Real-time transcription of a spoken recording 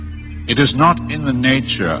It is not in the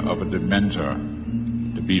nature of a Dementor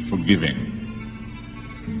to be forgiving.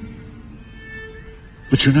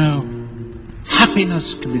 But you know,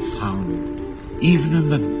 happiness can be found even in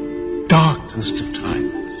the darkest of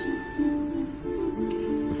times.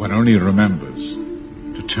 If one only remembers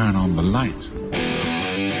to turn on the light.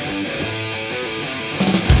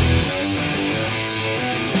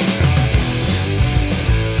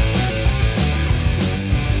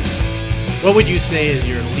 What would you say is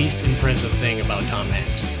your least impressive thing about Tom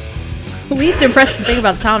Hanks? Least impressive thing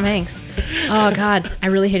about Tom Hanks. Oh, God. I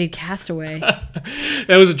really hated Castaway.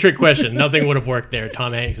 That was a trick question. Nothing would have worked there.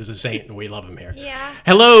 Tom Hanks is a saint, and we love him here. Yeah.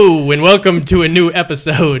 Hello, and welcome to a new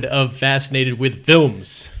episode of Fascinated with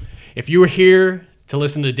Films. If you were here to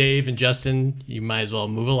listen to Dave and Justin, you might as well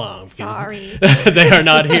move along. Sorry. They are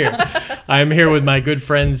not here. I am here with my good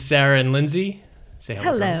friends Sarah and Lindsay. Say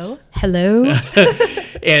hello. Hello.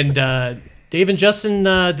 Hello? And Dave and Justin,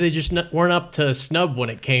 they just weren't up to snub when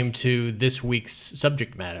it came to this week's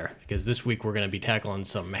subject matter, because this week we're going to be tackling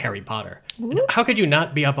some Harry Potter. And how could you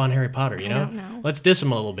not be up on Harry Potter, you know? don't know. Let's diss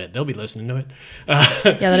them a little bit. They'll be listening to it. Yeah,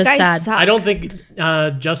 that is guys sad. suck. I don't think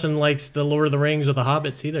Justin likes The Lord of the Rings or The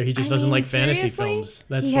Hobbits either. He just doesn't like fantasy seriously?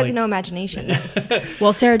 films. He has no imagination.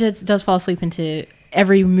 Well, Sarah does fall asleep into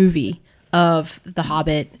every movie of The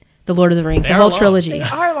Hobbit, The Lord of the Rings, They the are whole long. trilogy. They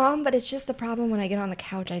are long, but it's just the problem when I get on the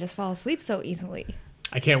couch, I just fall asleep so easily.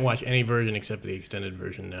 I can't watch any version except for the extended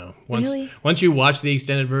version now. Really? Once you watch the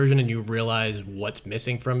extended version and you realize what's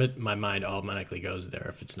missing from it, my mind automatically goes there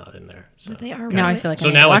if it's not in there. So, But they are Now I really- feel like I so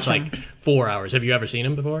need to now watch it's like them. 4 hours. Have you ever seen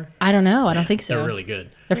them before? I don't know. I don't think so. They're really good.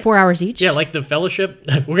 They're 4 hours each? Yeah, like the Fellowship.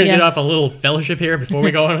 We're going to Yeah. get off a little Fellowship here before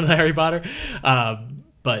we go on to the Harry Potter.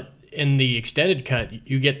 But in the extended cut,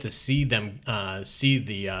 you get to see them, see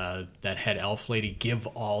the that head elf lady give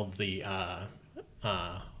all the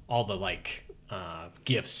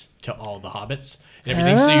gifts to all the hobbits and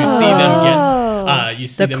everything. So you see them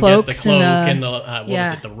get, The get the cloaks cloak and and the- the what was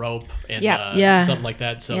yeah. it, the rope and Yeah. something like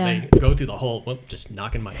that. So Yeah. they go through the whole. Whoop, just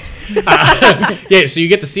knocking mics. Yeah, so you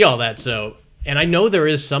get to see all that. So. And I know there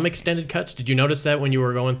is some extended cuts. Did you notice that when you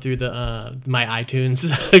were going through the my iTunes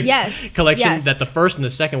Yes, collection? yes. That the first and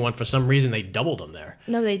the second one, for some reason, they doubled them there.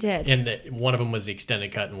 No, they did. And that one of them was the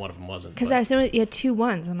extended cut and one of them wasn't. Because but- I assumed you had 2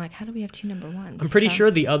 ones. I'm like, how do we have 2 number ones? I'm pretty So-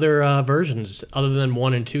 sure the other versions, other than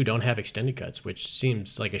 1 and 2, don't have extended cuts, which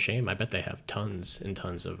seems like a shame. I bet they have tons and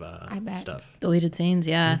tons of bet. stuff. Deleted scenes,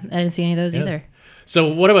 yeah. I didn't see any of those either. So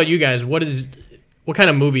what about you guys? What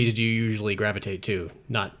kind of movies do you usually gravitate to?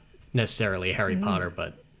 Not necessarily Harry Potter,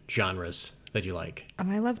 but genres that you like. Oh,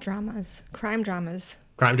 I love dramas. Crime dramas.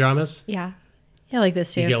 Crime dramas? Yeah. Yeah, I like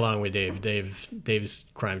this You too. get along with Dave. Dave's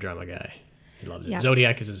crime drama guy. He loves it. Yeah.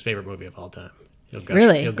 Zodiac is his favorite movie of all time. He'll gush,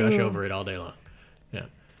 Really? He'll gush Ooh. over it all day long. Yeah.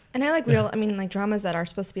 And I like like dramas that are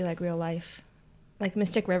supposed to be like real life. Like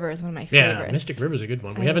Mystic River is one of my Yeah, favorites. Mystic River's a good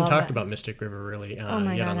one. We I haven't love talked that. about Mystic River really Oh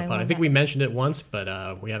my yet God, on the I pod. I love think that. we mentioned it once,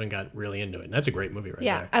 but we haven't got really into it. And that's a great movie right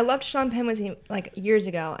Yeah, there. I loved Sean Penn like years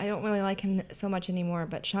ago. I don't really like him so much anymore,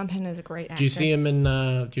 but Sean Penn is a great actor. Do you see him in?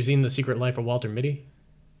 Do you see The Secret Life of Walter Mitty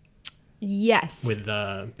Yes. with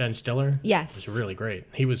Ben Stiller? Yes. It was really great.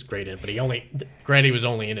 He was great in it, but he was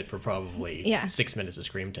only in it for probably 6 minutes of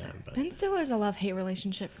screen time. But Ben Stiller's a love-hate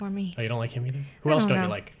relationship for me. oh, you don't like him either? Who else don't don't you know.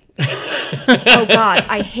 like? Oh God,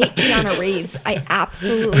 I hate Keanu Reeves. I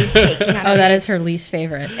absolutely hate Keanu Reeves. Oh, that is her least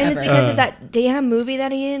favorite And ever. it's because of that damn movie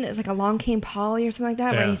that he in. It's like Along Came Polly or something like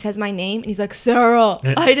that, where Yeah. he says my name and he's like Sarah.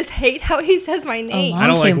 I just hate how he says my name. Along I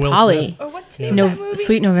don't like Came Will Polly. Smith. Or what's the name of that movie?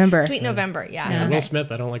 Sweet November. Sweet November. Yeah. Yeah. okay. Will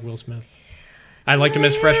Smith. I don't like Will Smith. I liked him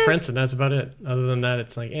as Fresh Prince, and that's about it. Other than that,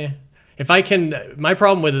 it's like, eh. If I can, my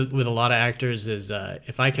problem with a lot of actors is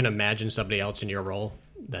if I can imagine somebody else in your role,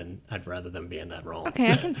 then I'd rather them be in that role.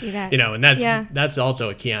 Okay, I can see that. You know, and that's Yeah. that's also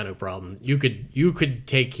a Keanu problem. You could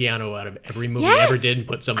take Keanu out of every movie he Yes, ever did and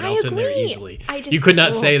put someone I else in there agree. easily. I just- You could not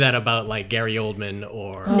ugh. say that about like Gary Oldman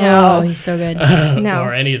or Oh, he's so good. No.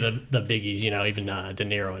 or any of the biggies. You know, even De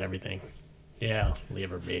Niro and everything. Yeah,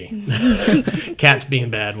 leave her be. Cats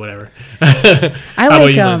being bad, whatever. I How about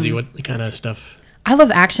like you, Lindsay? What kind of stuff? I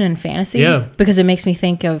love action and fantasy Yeah. because it makes me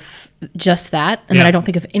think of just that, and Yeah. then I don't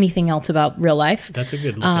think of anything else about real life. That's a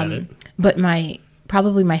good look at it. But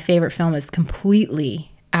probably my favorite film is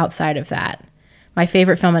completely outside of that. My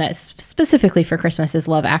favorite film, and it's specifically for Christmas, is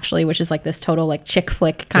Love Actually, which is like this total like chick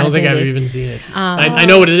flick I kind don't of think movie. I've even seen it. I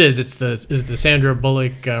know what it is. Is it the Sandra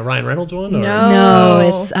Bullock, Ryan Reynolds one? Or? No. No, it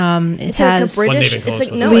It's like a has British. Nathan It's like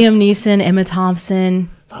Cole's no, Liam it's Neeson, Emma Thompson,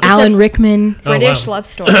 Alan Rickman, Oh, British wow. love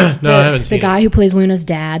story. No, I haven't the seen guy it. who plays Luna's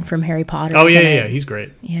dad from Harry Potter. Oh is yeah, in yeah, it. yeah. He's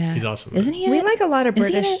great. Yeah. He's awesome. Isn't he? In We it? like a lot of Is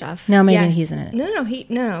he in British it? stuff. No, maybe Yes. he's in it.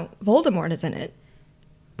 No. Voldemort is in it.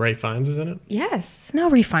 Ray Fiennes is in it. Yes. No,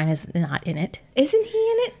 Ray Fiennes is not in it. Isn't he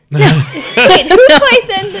in it? Wait, who played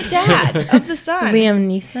then the dad of the son? Liam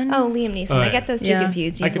Neeson. Oh, Liam Neeson. Oh, I yeah. get those two Yeah.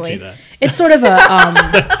 confused I easily. can see that. It's sort of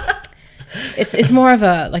a it's more of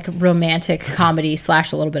a like a romantic comedy /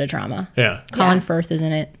 a little bit of drama. Yeah. Colin Yeah. Firth is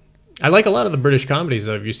in it. I like a lot of the British comedies.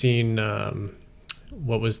 Though. Have you seen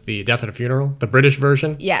what was the Death at a Funeral? The British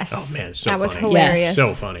version? Yes. Oh man, it's so that was funny. hilarious. Yes.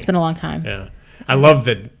 So funny. It's been a long time. Yeah. I love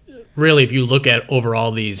that. Really, if you look at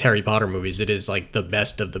overall these Harry Potter movies, it is like the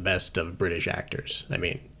best of British actors. I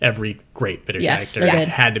mean, every great British Yes, actor they're good.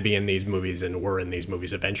 had to be in these movies and were in these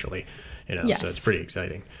movies eventually. You know, Yes. so it's pretty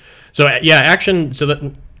exciting. So yeah, action. So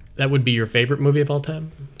that would be your favorite movie of all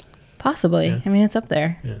time, Possibly. Yeah. I mean, it's up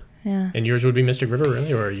there. Yeah. Yeah. and yours would be Mystic River,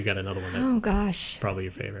 really, or you got another one that's Oh gosh. probably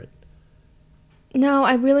your favorite? No,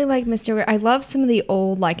 I really like Mr. I love some of the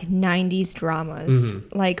old like 90s dramas.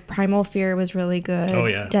 Like Primal Fear was really good. Mm-hmm. Oh,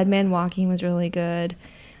 yeah. Dead Man Walking was really good.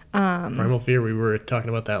 Primal Fear. We were talking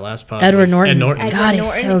about that last pod. Edward Norton. Ed Norton. Edward God,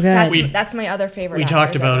 he's so good. That's my other favorite. We actor,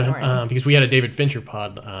 talked is about Edward it Norton. because we had a David Fincher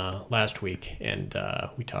pod last week, and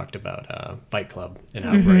we talked about Fight Club and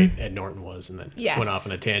how great Ed Norton was, and then Yes. went off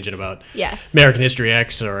on a tangent about Yes. American History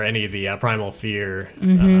X or any of the Primal Fear.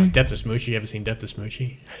 Death of Smoochie. You ever seen Death of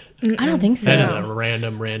Smoochie? I don't think so. That is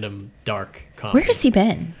a random dark comedy. Where has he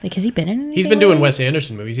been? Like, has he been in anything? He's been doing lately? Wes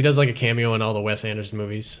Anderson movies. He does like a cameo in all the Wes Anderson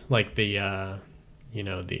movies, like the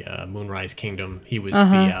Moonrise Kingdom. He was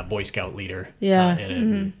the Boy Scout leader. Yeah. In it.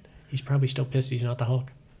 And he's probably still pissed he's not the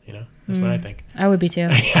Hulk. You know, that's what I think. I would be too.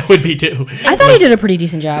 I would be too. I thought he did a pretty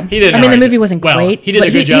decent job. He did. I mean, the alright. movie wasn't well, great. He did but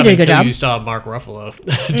a good job He did a good until job. you saw Mark Ruffalo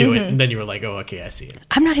do it, and then you were like, "Oh, okay, I see it."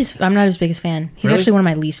 I'm not his biggest fan. He's Really? actually one of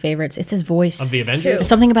my least favorites. It's his voice. Of the Avengers, It's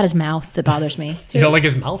something about his mouth that bothers me. you don't like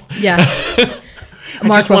his mouth. Yeah. I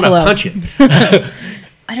Mark just want to Ruffalo. punch it.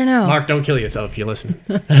 I don't know. Mark, don't kill yourself if you listen.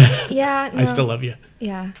 Yeah. I still love you.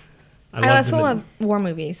 Yeah. I love also him in- love war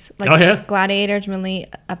movies. Like Oh, yeah? Gladiator's really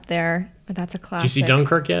up there. That's a Did classic. you see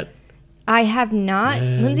Dunkirk yet? I have not.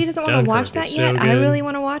 Man, Lindsay doesn't want to watch Dunkirk that is yet. so I good. really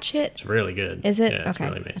want to watch it. It's really good. Is it? Yeah, it's okay.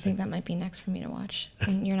 really I amazing. think that might be next for me to watch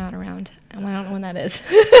when you're not around. And I don't know when that is.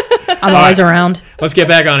 I'm always around. Let's get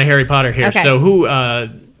back on Harry Potter here. Okay. So, who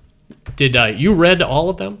did you read all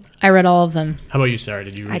of them? I read all of them. How about you, Sarah?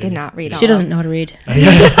 Did you read I did any? not read all She of doesn't them. know how to read.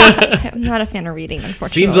 I'm not a fan of reading, unfortunately.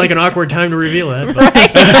 Seems like an awkward time to reveal that.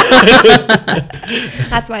 But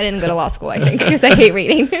That's why I didn't go to law school, I think, because I hate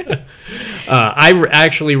reading.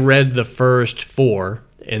 actually read the first 4,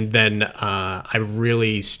 and then I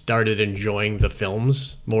really started enjoying the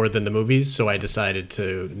films more than the movies, so I decided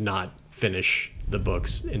to not finish the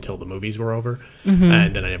books until the movies were over,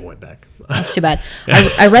 and then I never went back. That's too bad.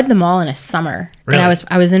 I read them all in a summer. Really? And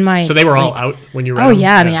I was in my. So they were all like- out when you read Oh them?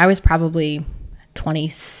 yeah. I mean, I was probably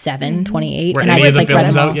 27, 28, Were and any I of just the like read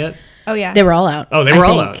films them all. out yet? Oh, yeah. They were all out. Oh, they were I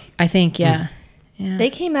all think. out. I think, yeah. They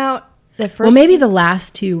came out the first. Well, maybe the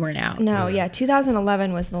last 2 were out. No, yeah.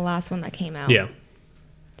 2011 was the last one that came out. Yeah.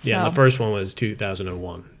 Yeah, So, the first one was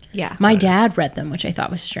 2001. Yeah. My dad read them, which I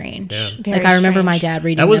thought was strange. Yeah. Very Like I remember my strange. dad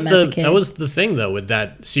reading That was them as a the kid. that was the thing though with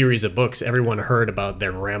that series of books. Everyone heard about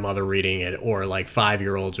their grandmother reading it or like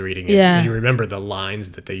 5-year-olds reading it. Yeah. And you remember the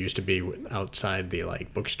lines that they used to be outside the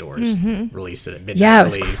like bookstores released it at midnight. Yeah, it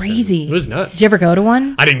was release, and crazy. It was nuts. Did you ever go to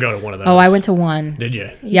one? I didn't go to one of those. Oh, I went to one. Did you?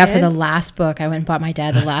 Yeah, for did? the last book, I went and bought my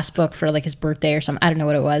dad the last book for like his birthday or something. I don't know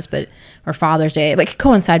what it was, but or Father's Day, like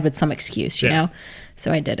coincide with some excuse, you Yeah. know.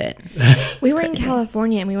 So I did it. We were in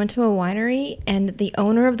California and we went to a winery, and the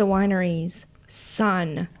owner of the winery's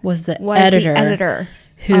son Was the was editor, the editor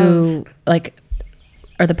who like,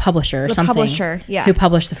 or the publisher or The something. publisher, yeah. Who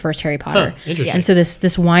published the first Harry Potter. interesting. And so this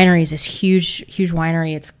winery is this huge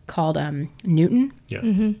winery. It's called Newton.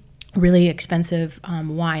 Yeah. Really expensive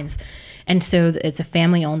wines, and so it's a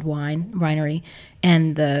family-owned winery,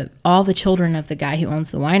 and all the children of the guy who owns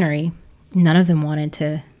the winery, none of them wanted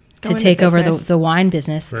to into take over business. the wine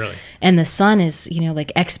business. Really? And the son is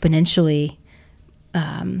like exponentially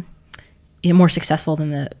more successful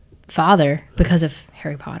than the father because of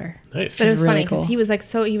Harry Potter. Nice. But it was really funny because cool.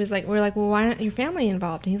 he was like, we're like, well, why aren't your family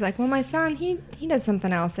involved? And he's like, well, my son, he does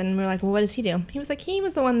something else. And we're like, well, what does he do? He was like, he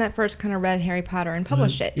was the one that first kind of read Harry Potter and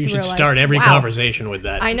published it. You So should we were like, start every wow. conversation with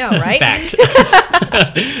that. I know, right? Fact.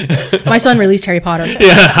 My son released Harry Potter.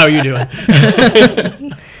 Yeah, how you doing?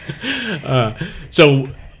 So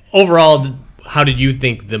overall, how did you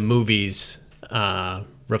think the movies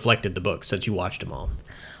reflected the books since you watched them all?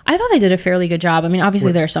 I thought they did a fairly good job. I mean,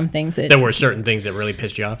 obviously there are some things that There were certain things that really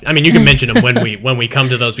pissed you off. I mean, you can mention them when we come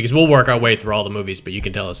to those because we'll work our way through all the movies. But you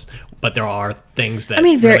can tell us. But there are things that I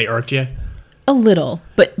mean, really irked you. a little,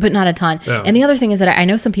 but not a ton. Yeah. And the other thing is that I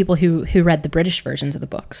know some people who read the British versions of the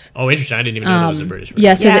books. Oh, interesting. I didn't even know there was a British version.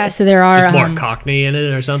 Yeah, so Yes. so there are Just more Cockney in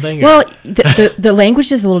it or something? well, the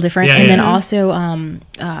language is a little different, Yeah, and yeah. then also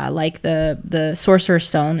like the Sorcerer's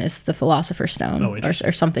Stone is the Philosopher's Stone, Oh, interesting.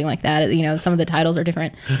 or something like that. You know, some of the titles are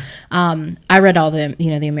different. I read all the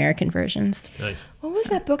the American versions. Nice. What was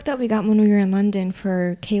that book that we got when we were in London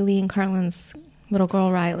for Kaylee and Carlin's little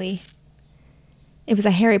girl Riley? It was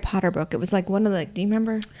a Harry Potter book. It was like one of the. Do you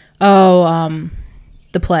remember? Oh,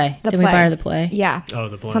 the play. The Did we play. buy her the play? Yeah. Oh,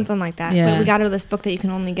 the play. Something like that. Yeah. But we got her this book that you can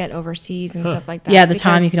only get overseas and stuff like that. Yeah, the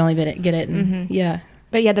time you because- can only get it. And, Yeah.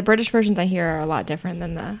 But yeah, the British versions I hear are a lot different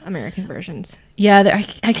than the American versions. Yeah,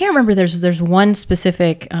 I can't remember. There's one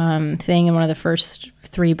specific thing in one of the first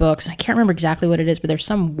 3 books. I can't remember exactly what it is, but there's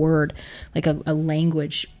some word, like a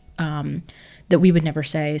language that we would never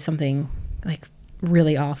say, something like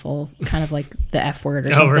really awful, kind of like the F word or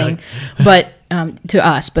Oh, something. really? But to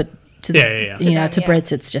us, but to Yeah. you know, them, to yeah.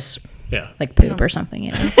 Brits, it's just Yeah. like poop or something.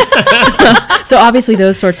 You know? so obviously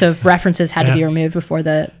those sorts of references had to be Yeah. removed before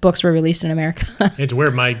the books were released in America. It's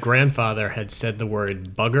weird. My grandfather had said the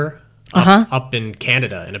word bugger up in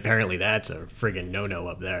Canada, and apparently that's a friggin' no-no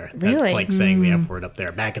up there. That's Really? like saying the F word up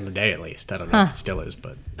there, back in the day at least. I don't know if it still is,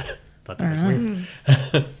 but thought that was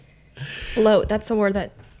weird. Bloat. That's the word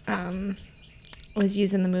that was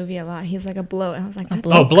used in the movie a lot. He's like a bloat. And I was like, that's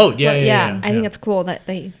Oh, bloat. Yeah, But yeah. I think it's cool that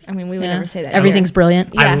they. I mean, we would never say that. Everything's here. brilliant.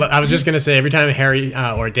 Yeah. I was just gonna say every time Harry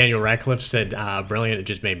or Daniel Radcliffe said "brilliant," it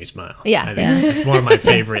just made me smile. Yeah. I think it's one of my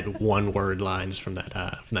favorite one-word lines from that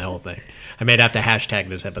whole thing. I may have to hashtag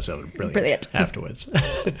this episode "brilliant" afterwards.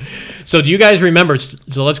 So, do you guys remember?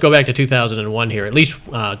 So, let's go back to 2001 here, at least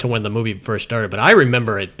to when the movie first started. But I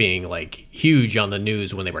remember it being like huge on the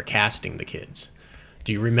news when they were casting the kids.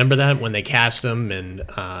 Do you remember that when they cast them and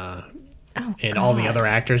all the other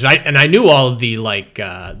actors? I knew all of the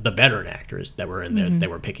the veteran actors that were in there that they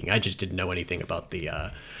were picking. I just didn't know anything about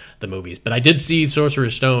the movies. But I did see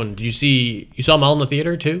Sorcerer's Stone. Did you saw them all in the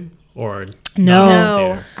theater too, or No. not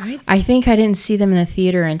in the theater? I think I didn't see them in the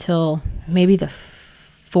theater until maybe the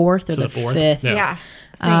 4th or So the the 4th? 5th. Yeah.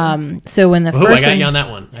 Same. So when the Ooh, I first got one, you on that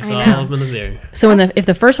one. I saw know. all of them in the theater. so if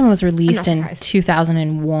the first one was released in surprised.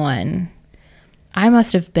 2001, I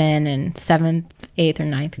must have been in 7th, 8th, or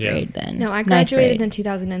 9th Yeah. grade then. No, I Ninth graduated grade. in Ninth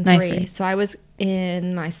 2003. grade. So I was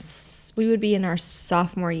in we would be in our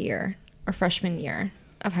sophomore year or freshman year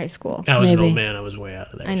of high school. I was an Maybe. old man. I was way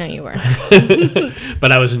out of there. I know so. you were.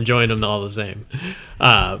 But I was enjoying them all the same.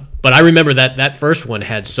 But I remember that first one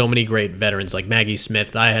had so many great veterans like Maggie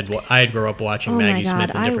Smith. I had grown up watching Oh my Maggie God, Smith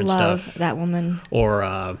and I different love stuff. that woman. Or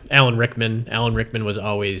Alan Rickman. Alan Rickman was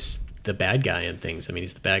always the bad guy in things. I mean,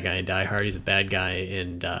 he's the bad guy in Die Hard. He's the bad guy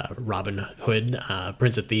in Robin Hood,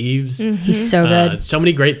 Prince of Thieves. He's so good. So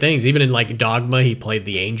many great things. Even in like Dogma, he played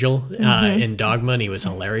the angel Mm-hmm. in Dogma, and he was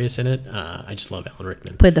hilarious in it. I just love Alan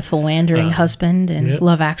Rickman. Played the philandering husband in yep.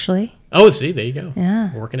 Love Actually. Oh, see, there you go.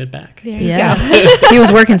 Yeah. Working it back. There you Yeah. go. He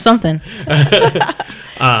was working something.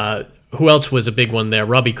 Who else was a big one there?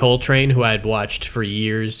 Robbie Coltrane, who I had watched for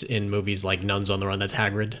years in movies like Nuns on the Run. That's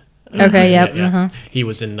Hagrid. Okay, yep. Yeah. Uh-huh. He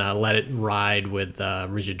was in Let It Ride with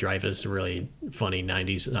Richard Dreyfuss, a really funny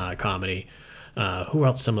 90s comedy. Who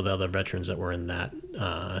else? Some of the other veterans that were in that,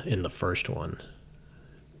 in the first one.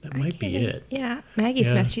 That might be it. Yeah, Maggie Yeah.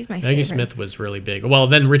 Smith. She's my Maggie favorite. Smith was really big. Well,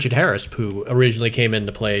 then Richard Harris, who originally came in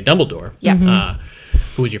to play Dumbledore. Yeah.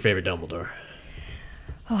 Who was your favorite Dumbledore?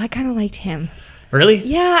 Oh, I kind of liked him. Really?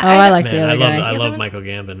 Yeah. Oh, I like Man, the I other love guy. I The love other Michael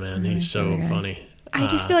Gambon, man. He's so funny. I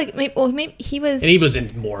just feel like maybe he was. And he was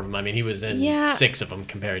in more of them. I mean, he was in Yeah. 6 of them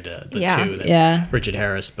compared to the Yeah. 2 that Yeah. Richard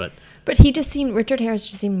Harris. But But Richard Harris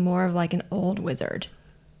just seemed more of like an old wizard,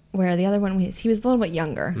 where the other one he was a little bit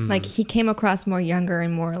younger. Mm-hmm. Like he came across more younger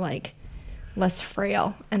and more like less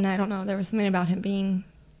frail. And I don't know, there was something about him being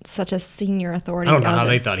such a senior authority. I don't know how as a-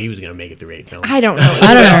 they thought he was going to make it through 8 films. I don't know. Either.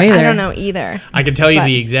 I don't know either. I don't know either. I can tell you But-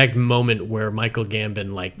 the exact moment where Michael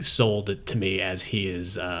Gambon like sold it to me as he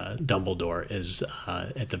is Dumbledore is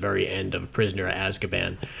at the very end of Prisoner of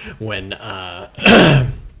Azkaban when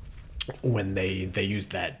when they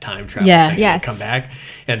used that time travel Yeah. thing Yes. to come back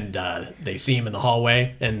and they see him in the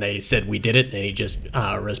hallway and they said we did it and he just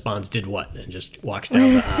responds did what and just walks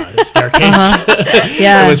down the staircase.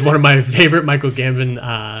 Yeah. It was one of my favorite Michael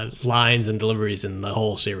Gambon lines and deliveries in the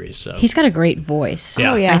whole series. So He's got a great voice.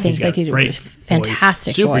 Oh, yeah. I think he's got they could do great a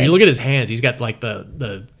fantastic voice. Super. voice. You look at his hands. He's got like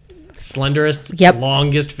the slenderest, Yep.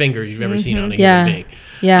 longest fingers you've ever seen on a Yeah. human being.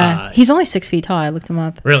 Yeah. He's only 6 feet tall. I looked him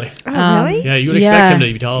up. Really? Oh, really? Yeah, you would expect Yeah. him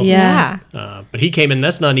to be tall. Yeah. But he came in.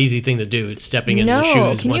 That's not an easy thing to do. It's stepping in the No,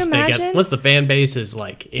 shoes can you once imagine? once the fan base is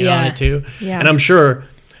like in Yeah. on it too. Yeah. And I'm sure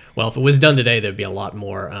Well, if it was done today, there'd be a lot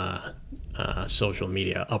more social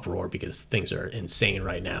media uproar because things are insane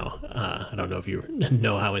right now. I don't know if you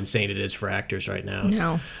know how insane it is for actors right now.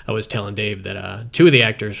 No. I was telling Dave that 2 of the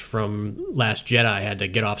actors from Last Jedi had to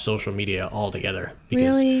get off social media altogether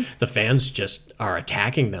because Really? the fans just are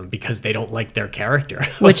attacking them because they don't like their character.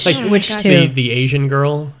 Which Oh my which God. two? the Asian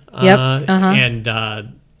girl Yep,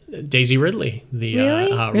 and Daisy Ridley, the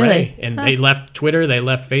Really? Rey, Really? and they left Twitter, they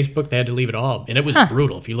left Facebook, they had to leave it all, and it was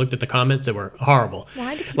brutal. If you looked at the comments, they were horrible.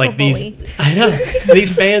 Why do people these? bully? I know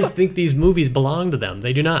these fans think these movies belong to them.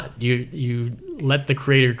 They do not. You let the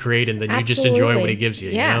creator create, and then you just enjoy what Absolutely. he gives you.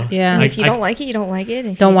 Yeah. You know? Yeah. And Like, if you don't like it, you don't like it.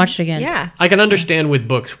 If Don't you- watch it again. Yeah. I can understand with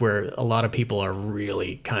books where a lot of people are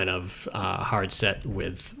really kind of hard set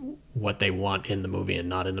with what they want in the movie and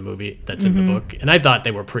not in the movie that's in the book. And I thought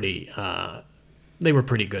they were pretty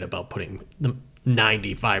good about putting the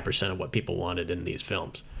 95% of what people wanted in these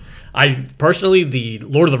films. I personally, the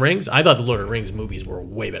Lord of the Rings, I thought the Lord of the Rings movies were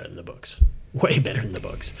way better than the books. Way better than the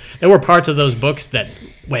books. There were parts of those books that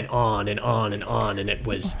went on and on and on, and it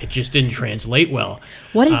just didn't translate well.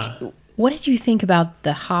 What did you think about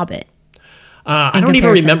The Hobbit? I don't even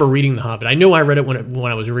comparison. remember reading The Hobbit. I know I read it when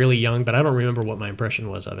I was really young, but I don't remember what my impression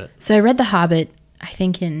was of it. So I read The Hobbit, I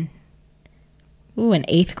think in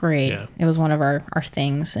 8th grade. Yeah. It was one of our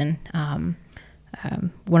things, and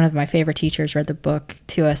one of my favorite teachers read the book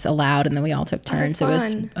to us aloud, and then we all took turns. It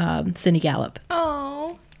was fun. Cindy Gallop,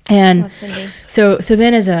 Oh. and Love Cindy. so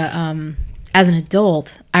then as an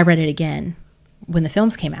adult, I read it again when the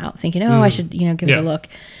films came out, thinking, I should give it Yeah. a look.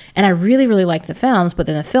 And I really, really liked the films, but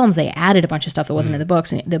then the films, they added a bunch of stuff that wasn't in the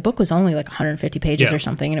books. And the book was only like 150 pages Yeah. or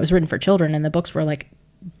something, and it was written for children, and the books were like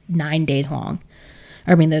 9 days long.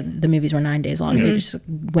 I mean, the movies were 9 days long. They just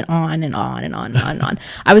went on and on and on and on and on.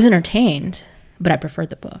 I was entertained, but I preferred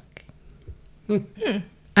the book.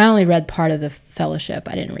 I only read part of the Fellowship.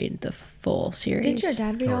 I didn't read the full series. Did your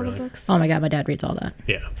dad read all really? the books? Oh my God, my dad reads all that.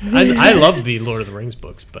 Yeah, I loved the Lord of the Rings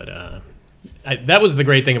books, but that was the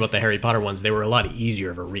great thing about the Harry Potter ones. They were a lot easier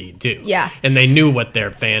of a read too. Yeah. and they knew what their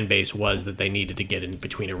fan base was, that they needed to get in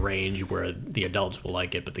between a range where the adults will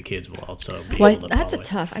like it, but the kids will also be What- able to That's a follow it.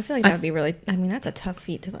 tough. I feel like that would be really. I mean, that's a tough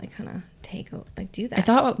feat to like kind of do that. I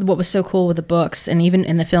thought what was so cool with the books, and even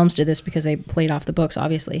in the films did this because they played off the books,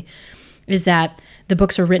 obviously, is that the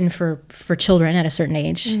books were written for children at a certain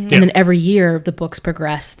age. And Yeah. then every year the books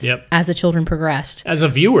progressed Yep. as the children progressed. As a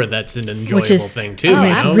viewer, that's an enjoyable Which is thing too. Oh, you know?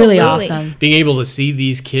 it's absolutely. really awesome. Being able to see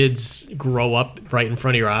these kids grow up right in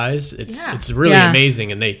front of your eyes, it's really Yeah.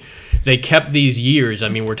 amazing. And they kept these years. I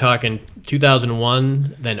mean, we're talking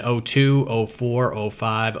 2001, then 02, 04,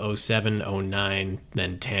 05, 07, 09,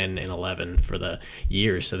 then 10 and 11 for the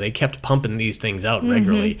years. So they kept pumping these things out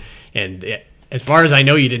regularly. And as far as I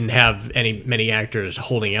know, you didn't have many actors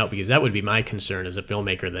holding out, because that would be my concern as a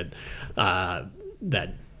filmmaker, that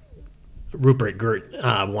Rupert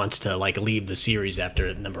Grint wants to like leave the series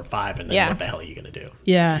after number 5, and then Yeah. what the hell are you going to do?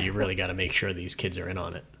 Yeah. You really got to make sure these kids are in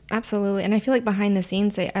on it. Absolutely. And I feel like behind the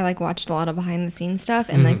scenes, I like watched a lot of behind the scenes stuff,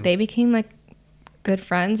 and like they became like good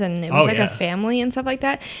friends, and it was Oh, like yeah. a family and stuff like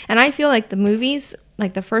that. And I feel like the movies,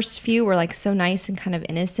 like the first few were like so nice and kind of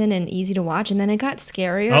innocent and easy to watch, and then it got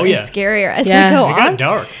scarier Oh, and yeah. scarier as Yeah. they go It on. got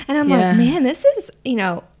dark. And I'm Yeah. like, man, this is,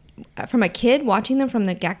 from a kid watching them from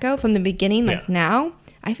the get-go, from the beginning, like Yeah. now,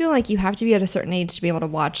 I feel like you have to be at a certain age to be able to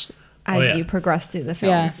watch as yeah. you progress through the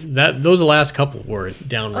Yeah. films. Those last couple were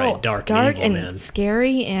downright dark and evil, man.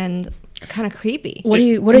 scary and kind of creepy. What do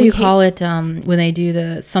you And we call it when they do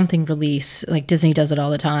the something release? Like Disney does it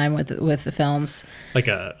all the time with the films. Like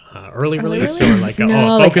a early release, release? or like a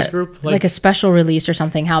like focus a, group, like a special release or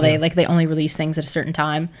something. How they only release things at a certain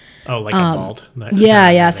time. like a vault.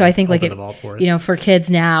 Yeah. So I think like the vault for it. for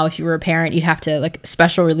kids now, if you were a parent, you'd have to like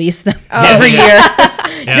special release them Oh, every year.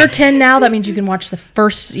 Yeah. You're 10 now. That means you can watch the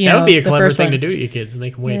first. That would be a the clever first thing one. to do to your kids, and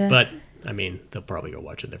make them wait. Yeah. But I mean, they'll probably go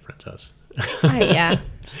watch it at their friend's house. Yeah.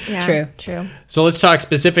 True. So let's talk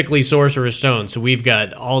specifically Sorcerer's Stone. So we've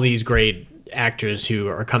got all these great actors who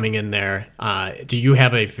are coming in there. Do you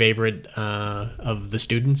have a favorite of the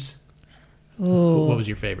students? What was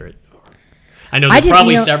your favorite? I know there's didn't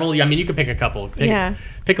probably know- several. I mean, you could pick a couple.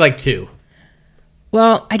 Pick like 2.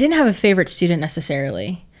 Well, I didn't have a favorite student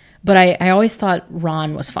necessarily, but I always thought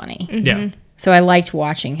Ron was funny. Yeah, So I liked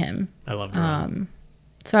watching him. I loved Ron.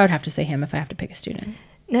 So I would have to say him if I have to pick a student.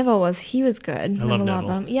 Neville was good. I love loved Neville.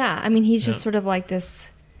 him. Yeah, I mean, he's just sort of like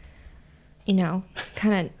this,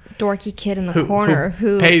 kind of dorky kid in the Who corner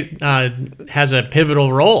who has a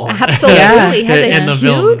pivotal role. absolutely has in a the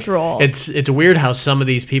film. huge role. It's weird how some of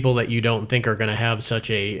these people that you don't think are going to have such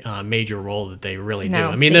a major role that they really do. No,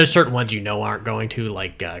 I mean, they- there's certain ones aren't going to,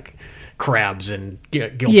 like Crabs and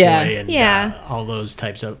Gilfoy Yeah. and Yeah. all those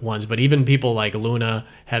types of ones. But even people like Luna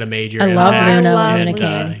had a major I love impact. Luna. love And,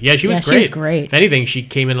 Luna King. yeah, she was Yeah, great. she was great. If anything, she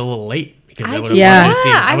came in a little late because I would have Yeah. loved to see.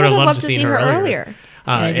 Yeah, I would have loved to see her earlier.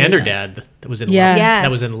 I agree And her with that. dad that was in Yeah. Love. Yes.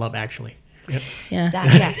 That was in Love, actually. Yep. Yeah.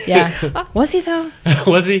 Yes. Yeah. Was he though?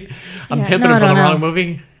 Was he? I'm Yeah. pimping No, him for I the don't wrong know.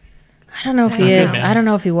 movie. I don't know if he Okay, is. man. I don't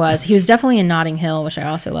know if he was. He was definitely in Notting Hill, which I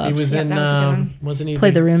also loved. He was Yeah, in. that was a good one. Wasn't he?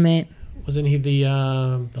 Played the roommate. Wasn't he the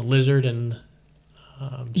lizard and?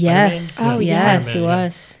 Yes. Spider-Man? Oh, yes, Spider-Man, he yeah.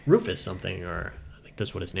 was. Rufus something, or I think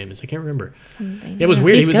that's what his name is. I can't remember. Something. It was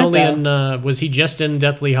weird. He's he was good, only though. in. Was he just in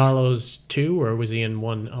Deathly Hallows 2, or was he in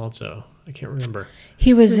one also? I can't remember.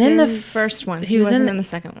 He was, He was in the first one. he He was wasn't in in the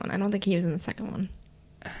second one. I don't think he was in the second one.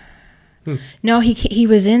 No, he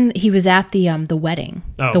was in. He was at the wedding.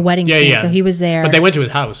 Oh, The wedding yeah, scene. yeah. So he was there. But they went to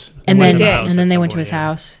his house. and went then to the house and then at they some went to point, his yeah.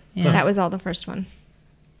 house. Yeah. That was all the first one.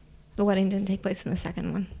 The wedding didn't take place in the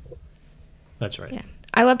second one. That's right. Yeah.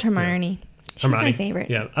 I loved Hermione. She's my favorite.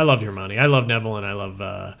 Yeah, I loved Hermione. I love Neville, and I love.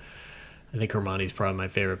 I think Hermione's probably my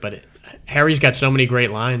favorite. But Harry's got so many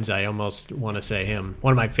great lines. I almost want to say him.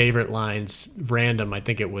 One of my favorite lines, random. I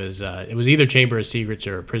think it was either Chamber of Secrets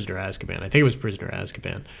or Prisoner of Azkaban. I think it was Prisoner of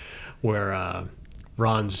Azkaban, where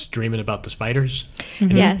Ron's dreaming about the spiders.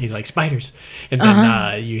 And Yes. he's like spiders, and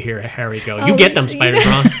then you hear Harry go, "You Oh, get them spiders,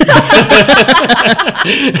 Ron."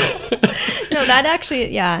 No, that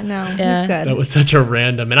actually, yeah, no, Yeah. he's good. That was such a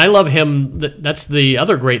random, and I love him. That's the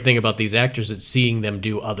other great thing about these actors is seeing them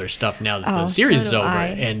do other stuff now that the Oh, series so is do over. I.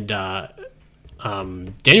 And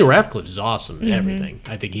Daniel Radcliffe is awesome Mm-hmm. in everything.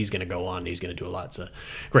 I think he's going to go on. He's going to do lots of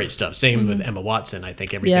great stuff. Same Mm-hmm. with Emma Watson. I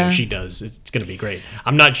think everything Yeah. she does, it's going to be great.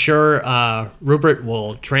 I'm not sure Rupert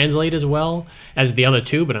will translate as well as the other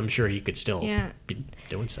two, but I'm sure he could still Yeah. be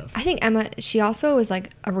doing stuff. I think Emma, she also is like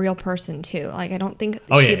a real person too. Like I don't think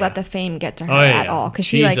Oh, she yeah, let yeah. the fame get to her Oh, yeah, at all because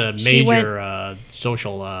she's she a like major she went,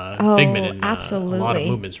 social figment in absolutely. a lot of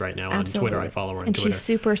movements right now Absolutely. on Twitter. I follow her on and Twitter. she's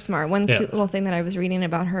super smart. One Yeah. cute little thing that I was reading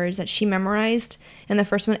about her is that she memorized in the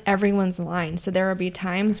first one everyone's lines. So there would be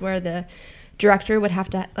times where the director would have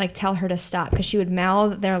to like tell her to stop because she would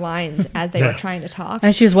mouth their lines as they were Yeah. trying to talk.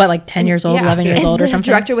 And she was what, like 10 years old, Yeah. 11 years And old or the something?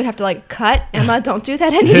 director would have to like cut Emma, don't do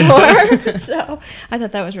that anymore. So I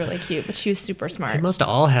thought that was really cute, but she was super They smart. must have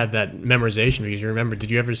all had that memorization because you remember.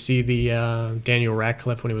 Did you ever see the Daniel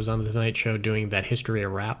Radcliffe when he was on the Tonight Show doing that history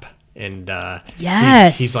of rap? And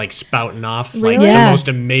Yes. he's like spouting off like Really? Yeah. the most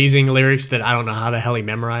amazing lyrics that I don't know how the hell he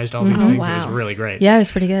memorized all these things. It wow. was really great. Yeah, it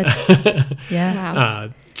was pretty good. Yeah. Wow.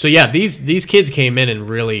 So yeah, these kids came in and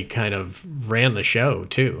really kind of ran the show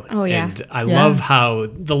too. Oh, yeah. And I Yeah. love how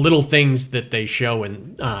the little things that they show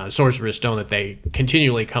in Sorcerer's Stone that they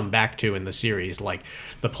continually come back to in the series, like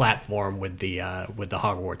the platform with the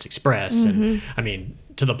Hogwarts Express, and I mean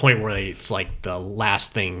to the point where it's like the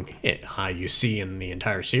last thing you see in the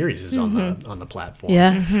entire series is on the platform.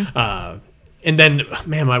 Yeah. And then,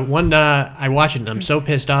 man, I watched it and I'm so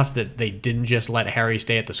pissed off that they didn't just let Harry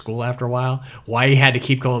stay at the school after a while. Why he had to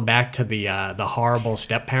keep going back to the horrible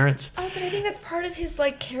step parents. Oh, but I think that's part of his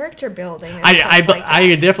like character building. and I stuff like I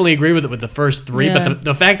that. definitely agree with it with the first three, Yeah. but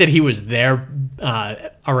the fact that he was there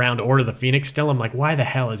around Order of the Phoenix still, I'm like, why the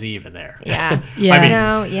hell is he even there? Yeah. Yeah. I mean,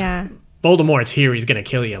 No, yeah. Voldemort's here. He's going to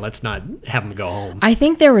kill you. Let's not have him go home. I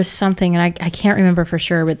think there was something, and I can't remember for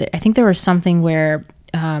sure, but I think there was something where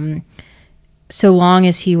so long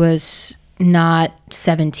as he was not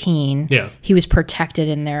 17, Yeah. he was protected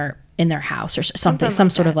in their house or something, like some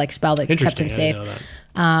sort of that. like spell that kept Interesting. him I safe. didn't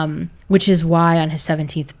know that. Which is why on his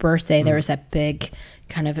 17th birthday Mm. there was that big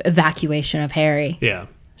kind of evacuation of Harry. Yeah.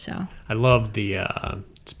 So I love the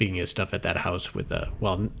speaking of stuff at that house with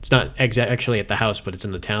well, it's not actually at the house, but it's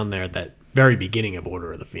in the town there. That very beginning of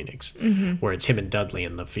Order of the Phoenix, where it's him and Dudley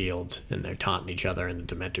in the field and they're taunting each other, and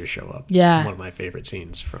the Dementors show up. It's Yeah. one of my favorite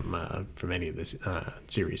scenes from any of this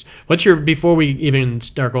series. What's your before we even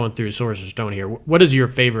start going through Sorcerer's Stone here? What is your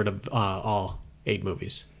favorite of all 8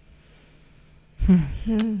 movies?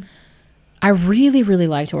 I really, really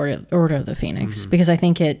liked Order of the Phoenix because I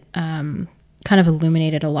think it kind of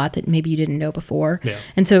illuminated a lot that maybe you didn't know before. Yeah.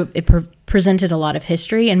 And so it presented a lot of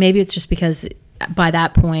history. And maybe it's just because by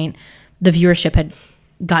that point, the viewership had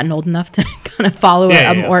gotten old enough to kind of follow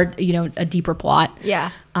Yeah, a yeah. more, a deeper plot.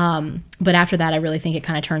 Yeah. But after that, I really think it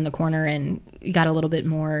kind of turned the corner and got a little bit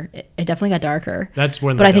more, it definitely got darker. That's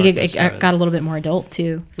when But the I think darkness it started. got a little bit more adult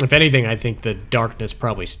too. If anything, I think the darkness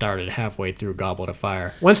probably started halfway through Goblet of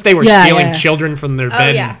Fire. Once they were Yeah, stealing yeah. children from their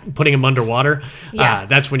bed yeah. and putting them underwater, Yeah.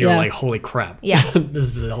 that's when you're Yeah. like, holy crap. Yeah.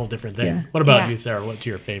 This is a whole different thing. Yeah. What about Yeah. you, Sarah? What's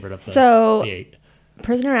your favorite of the, So- the 8?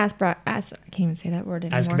 Prisoner I can't even say that word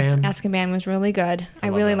anymore. Azkaban was really good. I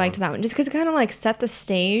really liked that one just because it kind of like set the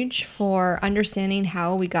stage for understanding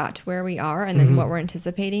how we got to where we are and then what we're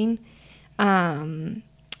anticipating.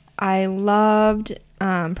 I loved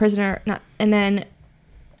Prisoner, not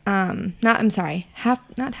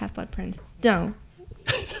Half-Blood Prince. No.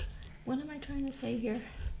 What am I trying to say here?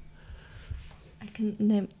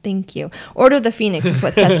 Thank you. Order of the Phoenix is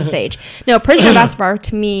what sets the stage. No, Prisoner of Azkaban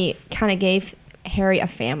to me kind of gave Harry a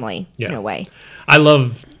family in a way. I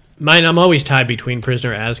love mine. I'm always tied between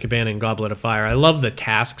Prisoner of Azkaban and Goblet of Fire. I love the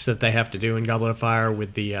tasks that they have to do in Goblet of Fire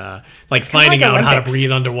with the finding out how to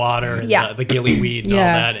breathe underwater and the gillyweed and all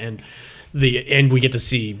that, and we get to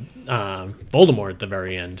see Voldemort at the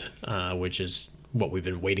very end, which is what we've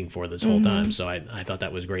been waiting for this whole time. So I thought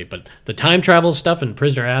that was great. But the time travel stuff in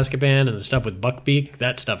Prisoner of Azkaban and the stuff with Buckbeak,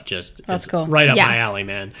 that stuff just is cool. right up my alley,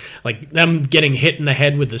 man. Like them getting hit in the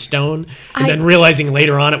head with the stone and then realizing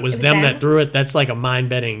later on it was them that threw it. That's like a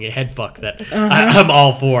mind-bending head fuck that I'm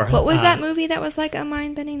all for. What was that movie that was like a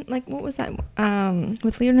mind-bending? Like what was that?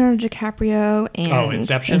 With Leonardo DiCaprio and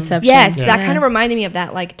Inception. Yes, that kind of reminded me of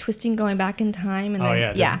that, like twisting, going back in time,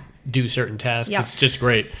 and do certain tasks. It's just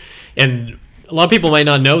great. And a lot of people might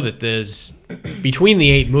not know that there's between the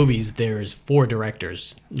 8 movies, there's 4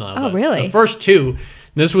 directors. Oh, really? The first 2,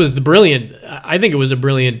 this was the brilliant. I think it was a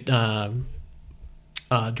brilliant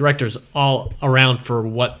directors all around for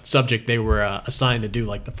what subject they were assigned to do.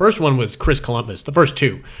 Like the first one was Chris Columbus. The first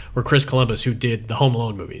 2 were Chris Columbus, who did the Home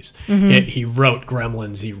Alone movies. He wrote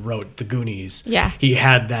Gremlins. He wrote The Goonies. Yeah. He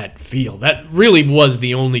had that feel. That really was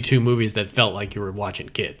the only 2 movies that felt like you were watching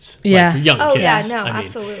kids. Yeah. Like young kids. Oh, yeah, no,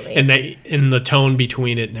 absolutely. And they, in the tone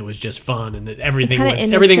between it, and it was just fun, and that everything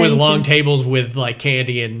kinda was long innocent. tables with like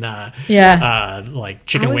candy and like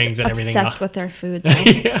chicken wings and everything. I was obsessed with their food, though.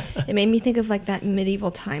 It made me think of like that medieval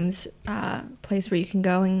times place where you can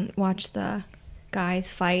go and watch the guys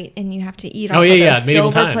fight, and you have to eat off of those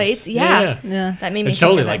medieval silver times. plates. Yeah. That made me It's think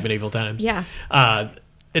totally of like it. medieval times. Yeah.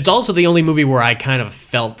 It's also the only movie where I kind of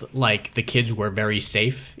felt like the kids were very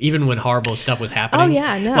safe, even when horrible stuff was happening. Oh,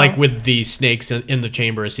 yeah, no. Like with the snakes in the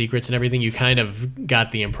Chamber of Secrets and everything, you kind of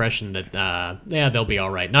got the impression that, they'll be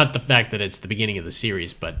all right. Not the fact that it's the beginning of the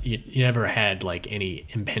series, but you never had like any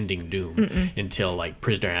impending doom until like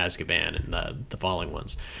Prisoner of Azkaban and the following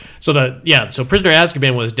ones. So Prisoner of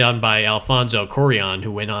Azkaban was done by Alfonso Cuarón,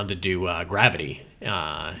 who went on to do Gravity. Okay.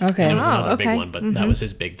 And it was another big one, but that was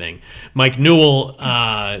his big thing. Mike Newell,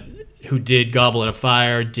 who did Goblet of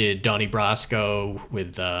Fire, did Donnie Brasco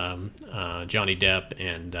with Johnny Depp,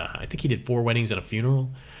 and I think he did 4 Weddings and a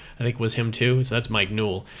Funeral. I think was him too. So that's Mike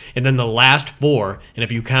Newell. And then the last 4, and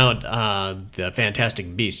if you count the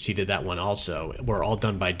Fantastic Beasts, he did that one also, were all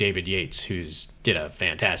done by David Yates, who's did a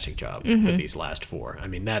fantastic job with these last 4. I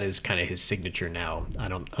mean, that is kind of his signature now.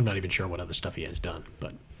 I'm not even sure what other stuff he has done,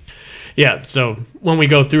 but yeah, so when we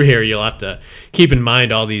go through here, you'll have to keep in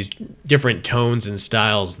mind all these different tones and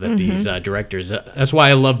styles that these directors... that's why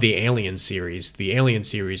I love the Alien series. The Alien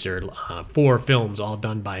series are 4 films all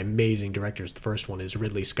done by amazing directors. The first one is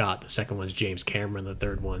Ridley Scott. The second one's James Cameron. The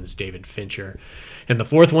third one's David Fincher. And the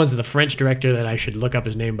fourth one's the French director that I should look up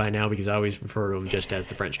his name by now because I always refer to him just as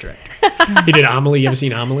the French director. He did Amelie. You ever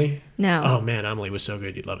seen Amelie? No. Oh, man, Amelie was so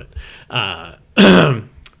good. You'd love it.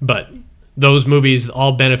 But... those movies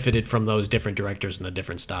all benefited from those different directors and the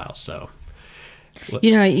different styles. So,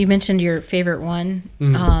 you know, you mentioned your favorite one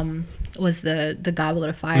was the Goblet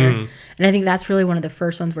of Fire, and I think that's really one of the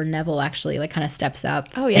first ones where Neville actually like kind of steps up.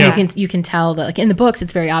 Oh yeah, and you can tell that like in the books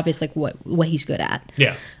it's very obvious like what he's good at.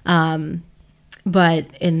 Yeah. But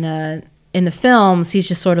in the films he's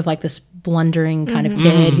just sort of like this blundering kind of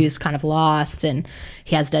kid who's kind of lost, and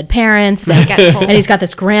he has dead parents, and he's got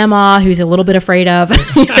this grandma who's a little bit afraid of.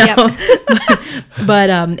 But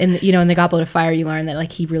in the Goblet of Fire, you learn that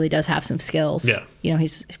like he really does have some skills. Yeah. You know,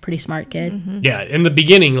 he's a pretty smart kid. Yeah, in the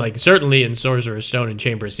beginning, like certainly in Sorcerer's Stone and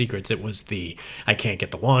Chamber of Secrets, it was I can't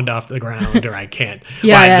get the wand off the ground, or I can't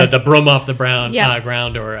the broom off the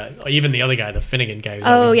ground, or even the other guy, the Finnegan guy.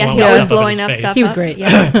 He was blowing up stuff. He was great.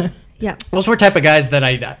 Yeah. Yeah. Those were type of guys that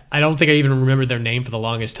I don't think I even remember their name for the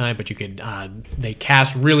longest time, but you could they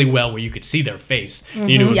cast really well where you could see their face.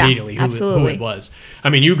 You knew immediately who it was. I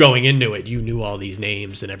mean, you going into it, you knew all these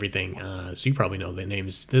names and everything, so you probably know the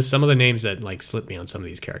names. There's some of the names that like slipped me on some of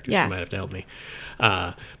these characters. You might have to help me.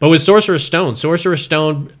 But with Sorcerer's Stone,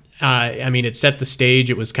 I mean, it set the stage.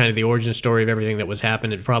 It was kind of the origin story of everything that was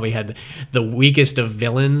happening. It probably had the weakest of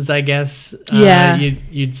villains, I guess.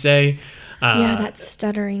 You'd say. Yeah, that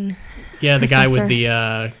stuttering. Yeah, the guy with Professor.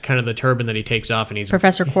 the kind of the turban that he takes off, and he's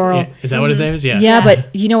Professor Quirrell. Yeah, is that what his name is? Yeah. Yeah,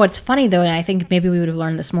 but you know what's funny though, and I think maybe we would have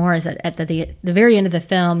learned this more, is that at the very end of the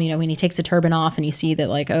film, when he takes the turban off and you see that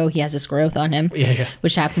like, oh, he has this growth on him, Yeah.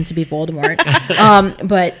 which happens to be Voldemort.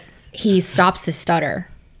 But he stops his stutter,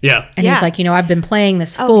 Yeah. and Yeah. he's like, I've been playing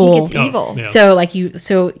this Oh, fool. he gets evil. yeah. So like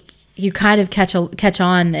you kind of catch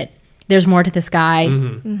on that there's more to this guy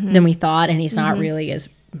than we thought, and he's not really as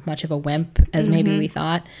much of a wimp as maybe we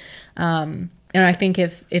thought. And I think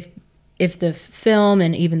if the film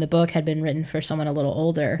and even the book had been written for someone a little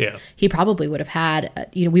older, Yeah. he probably would have had,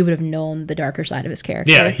 we would have known the darker side of his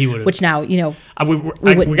character. Yeah, he would have. Which now, We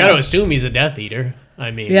wouldn't got to know. assume he's a Death Eater.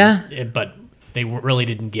 I mean, Yeah. but they really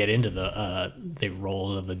didn't get into the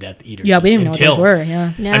roles of the Death Eaters. yeah, we didn't even know until, what those were.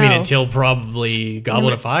 Yeah. No. I mean, until probably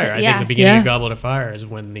Goblet of Fire. I yeah. think the beginning Yeah. of Goblet of Fire is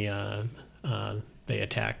when they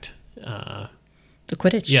attacked. The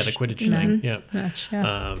Quidditch. Yeah, the Quidditch thing. Yeah. match.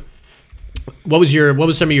 Yeah. What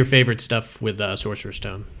was some of your favorite stuff with Sorcerer's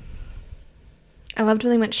Stone? I loved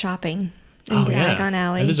when they went shopping in Diagon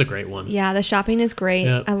Alley. That is a great one. Yeah, the shopping is great.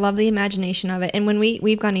 Yeah. I love the imagination of it. And when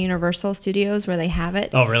we've gone to Universal Studios where they have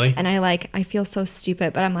it. Oh, really? And I feel so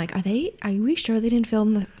stupid, but I'm like, are we sure they didn't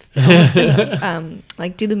film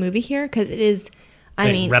do the movie here? Because it is,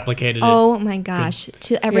 They replicated it. oh my gosh,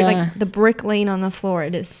 to every Yeah. like the brick laying on the floor,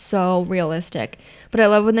 it is so realistic. But I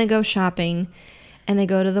love when they go shopping and they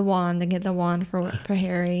go to the wand and get the wand for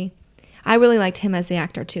Harry. I really liked him as the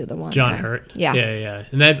actor too, the wand John guy. Hurt. Yeah. Yeah.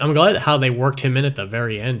 And I'm glad how they worked him in at the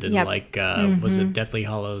very end. And Yep. was it Deathly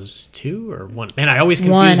Hallows 2 or 1? Man, I always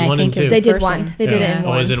confuse One, 1 I and think it 2. was They did First one. one. They did it Yeah. in Oh,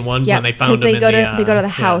 one. was it in one? Yeah, When they found because they him go in to they go to the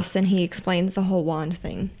yeah. house and he explains the whole wand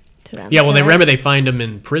thing to them. Yeah, well, Right? remember they find him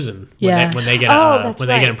in prison. Yeah. When they get that's when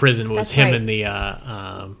they get in right. prison, it was That's him right. and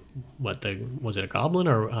the was it a goblin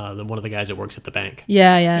or one of the guys that works at the bank?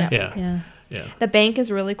 Yeah. Yeah. Yeah. The bank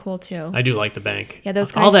is really cool too. I do like the bank. Yeah,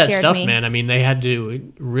 those all guys that scared stuff, me. man. I mean, they had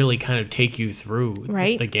to really kind of take you through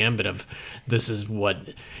Right. the gambit of this is what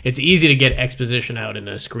it's easy to get exposition out in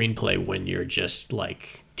a screenplay when you're just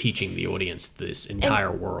like teaching the audience this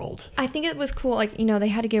entire world. I think it was cool. Like, they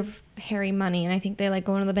had to give Harry money, and I think they like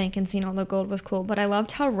going to the bank and seeing all the gold was cool. But I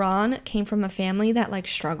loved how Ron came from a family that like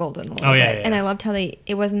struggled a little Oh, yeah, bit, yeah, and yeah. I loved how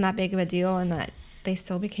it wasn't that big of a deal, and that they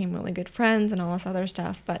still became really good friends and all this other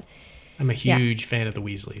stuff. But I'm a huge fan of the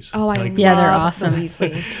Weasleys. oh, I Like, love Yeah, they're the awesome.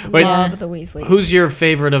 Weasleys. Wait, love the Weasleys. Who's your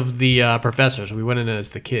favorite of the professors? We went in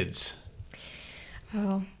as the kids.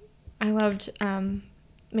 Oh, I loved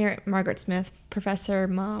Margaret Smith, Professor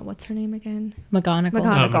what's her name again? McGonagall.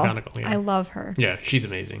 McGonagall, yeah. I love her. Yeah, she's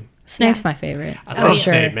amazing. Snape's Yeah. my favorite. I for love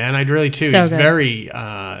sure. Snape, man. I really too. So He's good. very.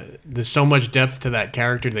 There's so much depth to that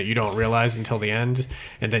character that you don't realize until the end,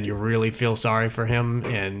 and then you really feel sorry for him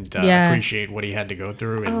and Yeah. appreciate what he had to go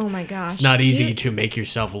through. And Oh my gosh. it's not easy He- to make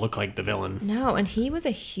yourself look like the villain. No, and he was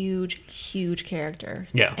a huge, huge character.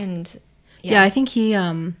 Yeah. And Yeah, I think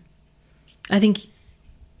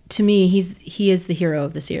to me he is the hero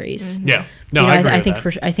of the series. Yeah, no, I agree. with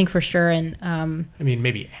that. I think for sure, and I mean,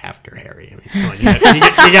 maybe after Harry. I mean, come on, you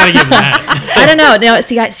got to give him that. I don't know. No,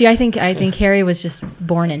 I think Harry was just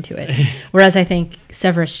born into it, whereas I think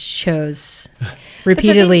Severus chose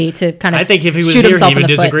repeatedly to kind of I think if he was shoot here, himself he would in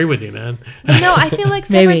the foot. disagree with you, man. No, I feel like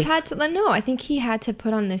Maybe. Severus had to. No, I think he had to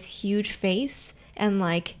put on this huge face and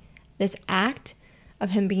like this act of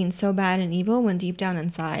him being so bad and evil when deep down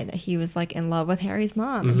inside that he was like in love with Harry's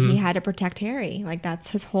mom and he had to protect Harry. Like that's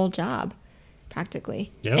his whole job,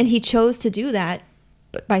 practically. Yep. And he chose to do that,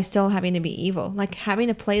 but by still having to be evil. Like having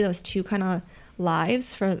to play those two kind of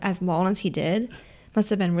lives for as long as he did must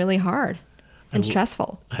have been really hard and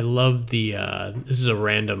stressful. I love the. This is a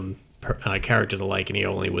random character to like, and he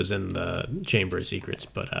only was in the Chamber of Secrets,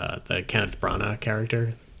 but the Kenneth Branagh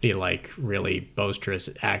character. The like really boisterous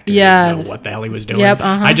actor, Yeah. didn't know what the hell he was doing. Yep,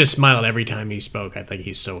 uh-huh. I just smiled every time he spoke. I think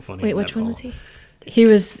he's so funny. Wait, in which that one role. was he? He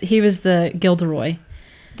was the Gilderoy.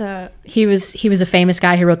 He was a famous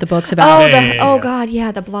guy who wrote the books about. Yeah. God,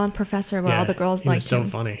 yeah, the blonde professor where Yeah, all the girls he was liked so him.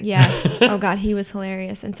 funny. Yes. Oh god, he was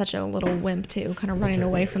hilarious and such a little wimp too, kind of running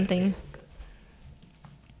away from things.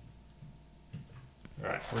 All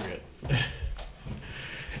right, we're good.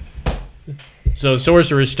 So,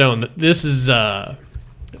 Sorcerer's Stone. This is well.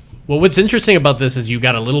 What's interesting about this is you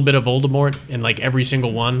got a little bit of Voldemort in like every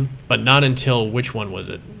single one, but not until which one was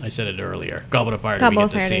it? I said it earlier. Goblet of Fire. Goblet do we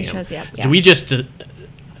of get to Fire, see they him. shows, yeah, Do yeah. we just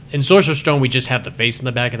in Sorcerer's Stone we just have the face in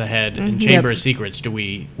the back of the head? In Chamber Yep. of Secrets, do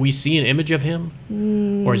we see an image of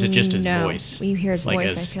him, or is it just his no. voice? You hear his like voice,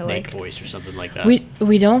 a I feel snake like. voice or something like that.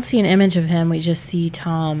 We don't see an image of him. We just see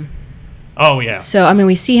Tom. Oh yeah. So I mean,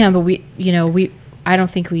 we see him, but I don't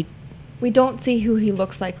think we we don't see who he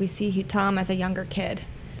looks like. We see Tom as a younger kid.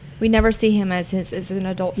 We never see him as an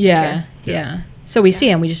adult Yeah, figure. yeah. So we see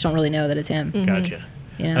him, we just don't really know that it's him. Gotcha.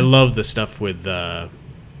 You know? I love the stuff with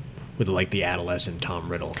like the adolescent Tom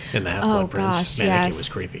Riddle in the Half-Blood Oh Prince. gosh, Man, yes. that kid was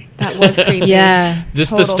creepy. That was creepy. Yeah. Just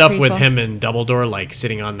the Total stuff with creepo. him and Dumbledore, like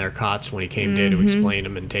sitting on their cots when he came to explain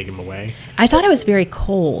him and take him away. I thought it was very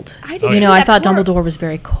cold. I did You too. know, I That thought poor- Dumbledore was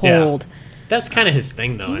very cold. That's kind of his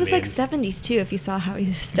thing, though. He was I mean, like 70s too, if you saw how he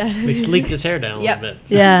was done. he sleeked his hair down Yep. a little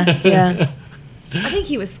bit. Yeah, yeah. I think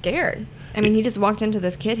he was scared. I mean, he just walked into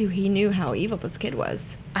this kid who he knew how evil this kid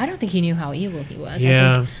was. I don't think he knew how evil he was.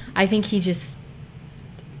 Yeah. I think he just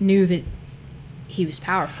knew that he was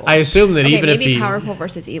powerful. I assume that Okay, even if maybe he powerful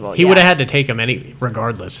versus evil. he yeah. would have had to take him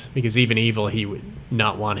regardless, because even evil, he would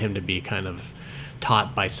not want him to be kind of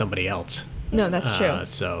taught by somebody else. No, that's true.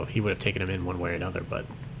 So he would have taken him in one way or another. But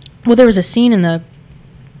Well, there was a scene in the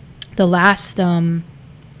last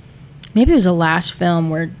maybe it was the last film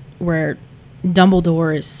where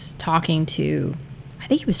Dumbledore is talking to, I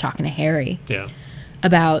think he was talking to Harry yeah,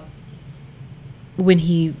 about when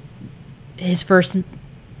he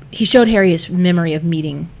showed Harry his memory of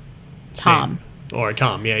meeting Tom. Same. Or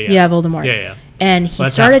Tom, yeah, yeah, Yeah, Voldemort. yeah, yeah. And he Well,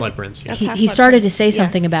 that's started Half-Blood Prince, yeah. he Half-Blood started to Prince, say yeah.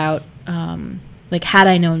 something about like, had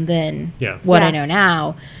I known then Yeah. what I Yes. know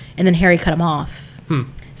now, and then Harry cut him off. Hmm.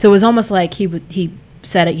 So it was almost like he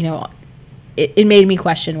said it, you know, it made me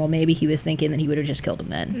question, well, maybe he was thinking that he would have just killed him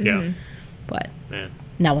then. Yeah, But man.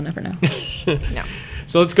 now we'll never know. No.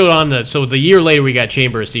 So let's go on to, so the year later we got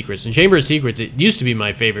Chamber of Secrets. And Chamber of Secrets, it used to be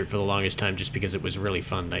my favorite for the longest time just because it was really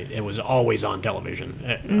fun. It was always on television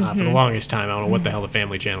for the longest time. I don't know what the hell the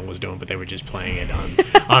Family Channel was doing, but they were just playing it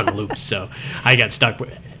on loops. So I got stuck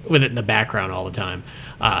with it in the background all the time.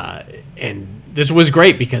 And this was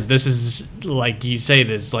great because this is, like you say,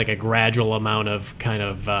 there's like a gradual amount of kind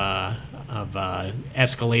of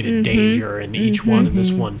escalated danger in each one, and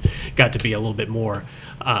this one got to be a little bit more.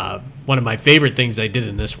 One of my favorite things they did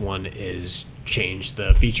in this one is change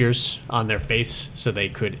the features on their face so they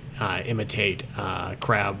could imitate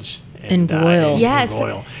Crabbe's And Goyle. Yes.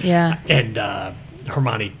 Goyle. Yeah. And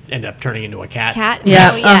Hermione ended up turning into a cat. Cat?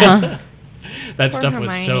 Yeah, Oh, yes. uh-huh. That Poor stuff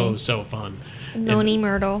was Hermione. so fun. Moaning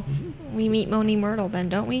Myrtle. We meet Moaning Myrtle then,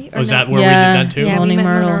 don't we? Or Was no? that where Yeah. we did that too? Yeah, we Moaning met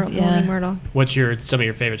Myrtle, yeah. Moaning Myrtle. What's some of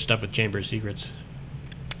your favorite stuff with Chamber of Secrets?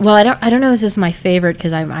 Well, I don't know if this is my favorite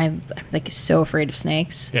because I'm like so afraid of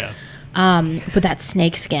snakes. Yeah. But that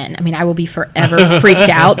snake skin, I mean, I will be forever freaked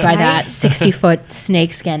out by that Right? 60-foot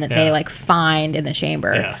snake skin that they Yeah. like find in the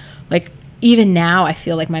chamber. Yeah. Like even now, I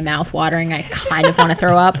feel like my mouth watering. I kind of want to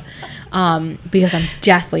throw up because I'm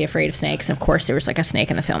deathly afraid of snakes. And of course, there was like a snake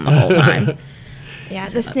in the film the whole time. Yeah,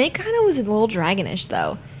 the snake kind of was a little dragonish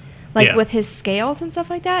though. Like Yeah. with his scales and stuff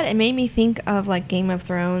like that, it made me think of like Game of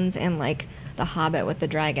Thrones and like The Hobbit with the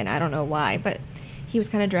dragon. I don't know why, but he was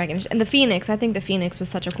kind of dragonish. And the Phoenix, I think the Phoenix was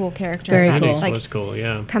such a cool character. Very that, cool. Phoenix Like was cool,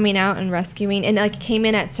 yeah. coming out and rescuing, and like came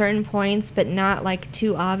in at certain points, but not like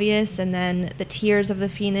too obvious. And then the tears of the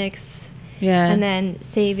Phoenix, Yeah. and then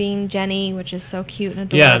saving Jenny, which is so cute and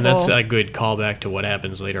adorable. Yeah, and that's a good callback to what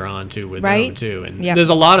happens later on too with Right? them too. And Yep. there's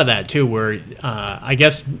a lot of that too, where I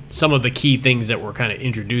guess some of the key things that were kind of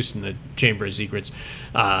introduced in the Chamber of Secrets.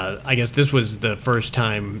 I guess this was the first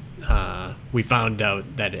time we found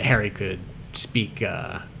out that Harry could speak.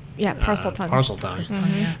 Yeah, parcel tongue. Parcel tongue.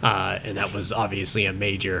 And that was obviously a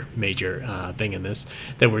major thing in this.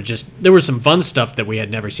 There were some fun stuff that we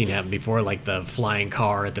had never seen happen before, like the flying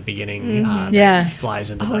car at the beginning. That Yeah.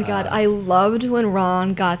 flies into. Oh my god, I loved when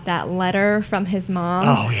Ron got that letter from his mom.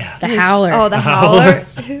 Oh yeah. The howler. Oh, the howler.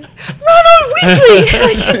 Ronald Weasley!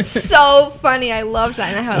 Like, it's so funny. I loved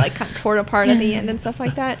that. And how it like got torn apart at the end and stuff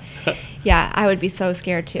like that. Yeah, I would be so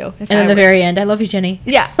scared too. If and I in the was- very end, I love you, Jenny.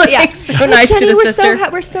 Yeah, Like, yeah. so nice to Jenny, the we're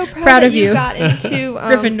sister. we're so proud, Proud that of you. got into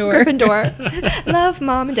Gryffindor. Gryffindor. Love,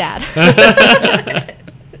 Mom and Dad.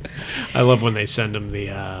 I love when they send him the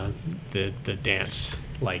dance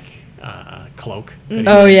cloak. that he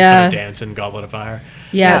Oh, uses for yeah. the dance in Goblet of Fire.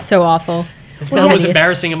 Yeah, Yeah. so awful. This Well, film yeah, was it is.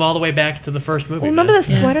 embarrassing him all the way back to the first movie. Well, remember man. the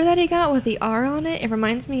sweater that he got with the R on it? It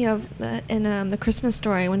reminds me of in the Christmas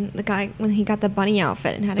Story when he got the bunny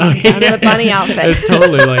outfit and had to get down to the bunny outfit. It's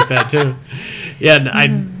totally like that too. Yeah,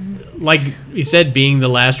 and like you said, being the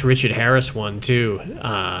last Richard Harris one too.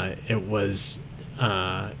 It was.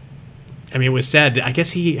 I mean, it was sad. I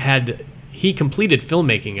guess he completed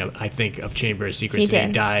filmmaking of, I think, of Chamber of Secrets. He and he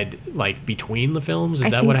did. died like between the films. Is I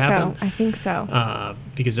that think what so. happened? I think so.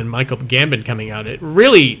 Because in Michael Gambon coming out, it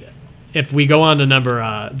really, if we go on to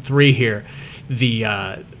number 3 here,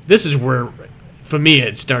 this is where for me,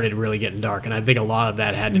 it started really getting dark, and I think a lot of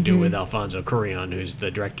that had to do with Alfonso Cuarón, who's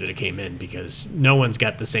the director that came in, because no one's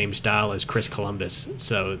got the same style as Chris Columbus.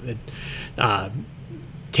 So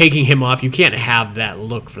taking him off, you can't have that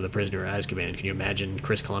look for The Prisoner of Azkaban. Can you imagine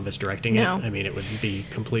Chris Columbus directing it? I mean, it would be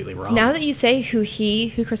completely wrong. Now that you say who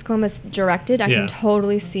Chris Columbus directed, I Yeah. can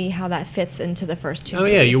totally see how that fits into the first two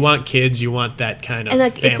movies. yeah, you want kids, you want that kind of and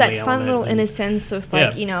like family it's that fun element, little and- innocence with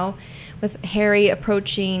like Yeah. with Harry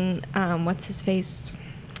approaching what's his face,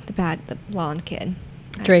 the blonde kid.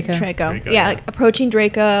 Draco. Draco, Yeah, yeah. like approaching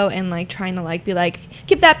Draco and like trying to like be like,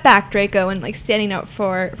 give that back, Draco, and like standing up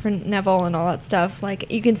for Neville and all that stuff.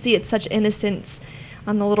 Like you can see it's such innocence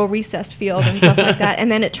on the little recessed field and stuff like that,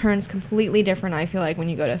 and then it turns completely different. I feel like when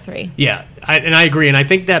you go to 3. Yeah, I agree, and I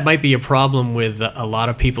think that might be a problem with a lot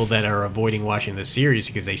of people that are avoiding watching the series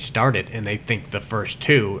because they start it and they think the first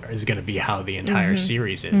 2 is going to be how the entire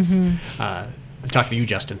series is. I'm talking to you,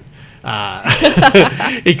 Justin.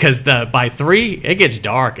 Because by 3 it gets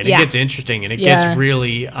dark and it gets interesting and it gets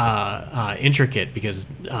really intricate because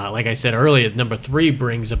like I said earlier, number 3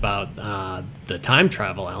 brings about the time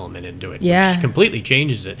travel element into it, which completely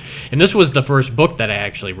changes it. And this was the first book that I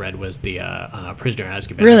actually read, was the Prisoner of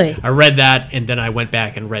Azkaban. Really? I read that and then I went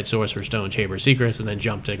back and read Sorcerer's Stone, Chamber of Secrets, and then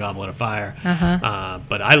jumped to Goblet of Fire.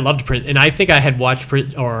 But I loved and I think I had watched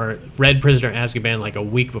or read Prisoner of Azkaban like a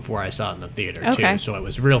week before I saw it in the theater too, so it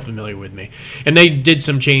was real familiar with me. And they did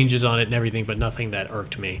some changes on it and everything, but nothing that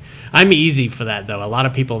irked me. I'm easy for that, though. A lot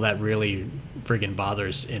of people that really friggin'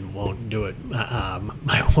 bothers and won't do it.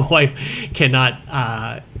 My wife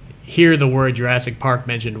cannot hear the word Jurassic Park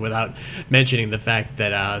mentioned without mentioning the fact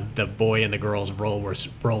that the boy and the girl's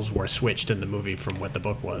roles were switched in the movie from what the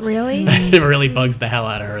book was. Really? It really bugs the hell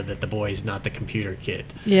out of her that the boy's not the computer kid.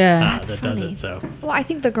 Yeah. that does it. So Well, I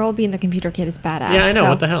think the girl being the computer kid is badass. yeah, I know. so.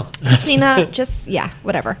 What the hell? Christina,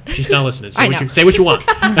 whatever. She's not listening. I know. Say what you want.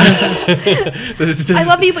 I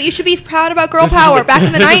love you, but you should be proud about girl power back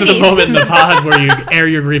in the This 90s. is the moment in the pod where you air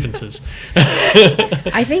your grievances.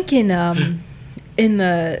 I think in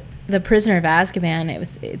the Prisoner of Azkaban,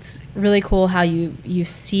 it's really cool how you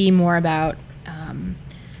see more about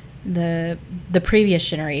the previous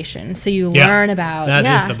generation. So you learn about that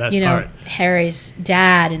is the best part. Harry's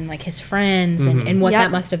dad and like his friends and what Yep.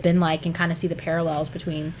 that must have been like, and kind of see the parallels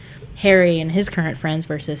between Harry and his current friends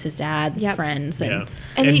versus his dad's Yep. friends. Yeah.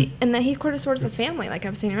 And that he sort of sorts the family, like I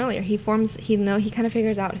was saying earlier. He kind of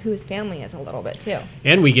figures out who his family is a little bit too.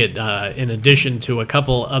 And we get, in addition to a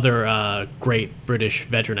couple other great British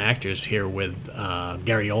veteran actors here with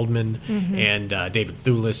Gary Oldman and David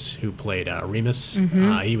Thewlis, who played Remus.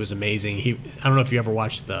 He was amazing. I don't know if you ever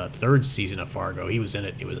watched the 3rd season of Fargo. He was in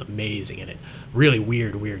it. He was amazing in it. Really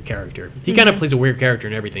weird character. He kind of plays a weird character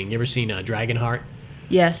in everything. You ever seen Dragonheart?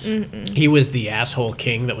 Yes. He was the asshole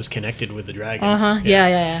king that was connected with the dragon.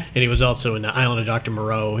 Yeah. And he was also in the Island of Dr.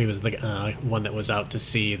 Moreau. He was the one that was out to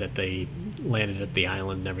sea that they landed at the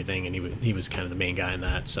island and everything, and he was kind of the main guy in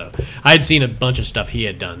that. So I had seen a bunch of stuff he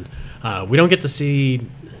had done. We don't get to see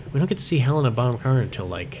Helena Bonham Carter until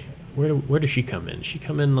like where does she come in? She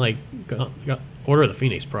come in like Order of the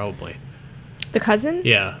Phoenix probably. The cousin?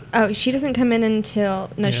 Yeah. Oh, she doesn't come in until...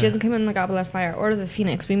 No, she Yeah. doesn't come in the Goblet of Fire or the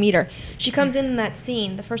Phoenix. We meet her. She comes in that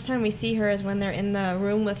scene. The first time we see her is when they're in the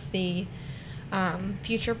room with the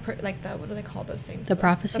future... what do they call those things? The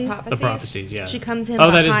prophecy? The prophecies, yeah. She comes in that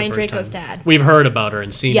is the behind first Draco's time. dad. We've heard about her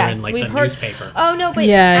and seen her in like we've the heard. newspaper. Oh, no, but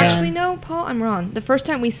Yeah. actually, no, Paul, I'm wrong. The first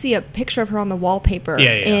time we see a picture of her on the wallpaper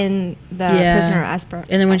Yeah. in the Yeah. Prisoner of Azkaban.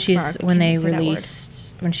 And then when they say that word.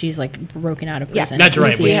 released, when she's like broken out of Yeah. prison. That's we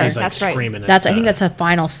right. see When her. she's like That's right. screaming. I think that's a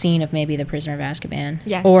final scene of maybe the Prisoner of Azkaban.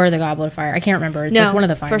 Yes. Or the Goblet of Fire. I can't remember. It's like one of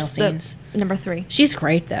the final first scenes. Number 3. She's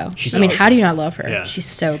great though. She's I mean, awesome. how do you not love her? Yeah. She's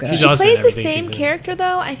so good. She's She awesome in plays the everything same she's in. character,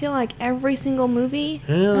 though, I feel like, every single movie.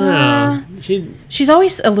 I don't know. She's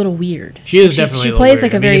always a little weird. She is definitely. She a little plays weird.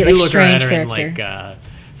 like a I mean, very if you like look at strange her character. in, like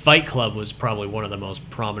Fight Club was probably one of the most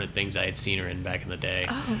prominent things I had seen her in back in the day,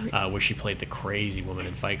 where she played the crazy woman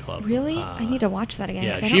in Fight Club. Really? I need to watch that again.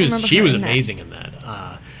 Yeah, 'cause I she don't was remember she her was in that. amazing in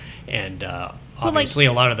that, and obviously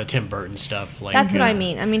a lot of the Tim Burton stuff. Like That's what I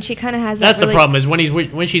mean. I mean, she kind of has That's that really... the problem is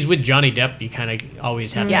when she's with Johnny Depp, you kind of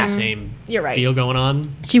always have Yeah. that same You're right. feel going on.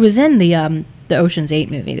 She was in the Ocean's 8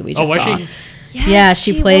 movie that we just Oh, was saw. she? Yes, Yeah,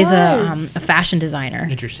 she plays was. a fashion designer.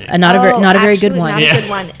 Interesting. Not a very good actually, one. Not Yeah. a good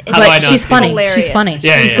one. How do I But not she's see funny. that? Hilarious. She's funny.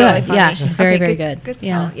 Yeah, she's yeah. good. Really funny. Yeah, she's very, Okay, very good. Good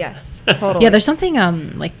Yeah. call. Yes, totally. Yeah, there's something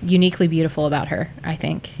like uniquely beautiful about her, I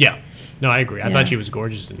think. Yeah. No, I agree. I Yeah. thought she was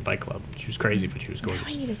gorgeous in Fight Club. She was crazy, but she was I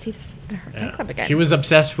gorgeous. need to see this her Yeah. Fight Club again. She was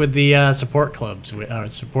obsessed with the support clubs,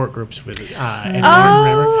 support groups with Ed Norton, remember?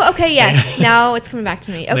 Oh, okay, yes. Now it's coming back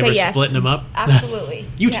to me. They Okay, were yes. splitting them up. Absolutely.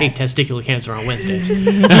 You Yes. take testicular cancer on Wednesdays.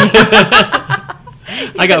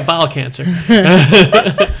 I got bowel cancer.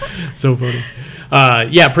 So funny.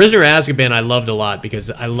 Yeah, Prisoner of Azkaban I loved a lot because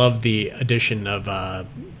I love the addition of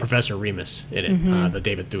Professor Remus in it, the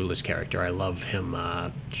David Thewlis character. I love him.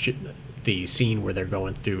 The scene where they're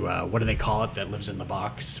going through, what do they call it, that lives in the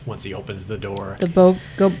box once he opens the door? The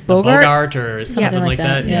The Bogart? or something like like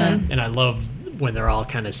that, that. yeah. And I love when they're all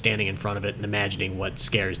kind of standing in front of it and imagining what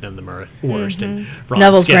scares them the worst. And Ron's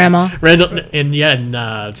Neville's scared- grandma.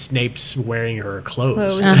 And Snape's wearing her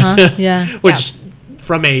clothes. Clothes. Yeah. Which,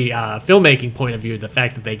 from a filmmaking point of view, the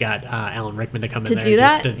fact that they got Alan Rickman to come in To there do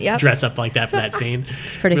just that? to Yep. dress up like that for that scene.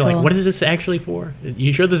 It's pretty Like, cool. what is this actually for?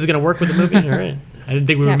 You sure this is going to work with the movie? All right. I didn't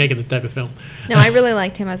think we were Yeah. making this type of film. No, I really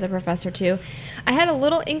liked him as a professor too. I had a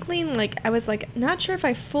little inkling, like I was like not sure if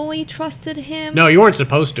I fully trusted him. No, you weren't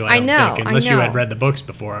supposed to, I don't know, think, I unless you had know. read the books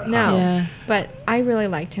before. No. Yeah. But I really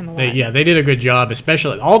liked him a lot. They did a good job,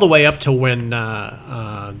 especially all the way up to when,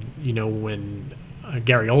 when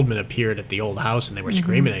Gary Oldman appeared at the old house and they were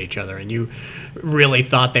screaming at each other, and you really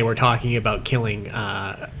thought they were talking about killing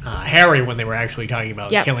Harry when they were actually talking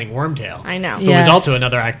about Yep. killing Wormtail. I know. Who was Yeah. also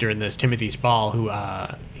another actor in this, Timothy Spall,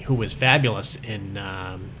 who was fabulous in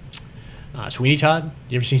Sweeney Todd.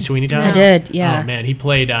 You ever seen Sweeney Todd? I did, yeah. Oh man, he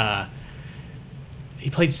played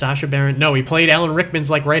Sacha Baron. No, he played Alan Rickman's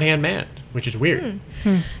like right hand man, which is weird.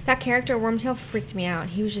 That character Wormtail freaked me out.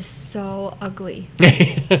 He was just so ugly. Hmm.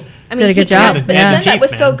 I mean, Did a good job. Yeah, the- Yeah. the that teeth,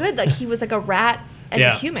 was so man. good. Like he was like a rat as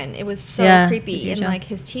Yeah. a human. It was so Yeah, creepy, good and job. like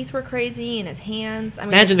his teeth were crazy, and his hands. I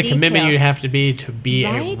mean, Imagine the commitment detail. you'd have to be a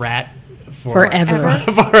Right? rat Forever.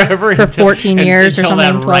 forever For until- 14 years or until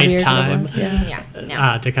something, that 12 right years, whatever it time was, yeah.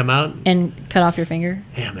 Yeah. No. to come out. And cut off your finger.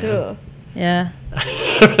 Yeah, man. Ugh. Yeah.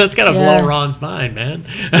 That's gotta Yeah. blow Ron's mind, man.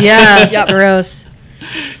 Yeah. Yep. Gross.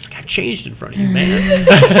 It's like, I've changed in front of you, man.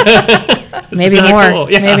 This Maybe is not more.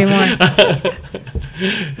 cool. Yeah. Maybe more.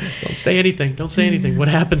 Don't say anything. Don't say anything. What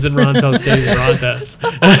happens in Ron's house stays in Ron's house.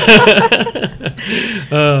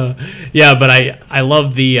 Yeah, but I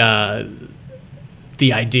love the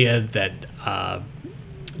idea that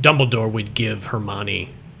Dumbledore would give Hermione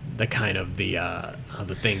the kind of the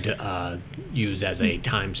thing to use as a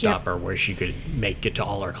time stopper where she could make it to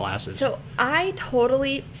all her classes. So I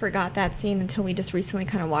totally forgot that scene until we just recently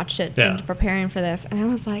kind of watched it Yeah. and preparing for this, and I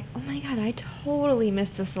was like, "Oh my god, I totally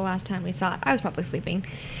missed this the last time we saw it." I was probably sleeping.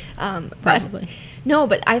 Probably. No,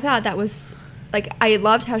 but I thought that was like I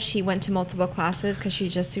loved how she went to multiple classes because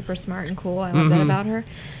she's just super smart and cool. I love that about her.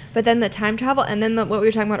 But then the time travel, and then what we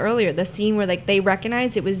were talking about earlier, the scene where like they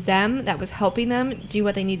recognized it was them that was helping them do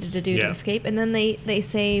what they needed to do to Yeah. escape, and then they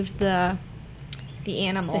saved the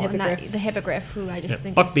animal, The and hippogriff. the hippogriff, who I just Yeah,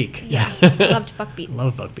 think Buckbeak. is, yeah, I loved Buckbeak.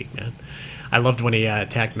 Love Buckbeak, man. I loved when he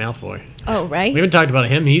attacked Malfoy. Oh, right. We haven't talked about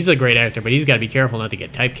him. He's a great actor, but he's got to be careful not to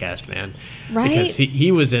get typecast, man. Right? Because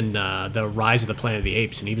he was in the Rise of the Planet of the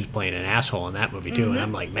Apes, and he was playing an asshole in that movie too. And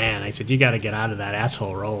I'm like, man, I said, you got to get out of that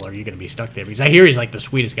asshole role, or you're going to be stuck there. Because I hear he's like the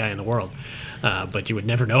sweetest guy in the world, but you would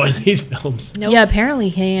never know in these films. Nope. Yeah, apparently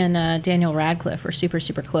he and Daniel Radcliffe were super,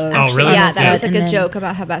 super close. Oh, really? Yeah, on the that was set. a And good then- joke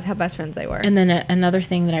about how best friends they were. And then another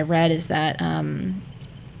thing that I read is that, Alan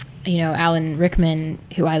Rickman,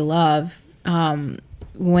 who I love,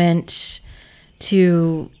 went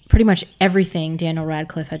to pretty much everything Daniel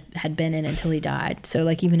Radcliffe had been in until he died. So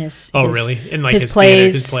like even his Really? In like his his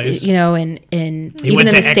plays, plays? in even He in went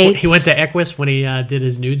the to States, he went to Equus when he did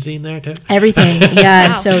his nude scene there too. everything. Yeah. Wow.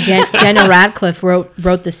 And so Daniel Radcliffe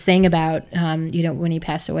wrote this thing about when he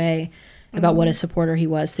passed away, about what a supporter he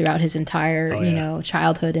was throughout his entire Oh, yeah.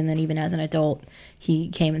 childhood, and then even as an adult, he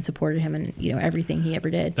came and supported him in everything he ever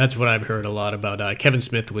did. That's what I've heard a lot about. Kevin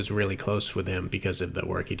Smith was really close with him because of the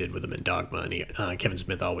work he did with him in Dogma. And Kevin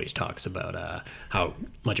Smith always talks about how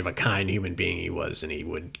much of a kind human being he was, and he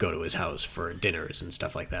would go to his house for dinners and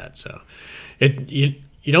stuff like that. So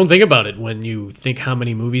you don't think about it when you think how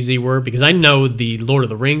many movies he were, because I know the Lord of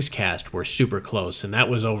the Rings cast were super close, and that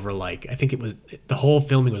was over like, I think it was, the whole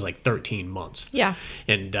filming was like 13 months. Yeah.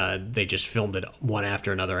 And they just filmed it one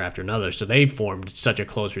after another. So they formed such a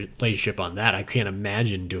close relationship on that. I can't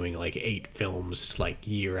imagine doing like 8 films like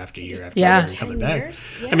year after year after Yeah. year and coming 10 back. years?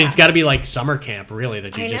 I mean, it's Yeah. got to be like summer camp, really,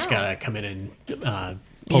 that you I just know. got to come in and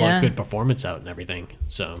pull Yeah. a good performance out and everything.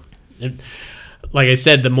 So, like I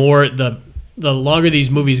said, the longer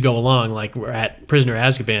these movies go along, like we're at Prisoner of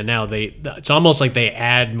Azkaban now, it's almost like they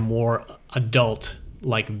add more adult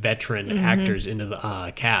like veteran actors into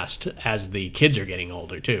the cast as the kids are getting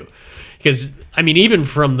older too. Because I mean, even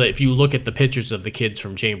from if you look at the pictures of the kids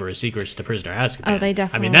from Chamber of Secrets to Prisoner of Azkaban, Oh, they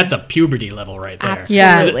definitely- I mean, that's a puberty level right there. Absolutely.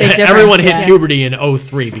 Yeah, big difference, Everyone hit yeah. puberty in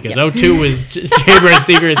 03 because 02 was Chamber of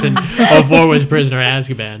Secrets and 04 was Prisoner of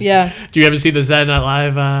Azkaban. Yeah. Do you ever see the Saturday Night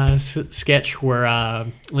Live sketch where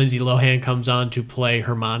Lindsay Lohan comes on to play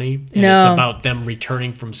Hermione? And No. it's about them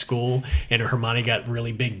returning from school and Hermione got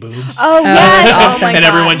really big boobs. Oh yes! that's Oh awesome. my and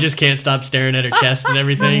god! everyone just can't stop staring at her chest and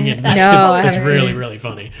everything. And No, I it's haven't seen really, it. really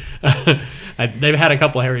funny. They've had a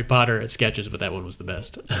couple of Harry Potter sketches, but that one was the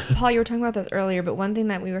best. Paul, you were talking about this earlier, but one thing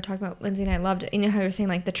that we were talking about, Lindsay and I loved, you know how you were saying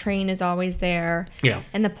like the train is always there, Yeah.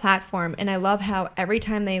 and the platform, and I love how every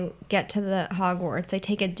time they get to the Hogwarts, they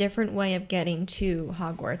take a different way of getting to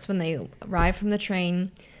Hogwarts when they arrive from the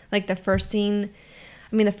train. Like the first scene,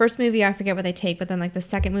 I mean, the first movie I forget what they take, but then like the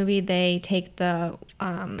second movie they take the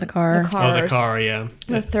car. the Oh, cars. the car, yeah.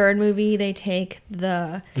 The third movie they take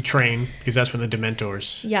the The train, because that's when the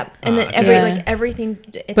Dementors. yep, and then Yeah. like everything.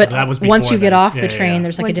 It's But That was once before you get then. off Yeah, the yeah, train, yeah.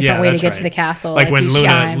 there's like a Once- different Yeah, way to that's get to right. the castle. Like when each Luna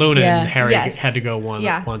time. and Yeah. Harry Yes. had to go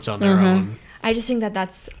Yeah. once on their own. I just think that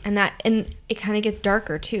and it kind of gets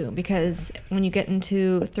darker too, because when you get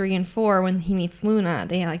into 3 and 4, when he meets Luna,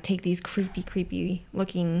 they like take these creepy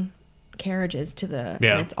looking carriages to the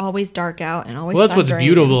Yeah. and it's always dark out and always Well, that's what's thundering.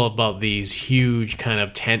 beautiful about these huge kind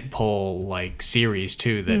of tentpole like series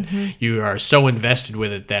too. That Mm-hmm. you are so invested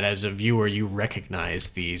with it that as a viewer you recognize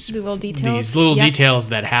these Little details. these little Yep. details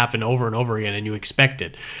that happen over and over again, and you expect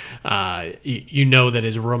it. You know that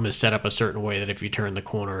his room is set up a certain way that if you turn the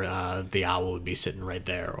corner, the owl would be sitting right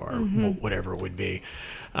there, or Mm-hmm. whatever it would be.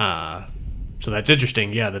 So that's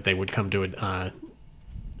interesting. Yeah, that they would come to it.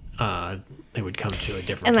 They would come to a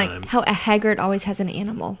different And like time. how a Haggard always has an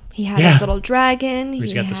animal. He had Yeah. his little dragon.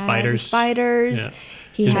 He's he got the had spiders. spiders. Yeah.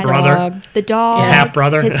 He His had brother. Dog. the dog. His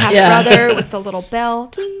half-brother. His half Yeah. brother with the little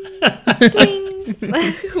bell. Twing,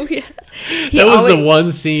 twing. He That was the always-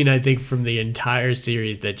 one scene I think from the entire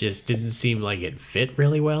series that just didn't seem like it fit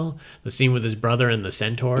really well. The scene with his brother and the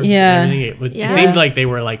centaurs. Yeah. And everything. It Yeah. seemed like they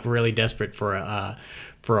were like really desperate for a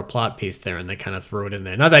plot piece there, and they kind of threw it in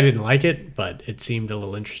there. Not that I didn't like it, but it seemed a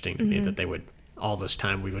little interesting to me Mm-hmm. that they would all this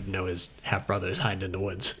time we would know his half brothers hiding in the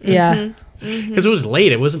woods Yeah. Mm-hmm. because it was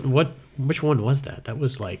late. It wasn't which one was that? That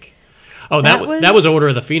was like. Oh, That that was was- Order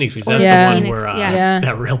of the Phoenix because that's Yeah. the one Phoenix, where yeah. Yeah.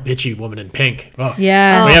 that real bitchy woman in pink. Oh.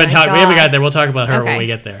 Yeah. We Oh haven't my talked. We haven't God. got there. We'll talk about her when Okay. we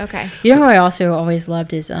get there. Okay. You know who I also always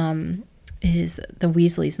loved is the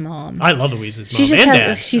Weasley's mom. I love the Weasley's mom She just and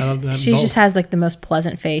has dad. she I love them she both. just has like the most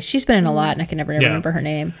pleasant face. She's been in a lot, and I can never Yeah. remember her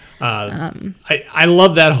name. I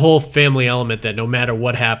love that whole family element that no matter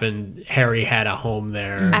what happened, Harry had a home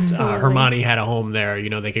there. Absolutely. Hermione had a home there. You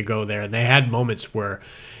know, they could go there. And they had moments where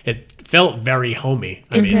it felt very homey.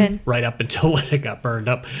 I It mean, did. right up until when it got burned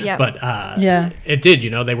up. Yep. But Yeah. it did. You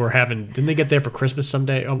know, they were having. Didn't they get there for Christmas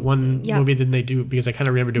someday? One Yep. movie didn't they do? Because I kind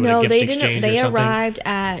of remember doing a No, gift they exchange didn't. They or something. arrived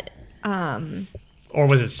at. Or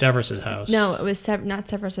was it Severus's house? No, it was not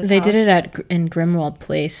Severus's They house. did it in Grimwald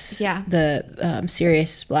Place. Yeah. The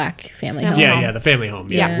Sirius Black family Yeah. home. Yeah, home. yeah, the family home.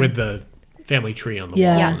 Yeah, Yeah. with the family tree on the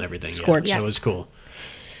Yeah. wall Yeah. and everything. Scorched. Yeah, Yeah. so it was cool.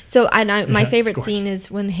 So my favorite Scorched. scene is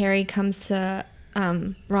when Harry comes to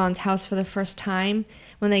Ron's house for the first time,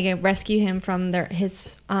 when they rescue him from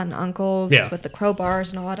his aunt and uncles Yeah. with the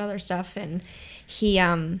crowbars and all that other stuff, and he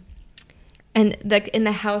and like in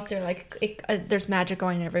the house they're like there's magic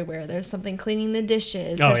going everywhere. There's something cleaning the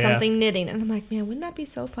dishes. Oh, There's yeah. something knitting, and I'm like, man, wouldn't that be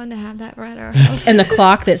so fun to have that right at our house? And the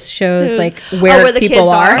clock that shows Shows- like where the people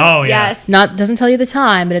kids are. Oh, yeah. Yes. Doesn't tell you the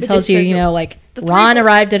time, but it It tells just you, says you know, like the three Ron books.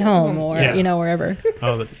 arrived at home or Yeah. you know wherever.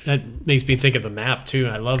 Oh, that makes me think of the map too.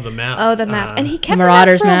 I love the map. Oh, the map, and he kept the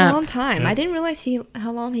Marauders map for map. a long time. Yeah. I didn't realize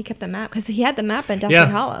how long he kept the map, because he had the map in Deathly yeah,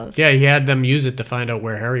 Hallows. yeah, he had them use it to find out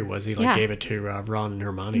where Harry was. He Yeah. gave it to Ron and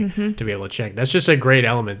Hermione to be able to check. That's just a great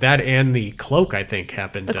element. That and the cloak, I think,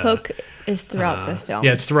 happened. The cloak is throughout the film.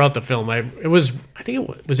 Yeah, it's throughout the film. I think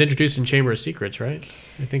it was introduced in Chamber of Secrets, right?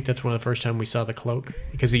 I think that's one of the first time we saw the cloak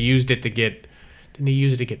because he used it to get. Didn't he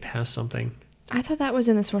use it to get past something? I thought that was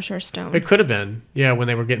in the Sorcerer's Stone. It could have been. Yeah, when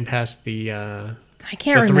they were getting past the I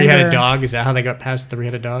can't remember. three-headed dog. Is that how they got past the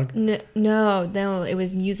three-headed dog? No, it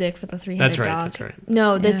was music for the three-headed That's right, dog. that's right.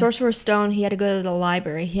 No, the Yeah. Sorcerer's Stone, he had to go to the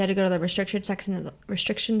library. He had to go to the restricted section of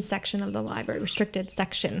the library. Restricted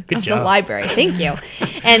section Good of job. the library. Thank you.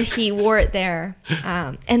 And he wore it there.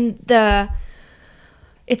 And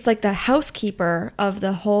it's like the housekeeper of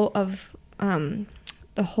the whole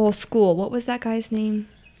school. What was that guy's name?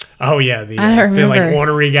 Oh yeah, I don't the like remember.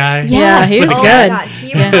 ornery guy. Yeah, he was oh good. my God.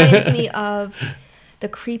 He reminds me of the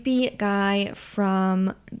creepy guy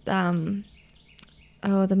from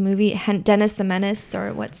the movie Dennis the Menace,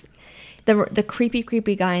 or what's the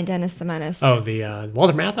creepy guy in Dennis the Menace. Oh, the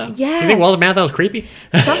Walter Matthau? Yes. You think Walter Matthau's creepy?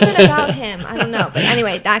 Something about him. I don't know. But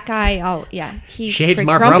anyway, that guy, She hates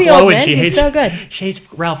Mark Grumpy Ruffalo, old and man, she he's hates so good. She hates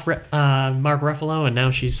Mark Ruffalo, and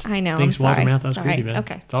now she's I know, thinks I'm Walter sorry. Matthau's It's all creepy, right. man.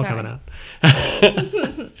 Okay, It's all sorry. coming out.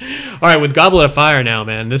 All right, with Goblet of Fire now,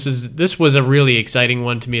 man. This was a really exciting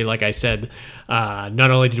one to me. Like I said,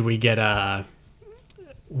 not only did we get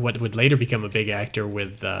what would later become a big actor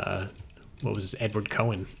with what was Edward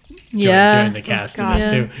Cohen join the cast in this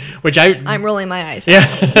God. too, which I'm rolling my eyes.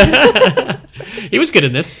 yeah. He was good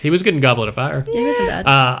in this. He was good in Goblet of Fire. It wasn't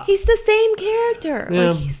bad. He's the same character. Yeah.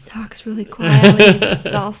 Like, he talks really quietly. He's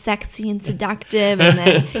all sexy and seductive. And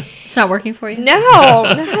then, It's not working for you. no,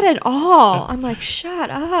 not at all. I'm like, shut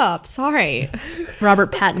up. Sorry.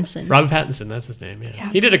 Robert Pattinson. Robert Pattinson, that's his name. Yeah.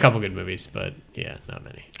 He did a couple good movies, but yeah, not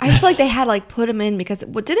many. I feel like they had to like put him in because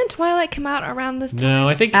didn't Twilight come out around this time? No,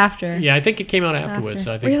 I think After. Yeah, I think it came out afterwards. After.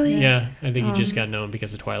 So I think Really? Yeah, I think he just got known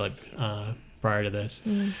because of Twilight prior to this.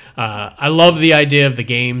 I love the idea of the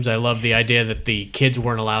games. I love the idea that the kids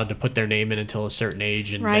weren't allowed to put their name in until a certain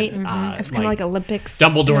age, and Right. that, It was kind of like Olympics. in a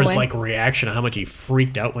Dumbledore's way. like reaction of how much he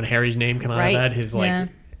freaked out when Harry's name came out Right. of that. His like Yeah.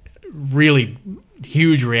 really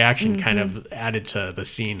huge reaction kind of added to the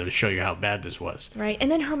scene to show you how bad this was. Right.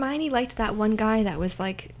 And then Hermione liked that one guy that was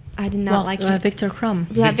like, I did not like him. Victor Crumb.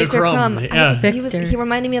 Yeah, Victor Victor Crumb, Crumb. yeah. Victor. He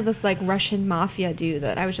reminded me of this like Russian mafia dude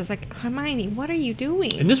that I was just like, Hermione, what are you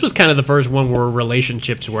doing? And this was kind of the first one where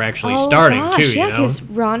relationships were actually Oh, starting gosh, too. Yeah, You know? because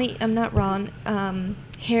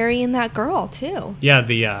Harry and that girl too. Yeah,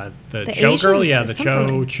 the The Cho Asian girl, yeah, or the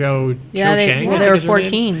something. Cho Yeah, Chang. they I think were is her name.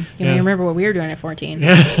 14. You Yeah. know, you remember what we were doing at 14.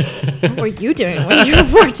 What were you doing when you were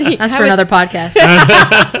 14? That's I for was- another podcast.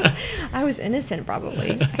 I was innocent,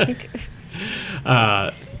 probably. I think.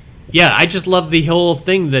 Yeah, I just love the whole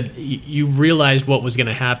thing that you realized what was going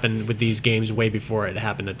to happen with these games way before it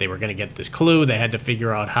happened, that they were going to get this clue. They had to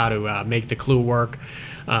figure out how to make the clue work.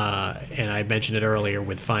 And I mentioned it earlier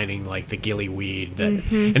with finding like the gillyweed.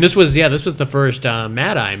 And this was the first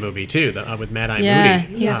Mad Eye movie too, with Mad Eye Yeah,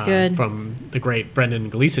 Moody. he was good. From the great Brendan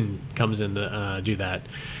Gleeson comes in to do that.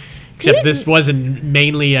 Except this wasn't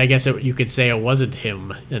mainly, I guess you could say it wasn't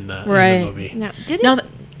him in the movie. No, No,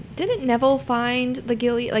 didn't Neville find the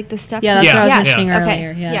the stuff? Yeah, that's Yeah. what I was Yeah. mentioning Yeah.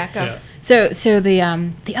 earlier. Yeah. Yeah, go. Yeah. So the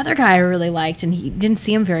other guy I really liked, and he didn't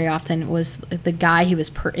see him very often, was the guy who was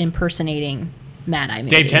impersonating Mad Eye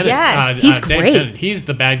Moody. Dave Tennant. Yes. He's Dave great. Tennant. He's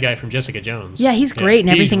the bad guy from Jessica Jones. Yeah, he's great in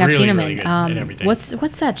he's everything I've really, seen him really in. good in everything.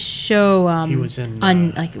 What's that show? He was in,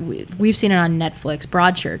 on we've seen it on Netflix.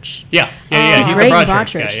 Broadchurch. Yeah. He's the great in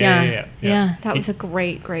Broadchurch Broadchurch. guy. Yeah. That was a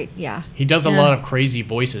great, yeah. He does a Yeah. lot of crazy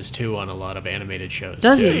voices too on a lot of animated shows.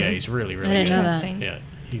 Does too. he? Yeah, he's really, really I didn't good. know that. Interesting. Yeah,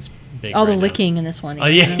 he's big. All the right now. licking in this one. Oh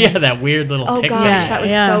yeah, that weird little. Oh tick gosh, thing. that was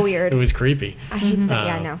Yeah. so weird. It was creepy. I hate that.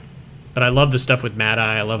 Yeah, I know. But I love the stuff with Mad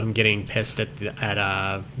Eye. I love him getting pissed at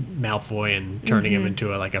Malfoy and turning him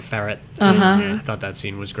into a ferret. I thought that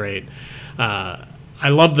scene was great. I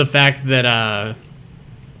love the fact that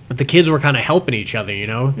the kids were kind of helping each other. You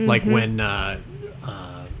know, like when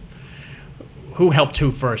who helped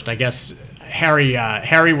who first? I guess Harry.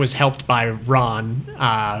 Harry was helped by Ron.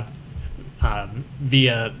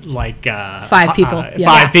 Via Five people. Yeah.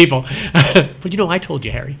 Five people. But I told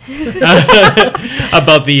you, Harry,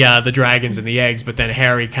 about the dragons and the eggs. But then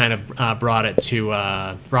Harry kind of brought it to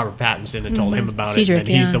Robert Pattinson and told him about Cedric, it. And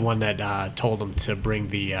he's yeah. the one that told him to bring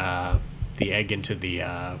the egg into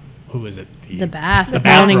the who is it? The bath. The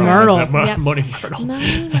Moaning bathroom. Myrtle. Yep. Moaning Myrtle.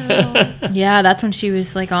 Yeah, that's when she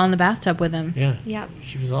was on the bathtub with him. Yeah. Yep.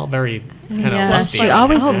 She was all very kind of Yeah, lusty. she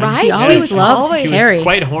always, Oh, right. she always She was loved always- She was Harry.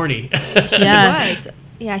 quite horny. Yeah. Was.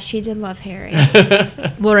 Yeah, she did love Harry.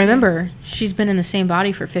 Well, remember, she's been in the same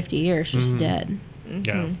body for 50 years. She's dead.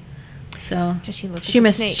 Yeah. So 'Cause she looked she like a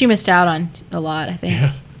missed snake. she missed out on a lot, I think.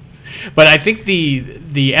 But I think the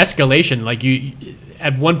escalation, like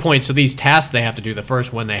at one point, so these tasks they have to do. The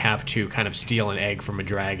first one, they have to kind of steal an egg from a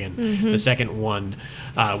dragon. The second one,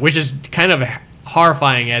 which is kind of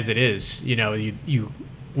horrifying as it is, you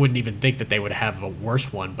wouldn't even think that they would have a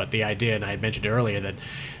worse one. But the idea, and I had mentioned earlier, that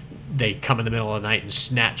they come in the middle of the night and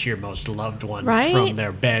snatch your most loved one Right. from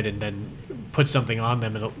their bed and then put something on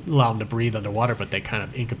them and allow them to breathe underwater, but they kind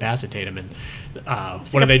of incapacitate them. And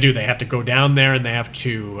what do? They have to go down there and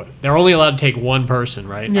they're only allowed to take one person,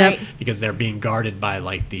 right? Yep. Because they're being guarded by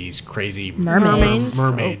these crazy Mermaids.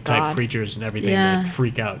 mermaid Oh, type God. creatures and everything Yeah. that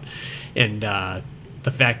freak out. And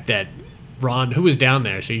the fact that Ron, who was down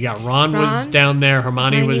there? So you got Ron was Ron, down there,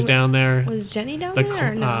 Hermione was down there, Was Jenny down the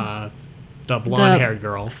there or no? the blonde-haired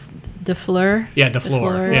girl. DeFleur. Yeah,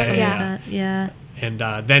 DeFleur. Yeah, something yeah. like that. Yeah. and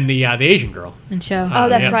then the Asian girl. And show. Oh,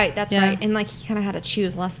 that's yeah. right. That's Yeah. right. And like he kind of had to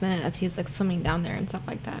choose last minute as he was like swimming down there and stuff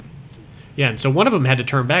like that. Yeah, and so one of them had to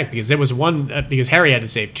turn back because there was one because Harry had to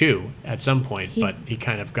save two at some point, but he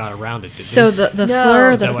kind of got around it. Didn't So he? the No.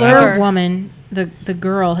 Fleur, Is the that what Fleur happened? woman, the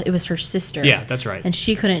girl, it was her sister. Yeah, that's right. And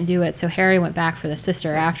she couldn't do it, so Harry went back for the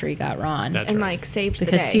sister after he got Ron. That's And right. like saved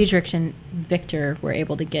because the day. Cedric and Victor were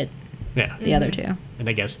able to get Yeah, the other two. and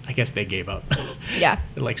I guess they gave up. Yeah.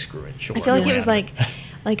 They're like, screw it. Sure, I feel like we'll it was have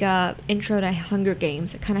like a intro to Hunger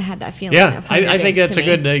Games. It kind of had that feeling. Yeah, of Hunger I think Games that's to a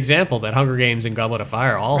me. good example that Hunger Games and Goblet of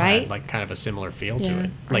Fire all Right? had like kind of a similar feel to Yeah. it.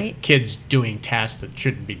 Like Right. kids doing tasks that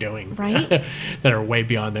shouldn't be doing, Right. that are way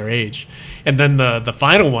beyond their age. And then the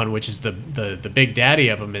final one, which is the big daddy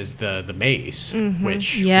of them, is the maze, Mm-hmm.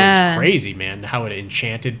 which Yeah. was crazy, man. How it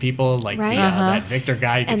enchanted people. Like Right. that Victor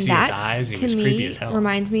guy, you could And see his that eyes. He to was me creepy as hell.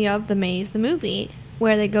 reminds me of The Maze, the movie,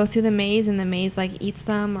 where they go through the maze and the maze like eats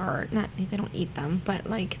them, or not. They don't eat them, but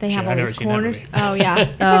like they have Shit, all I've never these seen that corners. movie. Oh yeah,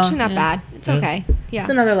 it's Oh, actually not yeah. bad. It's Yeah. okay. Yeah. It's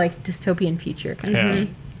another like dystopian future kind Yeah. of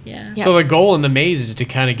thing. Yeah. Yeah. So the goal in the maze is to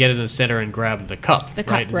kind of get in the center and grab the cup, The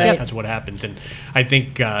cup, right? right. That's what happens. And I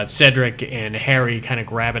think Cedric and Harry kind of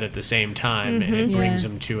grab it at the same time, and it Mm-hmm. brings Yeah.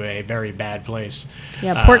 them to a very bad place.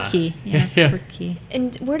 Yeah, Portkey. Yeah, it's yeah. Portkey.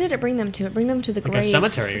 And where did it bring them to? It bring them to the Like a grave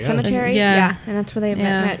cemetery, yeah. Cemetery. Yeah. Yeah. And that's where they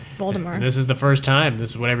Yeah. met Voldemort. And this is the first time. This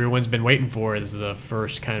is what everyone's been waiting for. This is the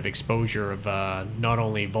first kind of exposure of not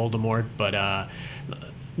only Voldemort, but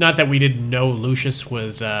not that we didn't know Lucius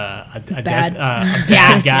was a Bad.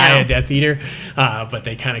 bad guy, no. a Death Eater, but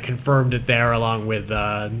they kind of confirmed it there, along with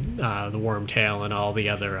the Wormtail and all the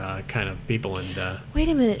other kind of people. And Wait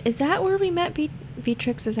a minute, is that where we met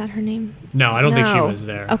Beatrix? Is that her name? no, I don't think she No. was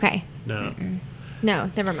there. Okay. No. No,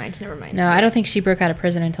 never mind. Never mind. No, I don't think she broke out of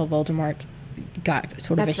prison until Voldemort got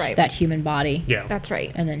sort of That's right. that human body. Yeah. That's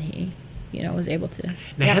right. And then he, was able to.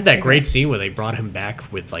 They Yeah, had that you're great right. scene where they brought him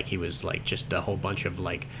back with like he was like just a whole bunch of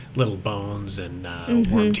like little bones and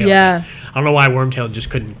Wormtail. Yeah. I don't know why Wormtail just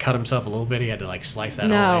couldn't cut himself a little bit. He had to like slice that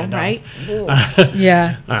whole No, hand right? off.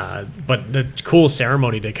 Yeah. But the cool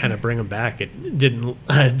ceremony to kind of bring him back, it didn't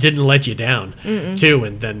let you down too.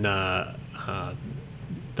 And then the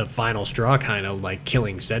final straw, kind of like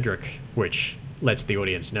killing Cedric, which lets the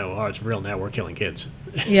audience know, oh, it's real now. We're killing kids.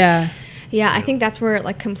 Yeah. Yeah, I think that's where it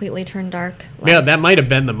like completely turned dark. Like, Yeah, that might have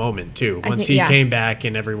been the moment too. I Once think- he yeah. came back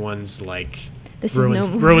and everyone's like This is no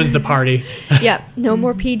more- ruins the party. yeah, no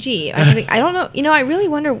more PG. I don't know. You know, I really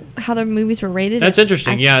wonder how the movies were rated. That's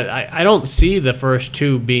interesting. I- Yeah, I don't see the first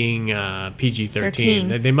two being PG-13.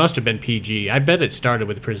 13. They must have been PG. I bet it started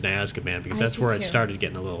with Prisoner of Azkaban because I that's do where it too. started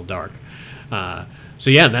getting a little dark. So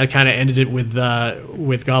yeah, that kind of ended it with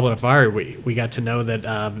Goblet of Fire. We got to know that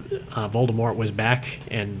Voldemort was back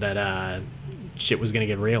and that shit was gonna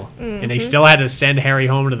get real, and they still had to send Harry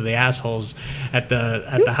home to the assholes at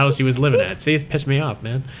the house he was living at. See, it pissed me off,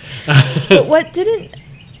 man. But what didn't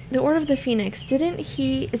the Order of the Phoenix? Didn't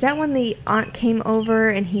he? Is that when the aunt came over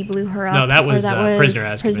and he blew her up? No, that Or was, Prisoner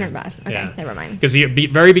of Azkaban. Prisoner of Azkaban. Okay, never mind. Because the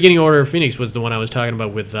very beginning Order of Phoenix was the one I was talking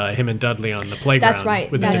about with him and Dudley on the playground. That's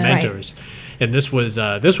right, With that's the right. Dementors. And this was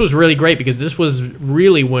really great because this was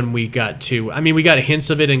really when we got to. I mean, we got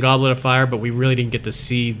hints of it in Goblet of Fire, but we really didn't get to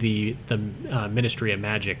see the Ministry of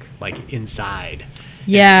Magic like inside.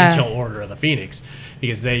 Yeah. Until Order of the Phoenix,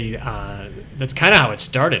 because they that's kind of how it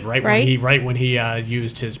started, right? Right. When he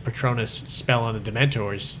used his Patronus spell on the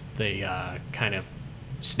Dementors, they kind of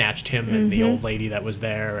snatched him and the old lady that was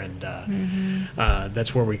there, and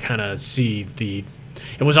that's where we kind of see the.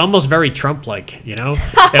 It was almost very Trump-like, you know.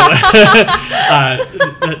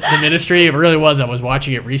 The Ministry, it really was. I was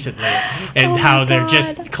watching it recently, and Oh my how they're God.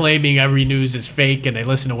 just claiming every news is fake, and they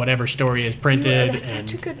listen to whatever story is printed. That's and,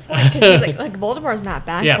 such a good point because he's like Voldemort's not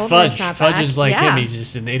back. yeah, Voldemort's Fudge. not Fudge back. is like yeah. him. He's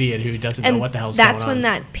just an idiot who doesn't know what the hell's that's going on. when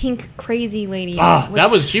that pink crazy lady.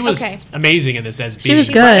 She was okay. amazing in this as She being was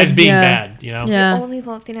good, as being yeah. bad, you know. Yeah. The only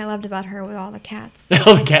little thing I loved about her was all the cats.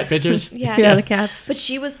 All the cat pictures. Yeah, Yeah, the cats. But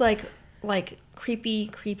she was like creepy.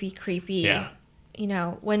 Yeah. You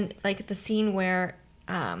know, when like the scene where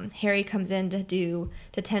Harry comes in to do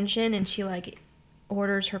detention and she like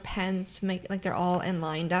orders her pens to make like they're all in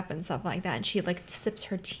lined up and stuff like that, and she like sips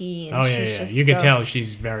her tea and Oh she's yeah, yeah. just You can so- tell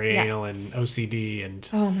she's very Yeah. anal and OCD, and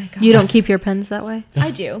Oh my god. You don't keep your pens that way?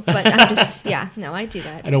 I do, but I'm just no, I do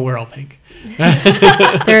that. I don't wear all pink.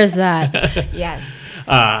 There is that. Yes.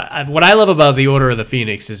 What I love about the Order of the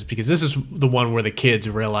Phoenix is because this is the one where the kids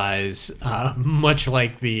realize, much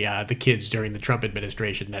like the kids during the Trump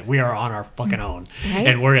administration, that we are on our fucking own, Right.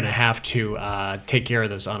 and we're gonna have to take care of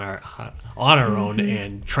this on our on our own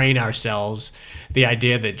and train ourselves. The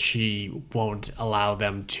idea that she won't allow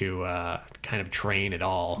them to kind of train at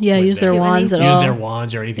all. Yeah, with use their them. wands at Use all. their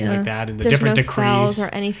wands or anything like that. And the There's different no decrees. spells or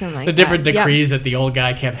anything like The different that. Yep. decrees that the old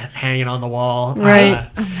guy kept hanging on the wall. Right.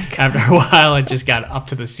 After a while, it just got up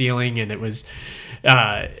to the ceiling, and it was.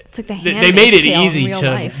 It's like the They made it Handmaid's Tale in easy real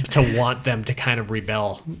to life. to want them to kind of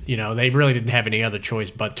rebel. You know, they really didn't have any other choice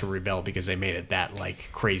but to rebel because they made it that like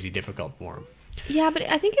crazy difficult for them. Yeah, but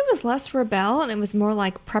I think it was less rebel and it was more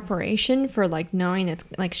like preparation for like knowing it's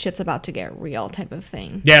like shit's about to get real type of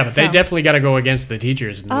thing. Yeah, but they So- definitely got to go against the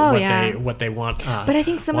teachers and Oh, what yeah. they want. But I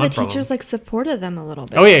think some of the want from teachers them. like supported them a little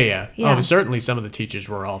bit. Oh yeah. Yeah. Oh, certainly some of the teachers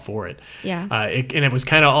were all for it. Yeah. And it was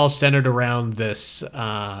kind of all centered around this.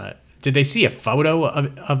 Did they see a photo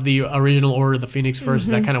of the original Order of the Phoenix 1st? Is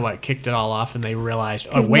that kind of what kicked it all off? And they realized,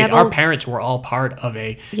 oh 'Cause wait, Neville- our parents were all part of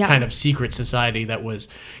a Yeah. kind of secret society that was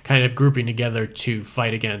kind of grouping together to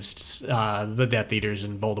fight against the Death Eaters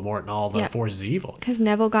and Voldemort and all the Yeah. forces of evil. Because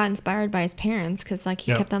Neville got inspired by his parents because like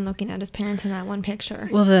he Yeah. kept on looking at his parents in that one picture.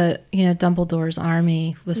 Well, Dumbledore's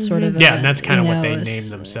army was sort of Yeah, and that's kind of what they was- named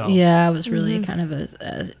themselves. Yeah, it was really kind of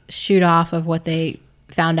a shoot off of what they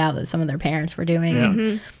found out that some of their parents were doing.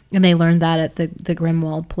 Yeah. And they learned that at the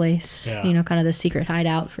Grimwald place, Yeah. kind of the secret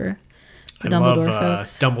hideout for the I Dumbledore love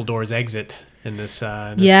folks. Dumbledore's exit in this.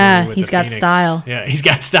 Yeah, movie with he's the got Phoenix. style. Yeah, he's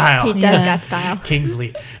got style. He does Yeah. got style.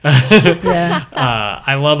 Kingsley. Yeah.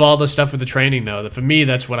 I love all the stuff with the training, though. For me,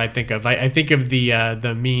 that's what I think of. I think of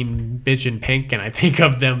the mean bitch in pink, and I think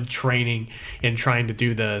of them training and trying to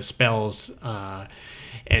do the spells,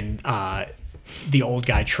 and the old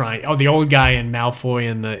guy the old guy and Malfoy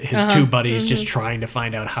and his two buddies just trying to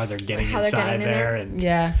find out how they're getting How they're inside getting in there, there. and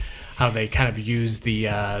Yeah. how they kind of use the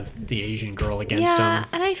Asian girl against Yeah, him.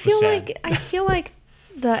 and I Was feel sad. like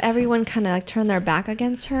everyone kind of like turned their back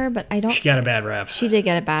against her, but I don't. She got a bad rap. She did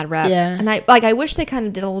get a bad rep. Yeah. And I wish they kind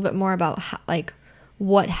of did a little bit more about how, like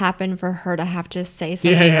what happened for her to have to say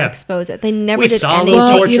something Yeah. or expose it. They never We did saw a any. little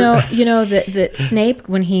Well, torture. you know that Snape,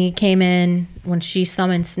 when he came in, when she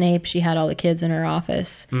summoned Snape, she had all the kids in her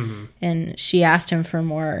office, and she asked him for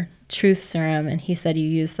more truth serum, and he said you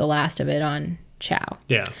used the last of it on Chow.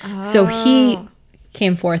 Yeah. So he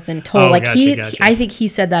came forth and told, Oh, like gotcha. I think he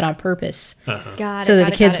said that on purpose, Got so it, that got the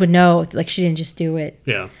it, kids got would it. know, like she didn't just do it.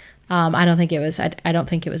 Yeah. I don't think it was. I don't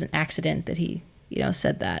think it was an accident that he,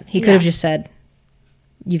 said that. He could have Yeah. just said,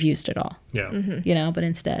 "You've used it all," Yeah. But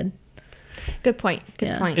instead, Good point. Good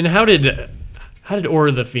Yeah. point. And how did Order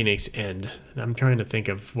of the Phoenix end? I'm trying to think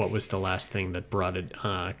of what was the last thing that brought it,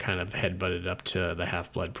 kind of headbutted up to the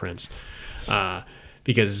Half-Blood Prince,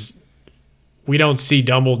 because we don't see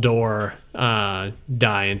Dumbledore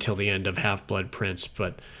die until the end of Half-Blood Prince,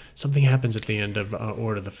 but something happens at the end of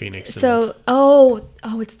Order of the Phoenix. and- So,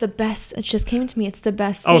 it's the best. It just came to me. It's the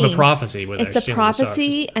best scene. the prophecy. Where It's they're the stealing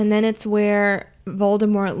prophecy, and then it's where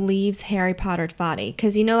Voldemort leaves Harry Potter's body,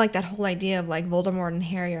 because like that whole idea of like Voldemort and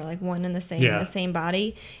Harry are like one and the same in Yeah. the same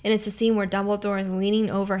body, and it's a scene where Dumbledore is leaning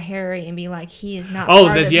over Harry and be like, "He is not Oh,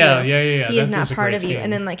 part that- of yeah, you. yeah, yeah, yeah. He is That not is a part great of you." scene.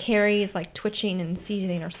 And then like Harry is like twitching and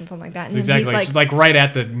seething or something like that, and Exactly. then he's It's like right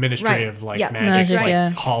at the Ministry Right. of like Yeah. Magic's Magic, like yeah.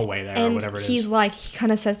 hallway there or and whatever it is. he's like, he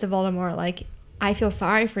kind of says to Voldemort, like, "I feel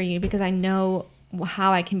sorry for you because I know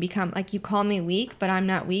how I can become, like, you call me weak, but I'm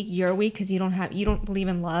not weak. You're weak because you don't believe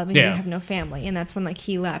in love and Yeah. you have no family." And that's when like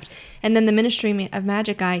he left, and then the Ministry of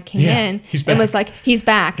Magic guy came Yeah, in he's and was back. like, he's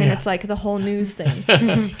back, and Yeah. it's like the whole news thing.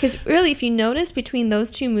 Because really, if you notice between those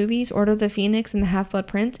two movies, Order of the Phoenix and the Half-Blood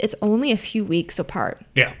Prince, it's only a few weeks apart.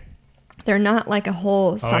 Yeah. They're not like a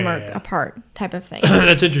whole summer yeah. apart type of thing.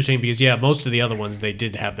 That's interesting because most of the other ones they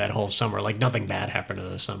did have that whole summer. Like nothing bad happened in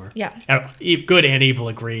the summer. Yeah. Good and evil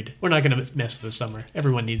agreed. We're not going to mess with the summer.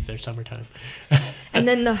 Everyone needs their summertime. And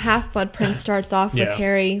then the Half-Blood Prince starts off with Yeah.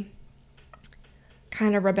 Harry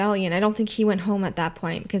kind of rebellion. I don't think he went home at that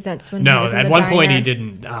point because that's when he No, was in at the one point he diner.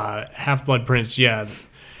 didn't. Half-Blood Prince, yeah.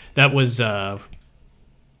 That was...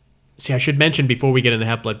 See, I should mention before we get into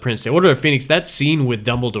Half-Blood Prince, the Order of Phoenix, that scene with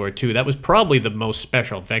Dumbledore, too, that was probably the most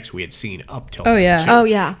special effects we had seen up till Oh, then, yeah. too. Oh,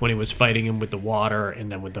 yeah. When he was fighting him with the water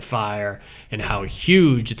and then with the fire, and how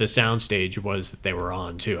huge the soundstage was that they were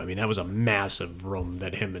on, too. I mean, that was a massive room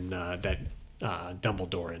that him and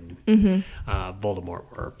Dumbledore and Voldemort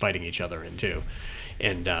were fighting each other in, too.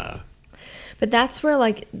 And... But that's where,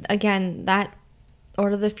 like, again, that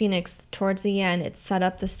Order of the Phoenix, towards the end, it set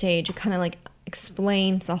up the stage. It kind of, like,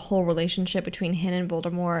 explained the whole relationship between him and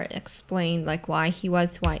Voldemort. It explained, like, why he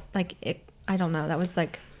was, I don't know. That was,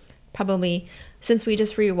 like, probably, since we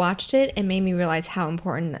just rewatched it, it made me realize how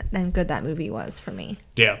important and good that movie was for me.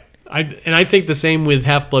 Yeah. I think the same with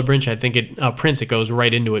Half-Blood Prince. I think Prince, it goes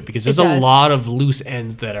right into it because there's a does. lot of loose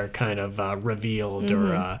ends that are kind of revealed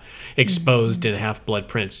or exposed in Half-Blood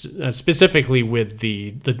Prince, specifically with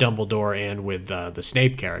the Dumbledore and with the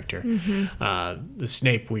Snape character. The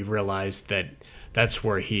Snape, we realized that's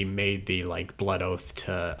where he made the like blood oath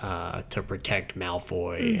to protect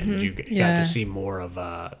Malfoy, and you got to see more of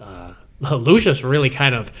Lucius really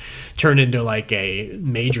kind of turned into like a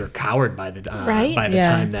major coward by the Right?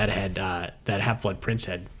 time that Half-Blood Prince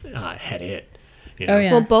had hit. You know? Oh,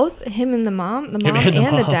 yeah. Well, both him and the mom and and the the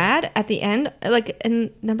mom. dad at the end, like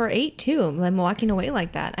in number 8 too, them walking away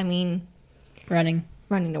like that. I mean, Running.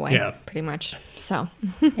 running away, Yeah. pretty much. So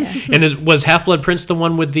And was Half-Blood Prince the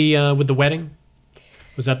one with the wedding?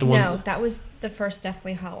 Was that the one? no, that was the first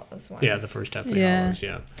Deathly Hallows one. Yeah, the first Deathly Yeah. Hallows.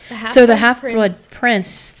 Yeah. So the Half-Blood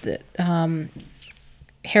Prince,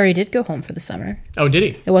 Harry did go home for the summer. Oh, did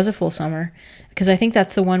he? It was a full summer because I think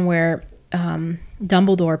that's the one where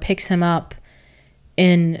Dumbledore picks him up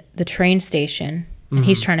in the train station and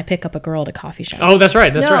he's trying to pick up a girl at a coffee shop. Oh, that's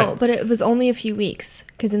right. That's no, right. but it was only a few weeks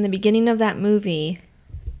because in the beginning of that movie,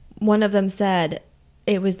 one of them said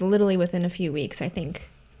it was literally within a few weeks. I think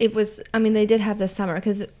it was. I mean, they did have the summer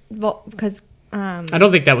because I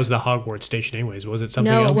don't think that was the Hogwarts station, anyways. Was it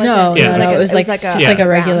something No, it else? wasn't. No, It was no, like it was like a just like a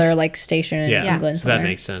round. regular like station in Yeah. England. So that somewhere.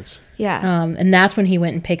 makes sense. yeah. And that's when he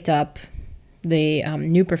went and picked up the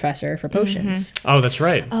new professor for potions. Oh, that's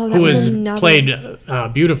right. Oh, that Who was was another-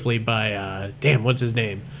 played beautifully by what's his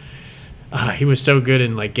name? He was so good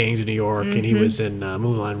in like Gangs of New York, and he was in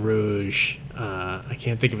Moulin Rouge. I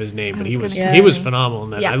can't think of his name, but he was gonna say. phenomenal in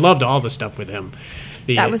that. Yeah. I loved all the stuff with him.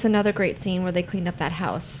 That was another great scene where they cleaned up that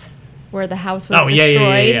house, where the house was Oh, yeah, destroyed.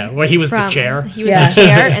 yeah, yeah, yeah. Where he was the chair. He was Yeah. the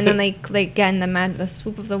chair, and then they again the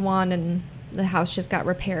swoop of the wand, and the house just got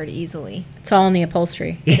repaired easily. It's all in the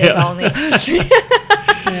upholstery. It is all in the upholstery.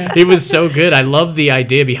 He was so good. I love the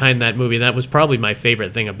idea behind that movie. That was probably my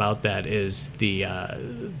favorite thing about that is the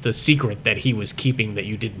secret that he was keeping that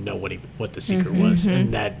you didn't know what the secret was,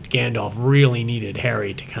 and that Gandalf really needed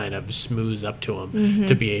Harry to kind of smooth up to him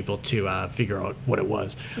to be able to figure out what it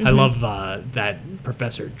was. I love that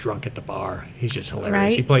professor drunk at the bar. He's just hilarious.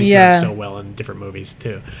 Right? He plays Yeah. drunk so well in different movies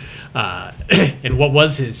too. And what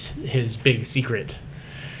was his big secret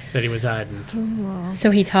that he was hiding?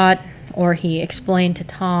 So he taught or he explained to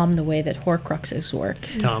Tom the way that Horcruxes work.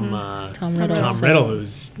 Tom Riddle. Tom So- Riddle,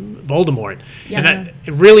 who's Voldemort, Yeah. and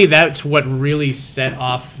that's what really set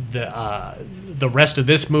off the rest of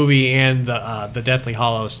this movie and the Deathly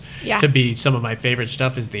Hallows Yeah. to be some of my favorite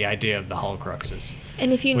stuff. Is the idea of the Horcruxes.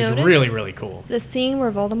 And if you It was notice, really really cool. the scene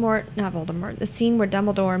where the scene where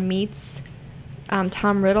Dumbledore meets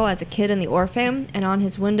Tom Riddle as a kid in the Orpheum, and on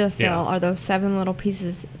his windowsill Yeah. are those 7 little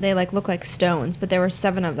pieces. They look like stones, but there were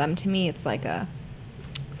 7 of them. To me, it's like a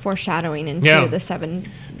foreshadowing into Yeah. the 7.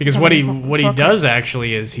 Because 7 what he Horcrux. does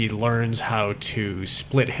actually is he learns how to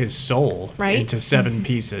split his soul Right. into 7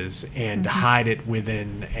 pieces and hide it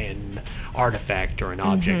within an artifact or an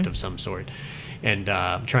object of some sort. And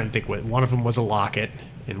I'm trying to think what one of them was a locket,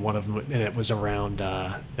 and one of them and it was around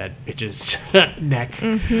that bitch's neck,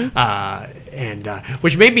 and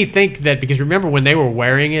which made me think that because remember when they were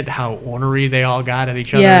wearing it, how ornery they all got at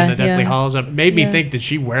each other Yeah, in the Deathly yeah. Hallows. It made me Yeah. think, did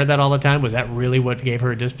she wear that all the time? Was that really what gave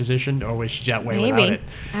her a disposition, or was she that way Maybe. without it?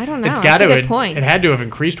 I don't know. It's That's got a to. good point. It had to have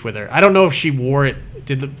increased with her. I don't know if she wore it.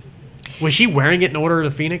 Was she wearing it in Order of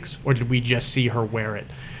the Phoenix, or did we just see her wear it?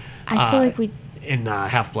 I feel like we. In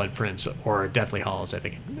Half-Blood Prince or Deathly Hallows, I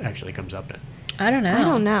think it actually comes up in. I don't know. I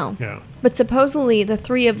don't know. Yeah. But supposedly the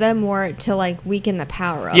 3 of them wore it to weaken the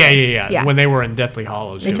power of Yeah, it. yeah, yeah. When they were in Deathly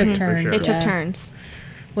Hallows, They doing took it, for turns. sure. They took Yeah. turns.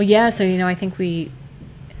 Well, yeah. So I think we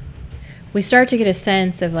start to get a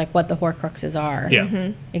sense of what the Horcruxes are. Yeah.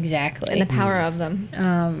 Exactly. And the power of them.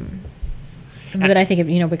 But I think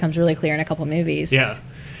it becomes really clear in a couple movies. Yeah.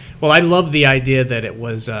 Well, I love the idea that it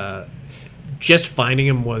was just finding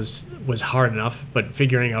him was hard enough, but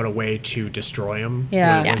figuring out a way to destroy him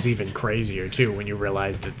Yeah. was Yes. even crazier too. When you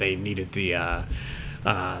realized that they needed the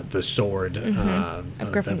sword of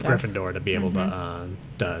Gryffindor. Gryffindor to be able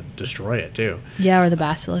to destroy it too. Yeah, or the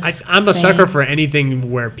basilisk. I'm a thing. sucker for anything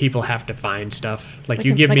where people have to find stuff. Like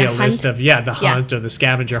you give me a list hunt? of the hunt or the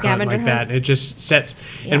scavenger hunt Scavenger like that. hunt. And it just sets.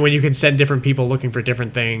 Yeah. And when you can send different people looking for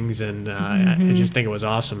different things, and Mm-hmm. I just think it was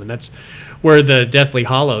awesome. And that's where the Deathly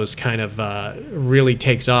Hallows kind of really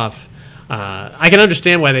takes off. I can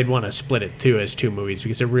understand why they'd want to split it too as 2 movies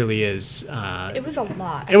because it really is. It was a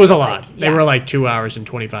lot. It was a lot. They were 2 hours and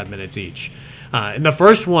 25 minutes each. And the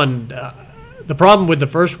first one, the problem with the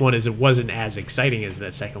first one is it wasn't as exciting as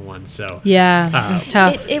that second one. So Yeah, it was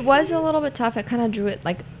tough. It was a little bit tough. It kind of drew it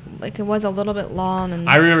like it was a little bit long. And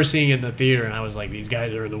I remember seeing it in the theater, and I was like, "These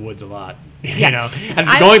guys are in the woods a lot," you Yeah. know. And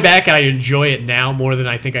I- going back, I enjoy it now more than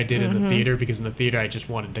I think I did in Mm-hmm. the theater, because in the theater I just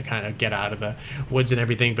wanted to kind of get out of the woods and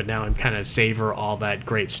everything. But now I'm kind of savor all that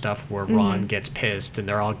great stuff where Mm-hmm. Ron gets pissed, and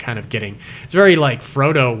they're all kind of getting. It's very like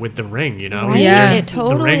Frodo with the ring, you know. Right? Yeah. There's It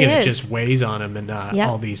totally the ring, and it is. just weighs on him, and Yep.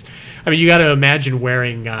 all these. I mean, you got to imagine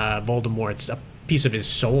wearing Voldemort's. A piece of his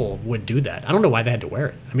soul would do that. I don't know why they had to wear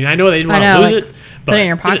it. I mean, I know they didn't want know, to lose like, it, put but it in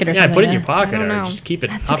your pocket or yeah, put it in something, your yeah. pocket I don't or know. just keep it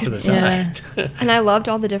That's a off to good- the Yeah. side. And I loved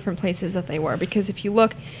all the different places that they were, because if you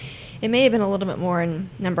look, it may have been a little bit more in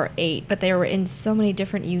number 8, but they were in so many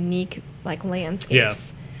different unique like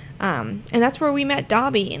landscapes. And that's where we met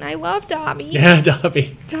Dobby, and I love Dobby. Yeah,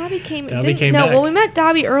 Dobby. Dobby came. Dobby came no, back. well, we met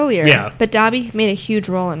Dobby earlier. Yeah. but Dobby made a huge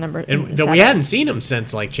role in number. And in though we 7. hadn't seen him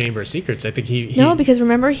since like Chamber of Secrets. I think he No, because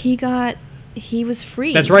remember he was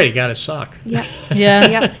free. that's right. He got his sock. Yeah. Yeah,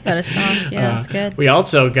 Yep. got a song. Yeah, that's good. We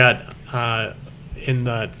also got in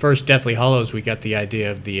the first Deathly Hollows. We got the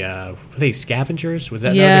idea of the were they scavengers? Was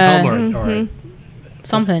that Yeah. what they call them?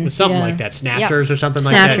 Something. Or was something yeah. like that? Snatchers or something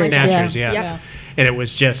like Snatchers, that. Snatchers, yeah. yeah. Yep. And it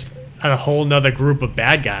was just a whole nother group of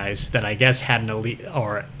bad guys that I guess had an elite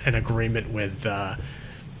or an agreement with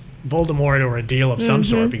Voldemort or a deal of some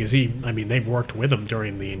sort, because they worked with him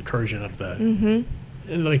during the incursion of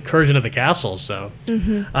the castle. So,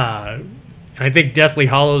 and I think Deathly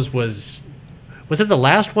Hollows was it the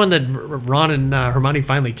last one that Ron and Hermione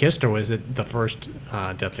finally kissed, or was it the first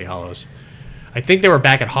Deathly Hollows? I think they were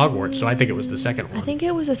back at Hogwarts, so I think it was the second one. I think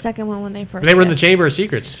it was the second one when they first. They were in the kissed. Chamber of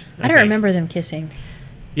Secrets. I don't remember them kissing.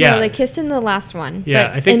 Yeah, No, they kissed in the last one. yeah.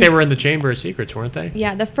 but I think they in- were in the Chamber of Secrets, weren't they?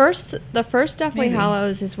 Yeah, the first Deathly Maybe.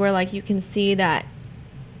 Hallows is where like you can see that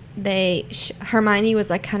Hermione was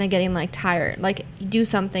like kind of getting like tired. Like, do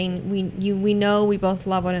something. We know we both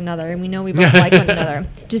love one another, and we know we both like one another.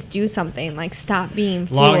 Just do something. Like, stop being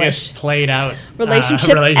Longest foolish. played out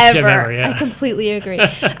Relationship ever. Yeah. I completely agree.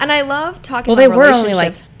 And I love talking. Well, they about were only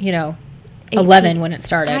like, relationships. 11 when it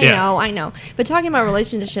started. Yeah. I know. But talking about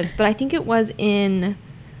relationships, but I think it was in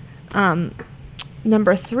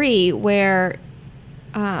number 3 where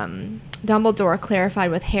Dumbledore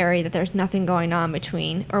clarified with Harry that there's nothing going on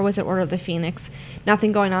between, or was it Order of the Phoenix?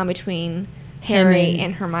 Nothing going on between Harry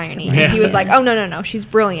and Hermione. Yeah. And he was like, oh, no, she's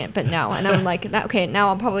brilliant, but no. And I'm like, okay, now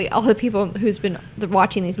all the people who's been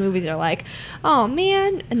watching these movies are like, oh,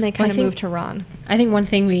 man. And they kind of think- moved to Ron. I think one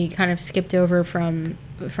thing we kind of skipped over from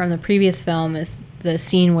the previous film is the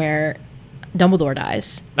scene where Dumbledore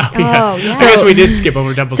dies. Oh, yeah. I guess we did skip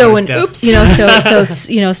over Dumbledore's So when death.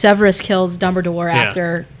 Severus kills Dumbledore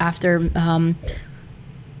Yeah. after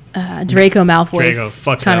Draco Malfoy Draco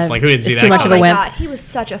fucks it kind up. of Like, who didn't see is that too much Oh of coming? a my wimp. God, he was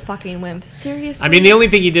such a fucking wimp. Seriously. I mean, the only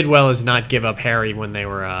thing he did well is not give up Harry when they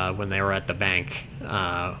were at the bank.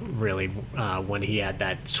 When he had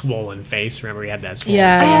that swollen face. Remember, he had that swollen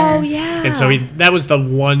Yeah. face. Oh, yeah. And so that was the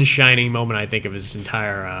one shining moment, I think, of his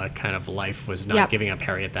entire kind of life, was not Yep. giving up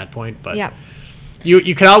Harry at that point. But Yep.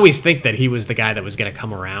 you could always think that he was the guy that was going to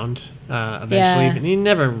come around eventually, Yeah. but he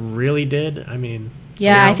never really did. I mean,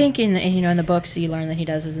 Yeah, somehow- I think in the books you learn that he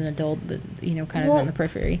does as an adult, but kind of Well, on the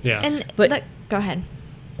periphery. Yeah. And But- go ahead.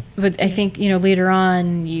 But I think later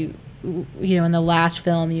on you in the last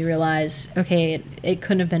film you realize, okay, it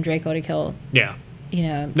couldn't have been Draco to kill. Yeah.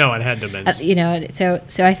 No, it had to have been.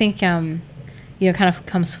 So I think kind of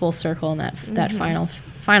comes full circle in that final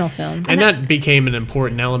film. And that became an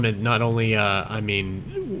important element, not only,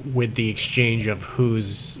 with the exchange of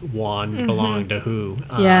whose wand belonged to who.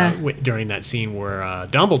 Yeah. During that scene where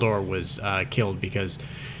Dumbledore was killed, because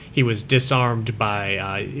he was disarmed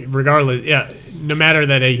by, no matter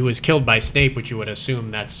that he was killed by Snape, which you would assume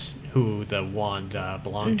that's who the wand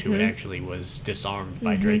belonged to, it actually was disarmed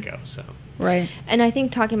by Draco. So Right. And I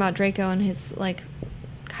think talking about Draco and his like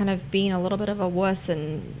kind of being a little bit of a wuss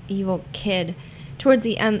and evil kid, towards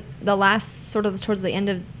the end, towards the end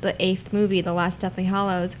of the 8th movie, the last Deathly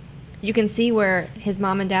Hallows, you can see where his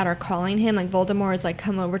mom and dad are calling him, like Voldemort is like,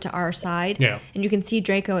 come over to our side. Yeah. And you can see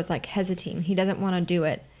Draco is like hesitating. He doesn't want to do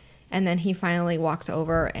it. And then he finally walks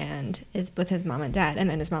over and is with his mom and dad, and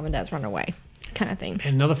then his mom and dad's run away, kind of thing.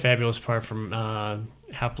 And another fabulous part from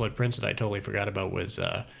Half-Blood Prince that I totally forgot about was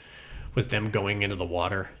them going into the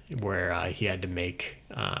water, where he had to make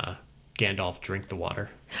Gandalf drink the water.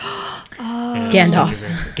 Gandalf.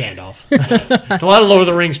 Gandalf. It's a lot of Lord of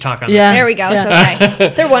the Rings talk on Yeah. There we go. Yeah. It's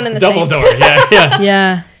okay. They're one and the this. same. Dumbledore, yeah.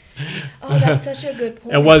 Yeah. Oh, that's such a good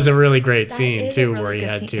point. It was a really great That scene, is a too, really where he good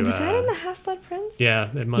had scene. to... Was that in the Half-Blood Prince? Yeah,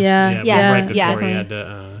 it must Yeah. yeah, it was Yes, right before yes. he had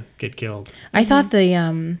to get killed. I thought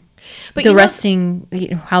the But the you know- resting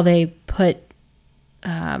how they put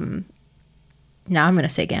now I'm going to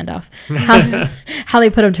say Gandalf, how they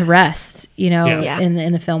put him to rest, Yeah.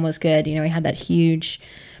 in the film was good. He had that huge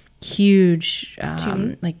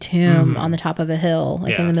Tomb? like tomb on the top of a hill,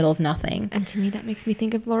 like in Yeah. the middle of nothing. And to me, that makes me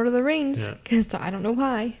think of Lord of the Rings Yeah. because I don't know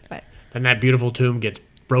why, but And that beautiful tomb gets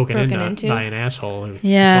broken into by an asshole who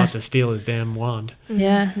Yeah. just wants to steal his damn wand.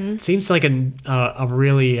 Yeah. It seems like a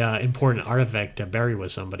really important artifact to bury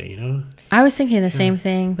with somebody, I was thinking the same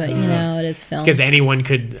thing, but it is film. Because anyone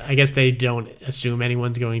could. I guess they don't assume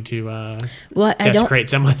anyone's going to Well, desecrate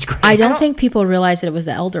someone's grave. I don't think people realized that it was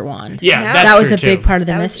the Elder Wand. Yeah, Yeah. that's That was true, a big too. part of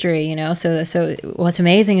the That was- mystery, So what's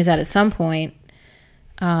amazing is that at some point,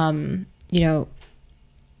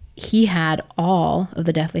 he had all of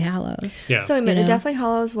the Deathly Hallows. Yeah. so I mean, the know? Deathly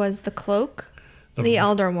Hallows was the cloak, the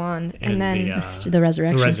Elder Wand, and then The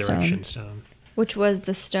Resurrection, Resurrection Stone. Stone. which was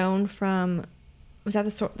the stone from. Was that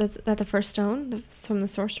the first stone from the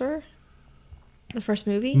Sorcerer? The first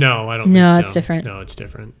movie? No, I don't. No, think it's so. different. No, it's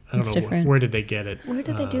different. I don't It's know different. where did they get it. Where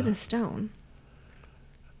did they do the stone?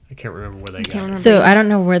 I can't remember where they can't got it. remember. So I don't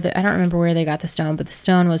remember where they got the stone, but the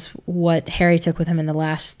stone was what Harry took with him in the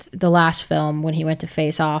last film when he went to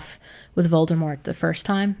face off with Voldemort the first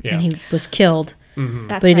time, Yeah. and he was killed,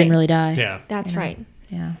 That's but he didn't right. really die. Yeah. That's right.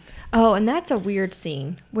 Yeah. Oh, and that's a weird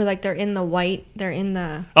scene where like they're in the white. They're in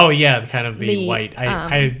the Oh yeah, kind of the The, white. I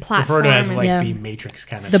refer to it platform as and- like Yeah. the Matrix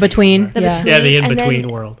kind of The between. the Yeah. between. Yeah, the in and between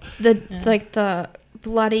then world. like the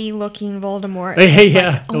bloody looking Voldemort. Hey, It's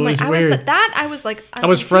yeah, like, it was I weird. Was that I was like I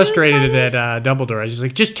was confused frustrated by at this. Dumbledore. I was just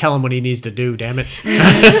like, just tell him what he needs to do, damn it.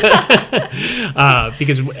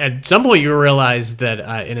 Because at some point you realize that,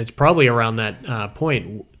 and it's probably around that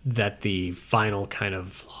point that the final kind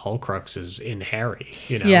of Horcrux is in Harry,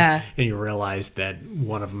 Yeah. and you realize that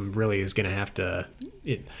one of them really is going to have to.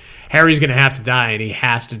 Harry's going to have to die, and he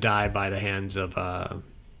has to die by the hands of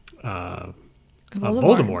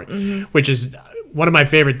Voldemort, which is one of my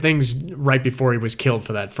favorite things. Right before he was killed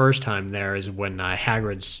for that first time, there is when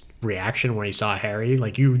Hagrid's reaction when he saw Harry.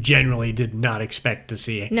 Like, you generally did not expect to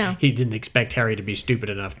see. No. He didn't expect Harry to be stupid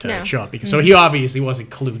enough to No. show up, because so he obviously wasn't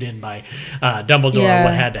clued in by Dumbledore Yeah.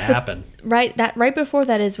 what had to happen. Right before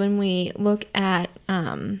that is when we look at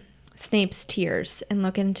Snape's tears and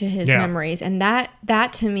look into his Yeah. memories, and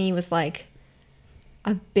that to me was like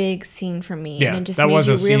a big scene for me. Yeah, and it just that made was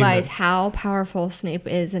you a scene realize that- how powerful Snape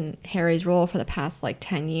is in Harry's role for the past like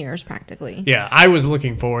 10 years practically. Yeah, I was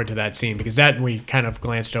looking forward to that scene, because that we kind of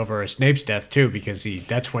glanced over Snape's death too, because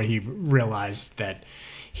that's when he realized that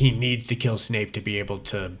he needs to kill Snape to be able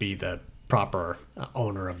to be the proper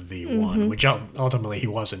owner of the wand, which ultimately he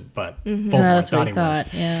wasn't, but Voldemort That's thought what he he thought.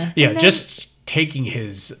 was. Yeah. Yeah, And then- just taking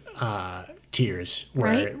his tears,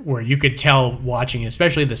 Right. where you could tell watching it,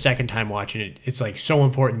 especially the second time watching it, it's like so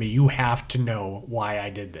important to me. You have to know why I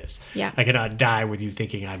did this. Yeah. I cannot die with you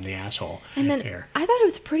thinking I'm the asshole. And then here. I thought it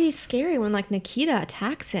was pretty scary when like Nikita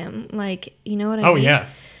attacks him. Like, you know what I Oh mean? yeah,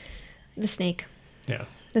 The snake. yeah.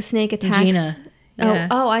 The snake attacks. Nagina. Yeah.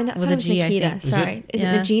 I thought With it a was G, I Nikita. think. Is it? Sorry. Is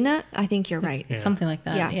Yeah. it Nagina? I think you're right. Yeah. Something like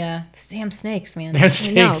that. Yeah. Yeah. It's damn snakes, man. That's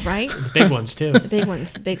I know, snakes. right? The big ones too. The big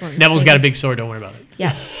ones. Big ones. Neville's big got a ones. big sword. Don't worry about it.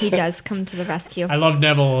 Yeah, he does come to the rescue. I love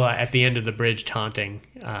Neville at the end of the bridge taunting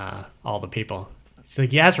all the people. It's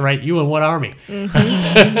like, yeah, that's right. You in what army?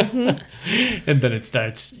 And then it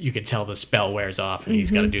starts. You can tell the spell wears off, and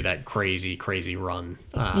he's got to do that crazy, crazy run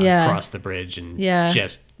Yeah. across the bridge, and Yeah.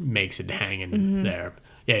 just makes it hanging there.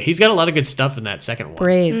 Yeah, he's got a lot of good stuff in that second one.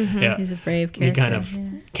 Brave. Yeah. He's a brave He character. kind of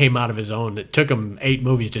came out of his own. It took him 8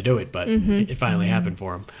 movies to do it, but it finally happened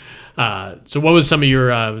for him. So what was some of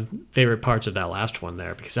your favorite parts of that last one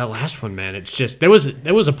there? Because that last one, man, it's just there was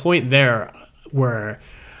a point there where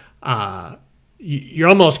you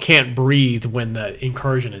almost can't breathe when the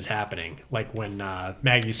incursion is happening. Like when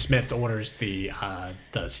Maggie Smith orders the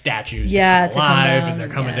statues Yeah, to to come come alive, down, and they're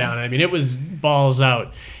coming yeah. down. I mean, it was balls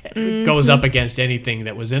out. It goes up against anything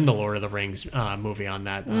that was in the Lord of the Rings movie on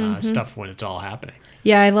that stuff when it's all happening.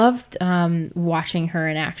 Yeah, I loved watching her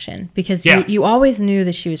in action because Yeah. you always knew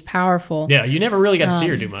that she was powerful. Yeah, you never really got to see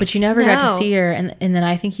her do much. But you never got to No. see her, and then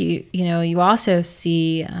I think you also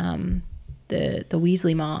see the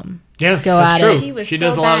Weasley mom. Yeah, go that's at it. true. She was She so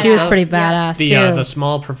does a lot of badass. She was stuff. pretty Yeah. badass The too.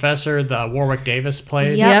 small professor, the Warwick Davis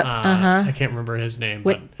played. Yep. I can't remember his name,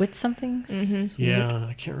 but Wit something. yeah,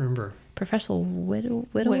 I can't remember. Professor Whittle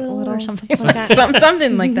Whittle, or something something like like that. that.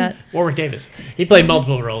 Something like that. Warwick Davis. He played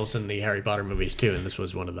multiple roles in the Harry Potter movies too, and this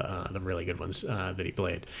was one of the really good ones that he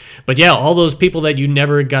played. But yeah, all those people that you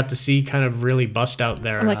never got to see kind of really bust out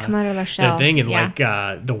their Or, like, come out of their shell. thing, and Yeah. like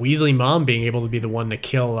the Weasley mom being able to be the one to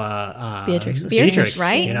kill Beatrix. Beatrix,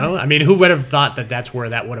 right? You know, I mean, who would have thought that that's where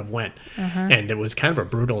that would have went? And it was kind of a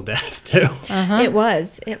brutal death too. It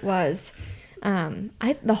was.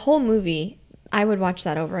 The whole movie, I would watch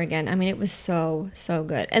that over again. I mean, it was so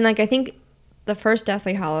good. And like I think the first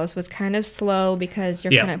Deathly Hallows was kind of slow because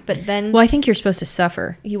you're kind of, but then Well, I think you're supposed to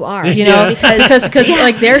suffer. you are, You know, because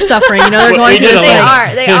like they're suffering. You know, they're going through this. They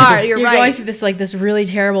Like, they are. You're right. going through this really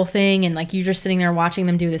terrible thing, and like you're just sitting there watching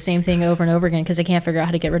them do the same thing over and over again because they can't figure out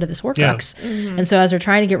how to get rid of this Horcrux. And so as they're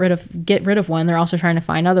trying to get rid of one, they're also trying to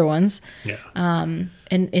find other ones. Yeah.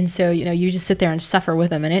 And so you know you just sit there and suffer with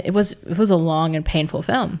them, and it was a long and painful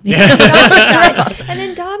film. That's right. And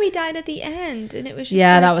then Dobby died at the end, and it was just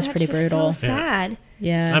that was that's pretty just brutal. So sad.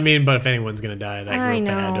 Yeah. I mean, but if anyone's gonna die, that I group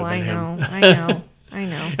had to know. have been him. I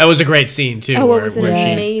know. That was a great scene too. Oh, it was an where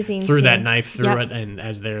she amazing threw that scene. knife through Yep. it, and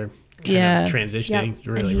as they're kind Yeah. of transitioning, Yep.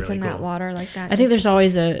 really, and he's really in cool. that water like that. I think there's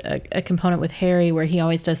always a component with Harry where he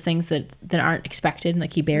always does things that aren't expected.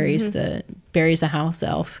 Like he buries the house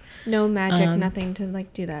elf. no magic, nothing to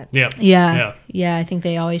like do that. Yeah. Yeah. I think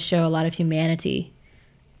they always show a lot of humanity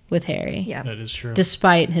with Harry. Yeah. That is true.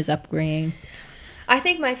 Despite his upbringing. I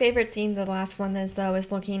think my favorite scene, the last one is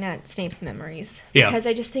looking at Snape's memories. Yeah. Because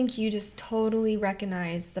I just think you just totally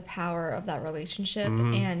recognize the power of that relationship.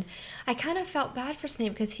 And I kind of felt bad for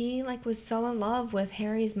Snape because he like was so in love with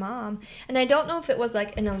Harry's mom. And I don't know if it was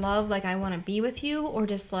like in a love like I want to be with you or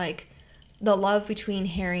just like the love between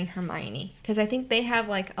Harry and Hermione. Because I think they have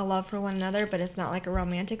like a love for one another, but it's not like a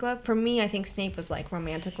romantic love. For me, I think Snape was like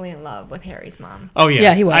romantically in love with Harry's mom. Oh yeah,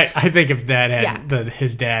 Yeah, he was. I think if that had Yeah.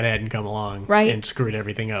 his dad hadn't come along Right. and screwed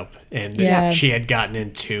everything up, and Yeah. she had gotten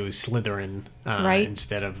into Slytherin Right.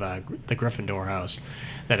 instead of the Gryffindor house,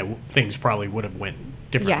 that things probably would have went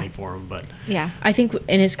differently Yeah. for him. But Yeah. I think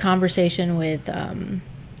in his conversation with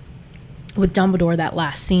Dumbledore, that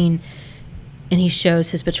last scene, and he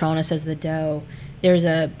shows his Patronus as the doe. There's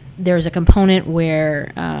a component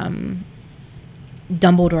where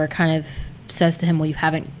Dumbledore kind of says to him, "Well, you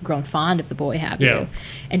haven't grown fond of the boy, have Yeah. you?"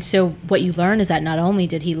 And so what you learn is that not only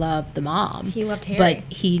did he love the mom, He loved Harry.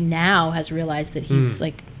 but he now has realized that he's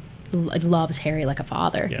like loves Harry like a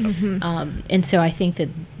father. yeah, And so I think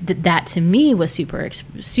that to me was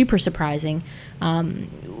super surprising,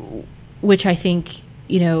 which I think,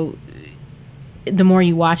 you know, the more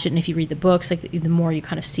you watch it and if you read the books, like the more you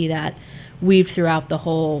kind of see that weaved throughout the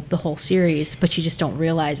whole series, but you just don't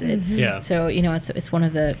realize it. yeah. So, you know, it's one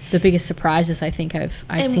of the biggest surprises I think I've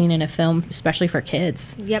And- seen in a film, especially for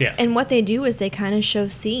kids. Yep. Yeah. And what they do is they kind of show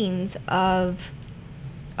scenes of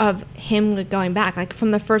him going back, like from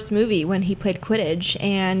the first movie when he played Quidditch,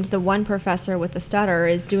 and the one professor with the stutter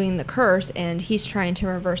is doing the curse, and he's trying to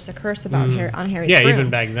reverse the curse about on Harry's Yeah, room. even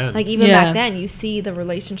back then. Like even Yeah. back then, you see the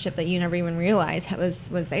relationship that you never even realized was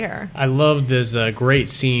there. I love this great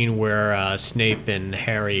scene where Snape and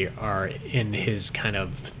Harry are in his kind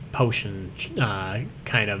of potion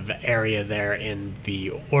kind of area there in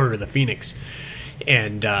the Order of the Phoenix,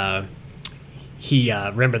 and he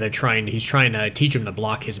remember he's trying to teach him to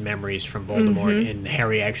block his memories from Voldemort, and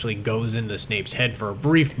Harry actually goes into Snape's head for a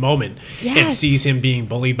brief moment and Yes. sees him being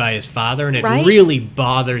bullied by his father, and it Right. really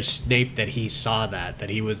bothers Snape that he saw that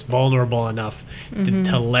he was vulnerable enough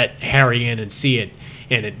to let Harry in and see it.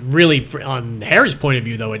 And it really, on Harry's point of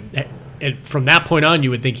view, though, from that point on,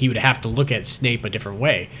 you would think he would have to look at Snape a different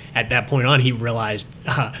way. At that point on, he realized,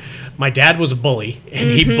 my dad was a bully,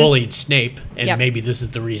 and he bullied Snape, and Yep. maybe this is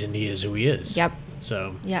the reason he is who he is. Yep.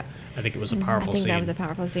 So Yep. I think it was a I powerful think scene. that was a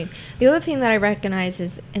powerful scene. The other thing that I recognize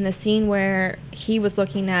is in the scene where he was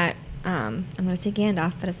looking at, I'm going to say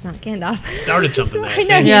Gandalf, but it's not Gandalf. Started something there. I know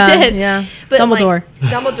see? you Yeah, did. yeah. But Dumbledore.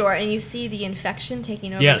 Like, Dumbledore, and you see the infection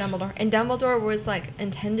taking over Yes. Dumbledore, and Dumbledore was like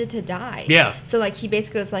intended to die. Yeah. So like he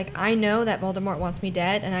basically was like, I know that Voldemort wants me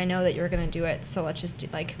dead, and I know that you're gonna do it. So let's just do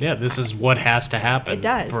like. Yeah, this is what has to happen It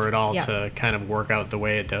does. for it all Yeah. to kind of work out the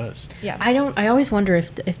way it does. Yeah. I always wonder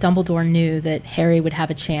if Dumbledore knew that Harry would have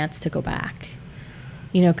a chance to go back,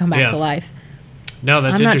 you know, come back Yeah. to life. No,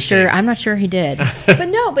 that's I'm not interesting. sure. I'm not sure he did.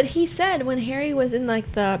 But he said when Harry was in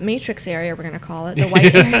like the Matrix area, we're gonna call it the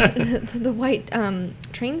white area, the white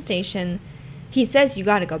train station, he says you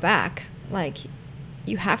got to go back. Like,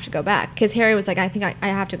 you have to go back because Harry was like, I think I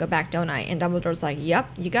have to go back, don't I? And Dumbledore's like,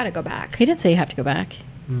 Yep, you got to go back. He didn't say you have to go back.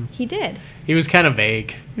 He did. He was kind of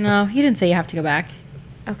vague. No, he didn't say you have to go back.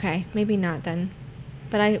 Okay, maybe not then.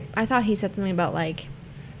 But I thought he said something about like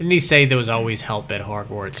Didn't he say there was always help at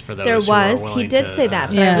Hogwarts for those there who are was. willing He did to, say that,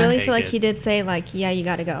 but Yeah. I really take feel like it? he did say like, yeah, you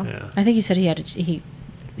got to go. Yeah. I think he said he had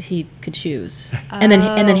he could choose, and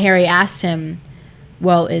then Harry asked him,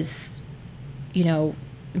 "Well, is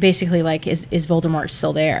basically like is Voldemort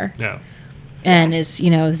still there? No. And is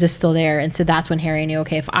this still there?" And so that's when Harry knew,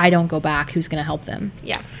 okay, if I don't go back, who's going to help them?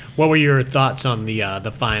 Yeah. What were your thoughts on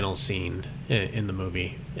the final scene in the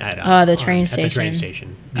movie. The train At the train station.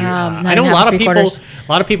 station. Nine I know and a a half, lot of people. 3/4.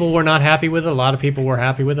 A lot of people were not happy with it. A lot of people were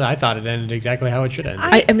happy with it. I thought it ended exactly how it should end.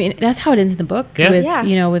 I mean, that's how it ends in the book. Yeah. With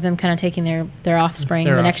Yeah. with them kind of taking their offspring,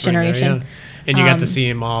 Their the next offspring there, generation. yeah. And you got to see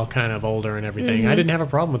him all kind of older and everything. I didn't have a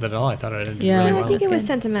problem with it at all. I thought it ended Yeah. really No, well. I think That's it was good.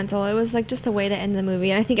 sentimental. It was like just a way to end the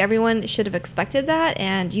movie, and I think everyone should have expected that.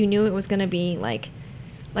 And you knew it was going to be like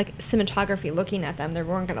cinematography. Looking at them, they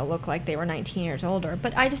weren't going to look like they were 19 years older.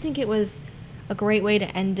 But I just think it was a great way to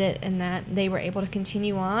end it, and that they were able to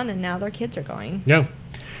continue on, and now their kids are going. Yeah.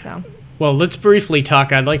 So Well, let's briefly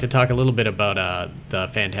talk. I'd like to talk a little bit about the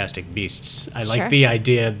Fantastic Beasts. I like Sure. the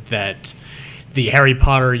idea that the Harry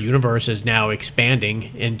Potter universe is now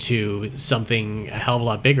expanding into something a hell of a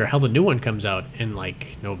lot bigger. Hell, the new one comes out in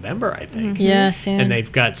like November, I think. Yeah, soon. And they've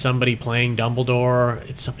got somebody playing Dumbledore.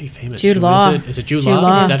 It's somebody famous. Jude too, Law. Is it Jude Jude Law?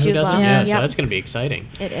 Law. Is that who Jude does Law. it? Yeah. Yeah, so Yep. that's going to be exciting.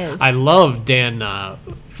 It is. I love Dan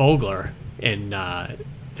Fogler in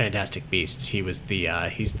Fantastic Beasts. He was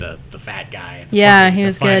he's the fat guy. Yeah, Fucking- he the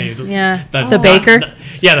was funny- good. Yeah. the- The baker?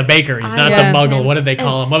 Yeah, the baker. He's not yeah. the Muggle. Him. What did they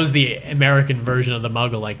call And- him? What was the American version of the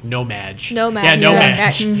Muggle? Like No-Maj. No-Maj. Yeah,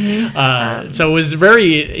 Yeah. No-Maj. So it was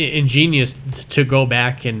very ingenious to go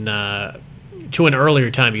back and to an earlier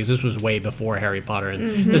time, because this was way before Harry Potter, and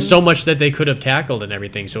there's so much that they could have tackled and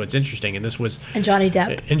everything. So it's interesting. And this was And Johnny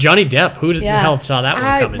Depp. and Johnny Depp. Who the Yeah. hell saw that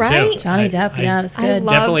one coming right? too? Johnny Depp. Yeah, that's good.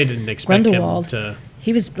 I Definitely loved didn't expect Grindelwald. him to.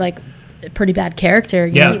 He was like a pretty bad character.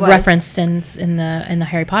 Yeah. Know, He was. referenced in the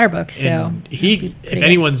Harry Potter books. So And he, pretty if good.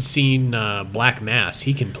 anyone's seen Black Mass,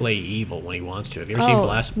 he can play evil when he wants to. Have you ever seen Oh,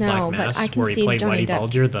 Black no, but Mass, I can where he see played Johnny Whitey Depp.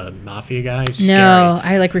 Bulger, the mafia guy? He's No,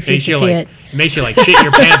 scary. I like refuse Makes to you see like, it. makes you like shit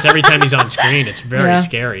your pants every time he's on screen. It's very Yeah.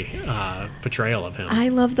 scary portrayal of him. I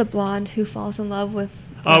love the blonde who falls in love with.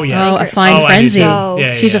 Oh, yeah. Oh, a fine I do frenzy. too. So-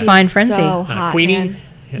 Yeah, She's a yeah. fine frenzy. So hot, Queenie. man.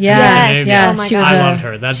 Yes, yeah, oh my she was God. I a- loved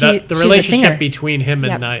her. That she- the she's a relationship singer. between him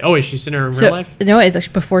and Yep. is she singer in So real life? no, it's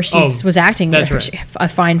before she Oh, was acting. that's right. A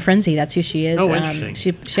fine frenzy. That's who she is. Oh, interesting.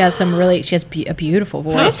 She has some really. She has a beautiful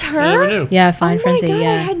voice. That's I never her. knew. Yeah, fine Oh my frenzy. God, I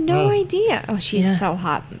Yeah. had no Oh. idea. Oh, she's Yeah. so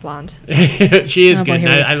hot and blonde. She is Oh, boy, good. here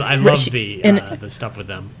And we- I But love she- and- the stuff with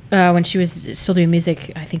them. When she was still doing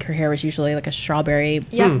music, I think her hair was usually like a strawberry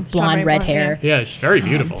Yeah, blonde, strawberry red blonde, hair. Yeah, it's very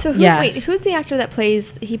beautiful. So Yes. wait, who's the actor that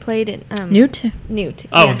plays? He played in Newt. Newt.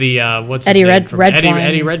 Oh, yeah. the what's Eddie his name Red- from Redwine.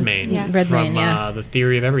 Eddie Redmayne. Yeah. Redmayne, from yeah. The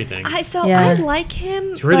Theory of Everything. I Yeah. like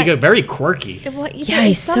him. It's really but good, very quirky. Yeah, there's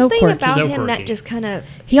he's so something quirky. about So him quirky. that just kind of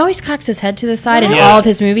He always cocks his head to the side in Right. all of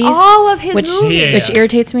his movies. all of his which, movies. Yeah. which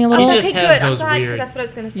irritates me a little. He Okay, just good. has I'm those glad because weird- that's what I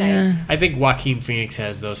was gonna say. Yeah. I think Joaquin Phoenix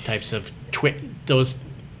has those types of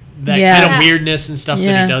that Yeah. kind of weirdness and stuff that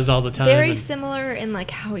Yeah. he does all the time. Very and- similar in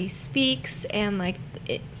like how he speaks and like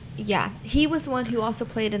it. Yeah, he was the one who also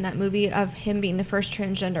played in that movie of him being the first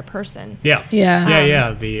transgender person. yeah, Yeah.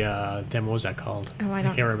 yeah. The damn, what was that called? Oh, I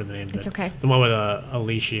can't don't- remember the name. of it's it. okay. The one with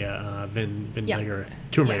Alicia Vin Yeah. Digger,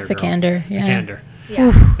 Tomb Raider girl. Vikander, yeah. Vikander.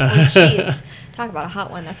 Yeah, well, she's talk about a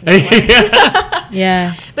hot one. That's another one.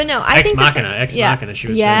 Yeah. But no, I Ex think Machina, the Ex yeah. Machina. She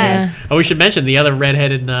was. Yes. Oh, we should mention the other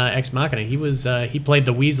redheaded Ex Machina. He played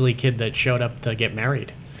the Weasley kid that showed up to get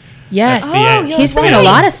married. Yes. That's the- you're He's been in a right.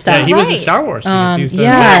 lot of stuff. Yeah, he was in Right. Star Wars. Because he's the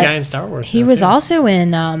yes. bad guy in Star Wars. He now, was too. also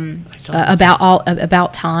in saw that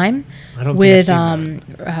about time I don't think with I've seen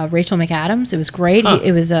Rachel McAdams. It was great. Huh.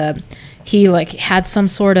 It was he like had some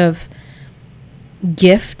sort of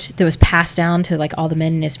gift that was passed down to like all the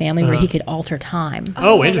men in his family where he could alter time.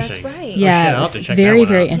 Oh, that's interesting. right. Yeah, shit, it I'll was have to check that very, one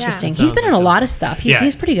very out. interesting. That He's been in sounds a lot exciting. of stuff.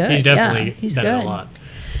 He's pretty good. He's definitely yeah, he's done good. a lot.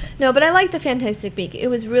 No, but I like the Fantastic Beak. It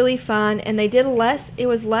was really fun, and they did less. It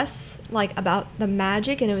was less like about the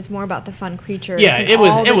magic, and it was more about the fun creatures. Yeah, and it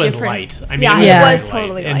was all the light. different- I mean, yeah, Yeah. it was very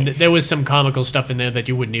totally And light. there was some comical stuff in there that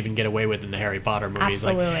you wouldn't even get away with in the Harry Potter movies.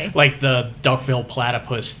 Absolutely. Like the Duckbill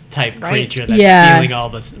platypus type Right. creature that's Yeah. stealing all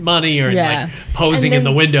this money or Yeah. like posing And in the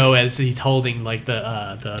then- window as he's holding like the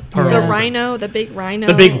pearls. The Yeah. and- rhino, the big rhino,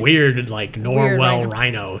 The big weird like Weird Norwell rhino.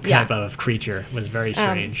 rhino Yeah. type of creature was very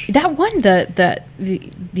strange. That one,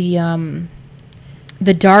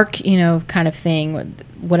 the dark, kind of thing,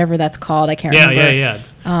 whatever that's called, I can't yeah, remember. yeah.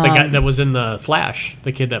 The guy that was in the Flash,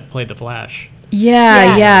 the kid that played the Flash.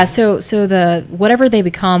 Yeah, Yes. yeah. So the whatever they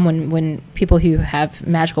become when people who have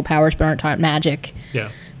magical powers but aren't taught magic Yeah.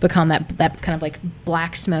 become that kind of like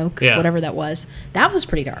black smoke, Yeah. whatever that was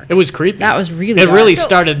very dark. It was creepy. That was really It dark. really So-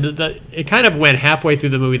 started. It kind of went halfway through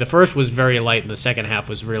the movie. The first was very light, and the second half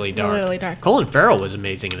was really dark. Really dark. Colin Farrell was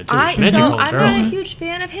amazing in it too. We should So mention Colin I'm Farrell. not a huge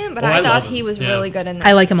fan of him, but Oh, I I love thought him. he was Yeah. really good in this.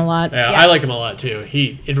 I like him a lot. Yeah, Yeah. I like him a lot too.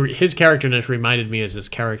 His characterness reminded me of his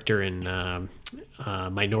character in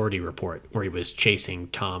Minority Report, where he was chasing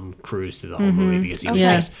Tom Cruise through the whole movie because he was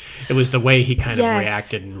Yeah. just, it was the way he kind of Yes.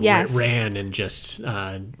 reacted and Yes. ran and just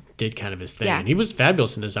did kind of his thing. Yeah. And he was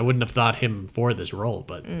fabulous in this. I wouldn't have thought him for this role,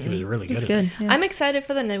 but he was really good. It's at good. it. Yeah. I'm excited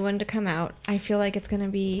for the new one to come out. I feel like it's going to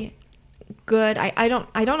be good. I don't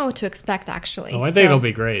know what to expect actually. Oh, I think So- it'll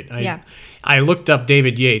be great. Yeah. I looked up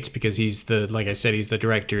David Yates because he's like I said, he's the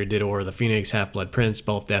director who did Order of the Phoenix, Half-Blood Prince,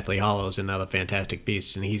 both Deathly Hallows, and now the Fantastic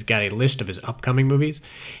Beasts. And he's got a list of his upcoming movies,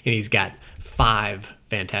 and he's got 5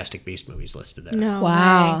 Fantastic Beast movies listed there. No.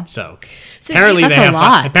 Wow. way. So, So apparently That's they a have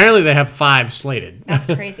lot. apparently they have 5 slated. That's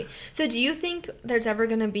crazy. So do you think there's ever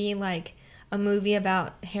going to be like a movie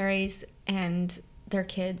about Harry's and their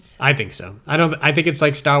kids? I think so. I think it's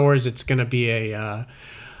like Star Wars. It's going to be a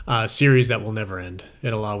series that will never end.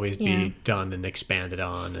 It'll always be Yeah. done and expanded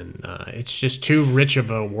on, and it's just too rich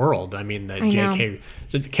of a world. I mean, I know. J.K.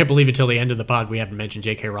 I can't believe until the end of the pod we haven't mentioned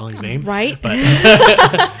J.K. Rowling's name. Right? But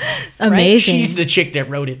Amazing. she's the chick that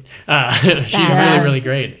wrote it. She's really, Yes. really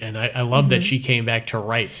great, and I love that she came back to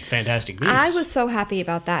write Fantastic Beasts. I was so happy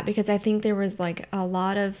about that because I think there was like a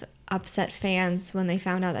lot of upset fans when they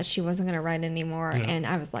found out that she wasn't going to write anymore, and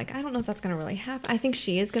I was like, I don't know if that's going to really happen. I think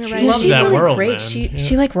she is going to She write. loves She's that really world, great. man. She Yeah.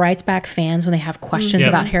 she like writes back fans when they have questions Yeah.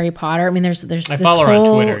 about Harry Potter. I mean, there's I this follow her on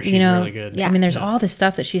whole, Twitter. She's you know, really good. Yeah. I mean, there's Yeah. all this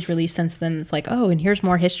stuff that she's released since then. It's like, oh, and here's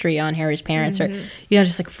more history on Harry's parents, or you know,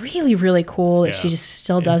 just like really, really cool that Yeah. she just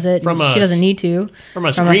still does it. From and she a- doesn't need to. From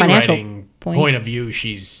a financial screenwriting point of view,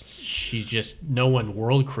 she's just, no one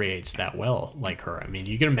world creates that well like her. I mean,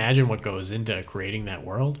 you can imagine what goes into creating that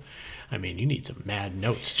world. I mean, you need some mad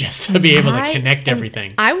notes just to be able to connect and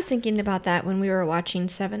everything. I was thinking about that when we were watching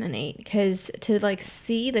 7 and 8 because to like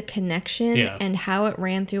see the connection Yeah. and how it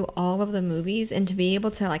ran through all of the movies and to be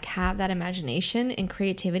able to like have that imagination and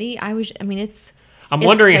creativity, I'm I'm it's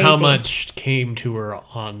wondering how crazy. much came to her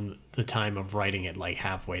on the time of writing it, like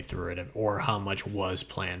halfway through it, or how much was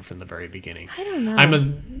planned from the very beginning. I don't know.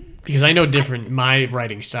 Because I know different. My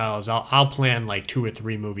writing style is I'll plan like 2 or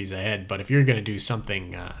 3 movies ahead. But if you're going to do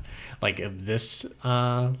something like of this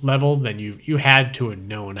level, then you had to have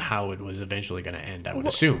known how it was eventually going to end. I would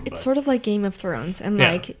assume. It's but- sort of like Game of Thrones and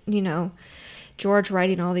Yeah. like, you know, George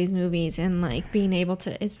writing all these movies and like being able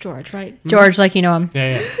to, it's George, right? George, like you know him.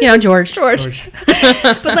 yeah. You know George. George.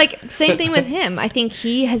 But like same thing with him. I think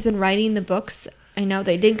he has been writing the books. I know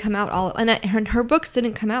they didn't come out all, and her books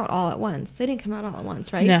didn't come out all at once. They didn't come out all at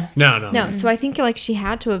once, right? No. No, so I think like she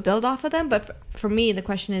had to have built off of them. But for me, the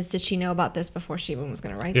question is, did she know about this before she even was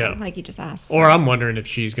going to write Yeah. them? Like you just asked. Or I'm wondering if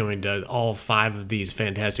she's going to all 5 of these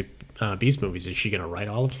Fantastic Beast movies. Is she going to write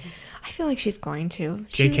all of them? I feel like she's going to.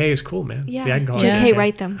 She- JK is cool, man. Yeah. See, I can call her JK, JK.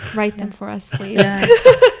 write them for us, please. Yeah,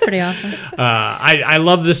 it's pretty awesome. I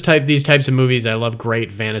love these types of movies. I love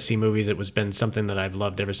great fantasy movies. It was been something that I've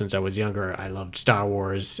loved ever since I was younger. I loved Star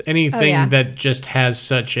Wars. Anything yeah. that just has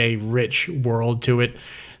such a rich world to it.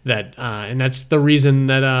 That and that's the reason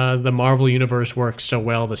that the Marvel universe works so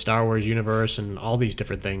well. The Star Wars universe and all these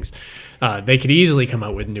different things. They could easily come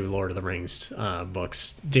out with new Lord of the Rings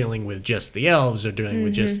books dealing with just the elves or dealing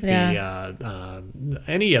with just the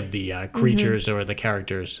any of the creatures or the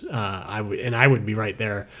characters. I would be right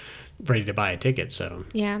there, ready to buy a ticket. So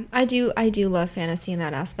Yeah, I do love fantasy in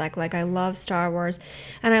that aspect. Like I love Star Wars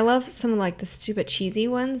and I love some of like the stupid cheesy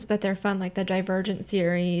ones, but they're fun, like the Divergent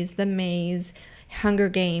series, The Maze, Hunger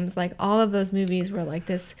Games, like all of those movies were like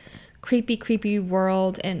this creepy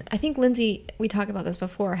world. And I think Lindsay, we talked about this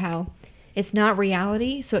before, how it's not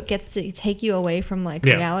reality, so it gets to take you away from like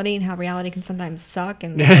Yeah. reality and how reality can sometimes suck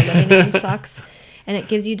and what we're living in sucks. And it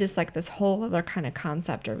gives you just like this whole other kind of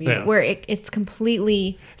concept of you Yeah. where it's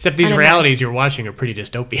completely except these unimaginable. realities you're watching are pretty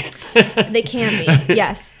dystopian. They can be.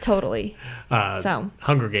 Yes, totally. So,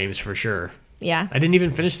 Hunger Games for sure. yeah. I didn't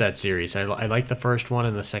even finish that series. I liked the first one,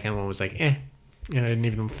 and the second one was like, eh. Yeah, I didn't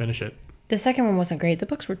even finish it. The second one wasn't great. The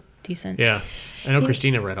books were decent. Yeah. I know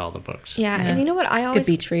Christina read all the books. Yeah, Yeah. and you know what I Good always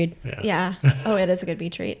beach read. Yeah. Oh, it is a good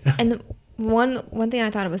beach read. And one thing I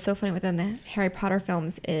thought it was so funny within the Harry Potter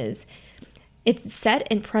films is it's set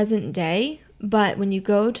in present day, but when you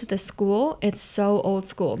go to the school, it's so old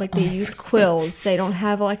school. Like they use quills. They don't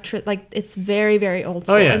have electric. Like it's very, very old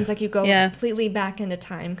school. yeah. And it's like you go Yeah. completely back into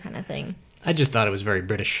time kind of thing. I just thought it was very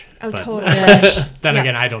British. Oh, but totally. Then Yeah.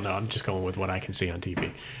 again, I don't know. I'm just going with what I can see on TV.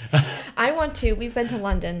 We've been to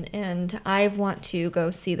London and I want to go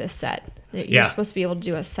see this set. You're Yeah. supposed to be able to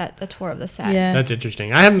do a tour of the set. Yeah. That's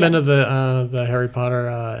interesting. I haven't been to the Harry Potter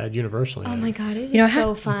at Universal yet. Oh my God, it is You know,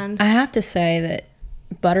 so fun. I have to say that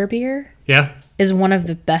butterbeer Yeah. is one of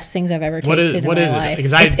the best things I've ever What is- tasted what in is my it? life.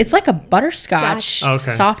 Because It's like a butterscotch Gotcha.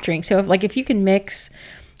 Okay. soft drink. So if you can mix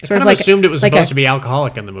I kind of assumed it was supposed to be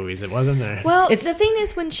alcoholic in the movies. It wasn't there. Well, the thing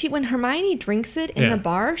is, when Hermione drinks it in Yeah. the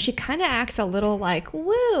bar, she kind of acts a little like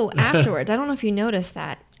woo afterwards. I don't know if you noticed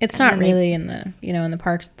that. It's not really in the in the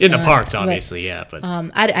parks. In the parks, obviously, yeah. But I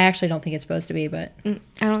actually don't think it's supposed to be, but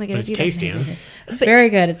I don't think it's either. tasty, huh? it's very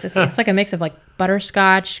good. It's like a mix of like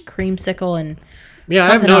butterscotch, creamsicle, and yeah, I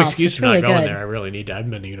have something no else. excuse It's for not really going good. there. I really need to. I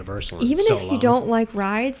haven't been to Universal in Even so if you long. don't like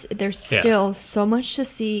rides, there's still so much to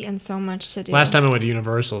see and so much to do. Last time I went to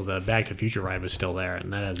Universal, the Back to the Future ride was still there,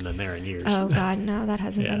 and that hasn't been there in years. Oh God, no, that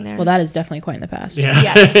hasn't Yeah. been there. Well, that is definitely quite in the past. Yeah.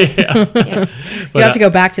 Yes. Yeah. Yes. You have to go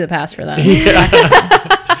back to the past for that.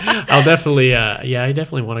 I'll definitely, I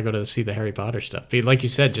definitely want to go to see the Harry Potter stuff. But like you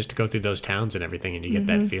said, just to go through those towns and everything, and you get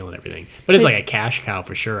that feel and everything. But it's like a cash cow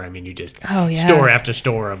for sure. I mean, you just Oh, yeah. store after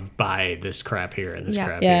store of buy this crap here and this Yeah.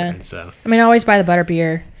 crap Yeah. here, and so I mean, I always buy the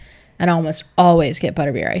butterbeer, and I almost always get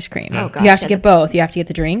butterbeer ice cream. Oh, gosh, you have to yeah, get both. You have to get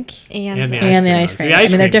the drink. And the And the ice cream. The I ice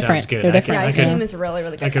mean, they're cream sounds different. good. They're I could- different. The ice I could- cream is really,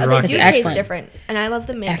 really I good. could They rock do it. taste Excellent. different, and I love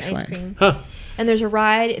the mint Excellent. ice cream. Huh. And there's a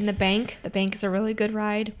ride in the bank. The bank is a really good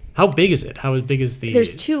ride. How big is it? How big is the?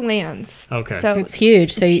 There's 2 lands. Okay. So It's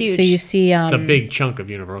huge. So it's you huge. see It's a big chunk of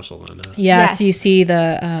Universal then. Yeah, Yes. so you see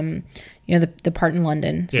the the part in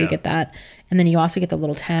London, so Yeah. you get that, and then you also get the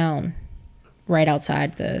little town right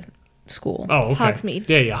outside the school. Oh, okay. Hogsmeade.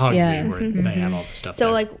 Yeah, Hogsmeade, Yeah. where they have all the stuff. So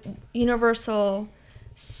there. like Universal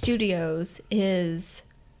Studios is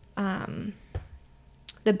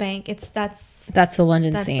the bank. That's That's the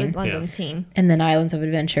London the scene, London Yeah. scene. and then Islands of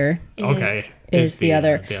Adventure okay, is the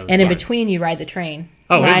other, the and in part. between you ride the train.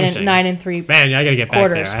 Oh, 9 interesting. and 9 and 3 Man, I gotta get back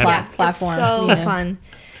quarters there. I haven't- platform. It's so you know. fun.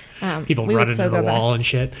 People we would running so into the go back. wall and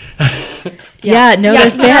shit. Yeah, no, Yeah,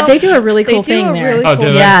 there's, you know, they do a really they cool do thing a there. really Oh, cool-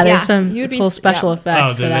 do they? Yeah, Yeah, there's some you'd be cool s- special yeah.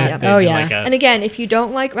 effects do for they- that. they Oh do yeah, like a- And again, if you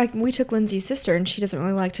don't like we took Lindsay's sister and she doesn't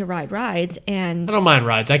really like to ride rides, and I don't mind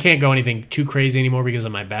rides. I can't go anything too crazy anymore because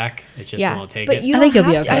of my back. It just yeah, won't take but it. you I don't think you'll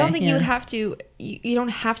have be to. I okay, don't think you yeah. would have to. You don't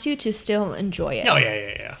have to still enjoy it. Oh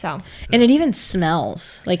yeah. So and it even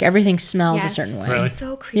smells like everything smells a yes. certain way. Really? It's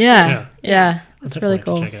so creepy. Yeah, Yeah. yeah, I'll it's definitely really have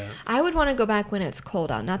to cool. check it out. I would want to go back when it's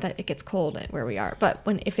cold out. Not that it gets cold at where we are, but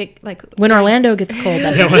if it like When Orlando gets cold,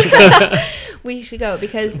 that's when we should go. we should go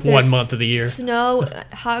because One there's month of the year. Snow.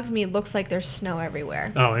 Hogsmeade looks like there's snow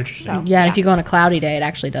everywhere. Oh, interesting. So Yeah, if you go on a cloudy day, it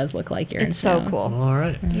actually does look like you're in it's so snow. cool. All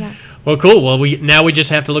right. Yeah. Well, cool. Well, we just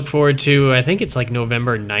have to look forward to. I think it's like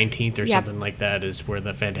November 19th or Yep. something like that is where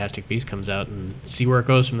the Fantastic Beast comes out, and see where it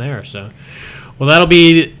goes from there. So, well, that'll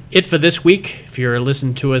be it for this week. If you're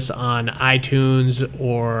listening to us on iTunes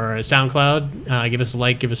or SoundCloud, give us a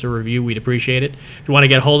like, give us a review. We'd appreciate it. If you want to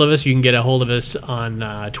get a hold of us, you can get a hold of us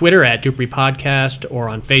on Twitter at Dupree Podcast or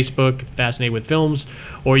on Facebook, Fascinated with Films,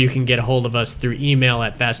 or you can get a hold of us through email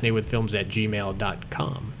at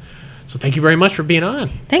fascinatedwithfilms@gmail.com. So thank you very much for being on.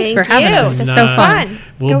 Thanks Thank for having you. us. This It's is so fun. fun.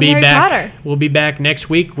 We'll Go be Harry back. Potter. We'll be back next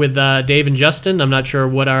week with Dave and Justin. I'm not sure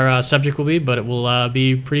what our subject will be, but it will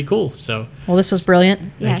be pretty cool. So Well, this was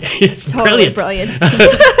brilliant. Yes. It's Totally brilliant.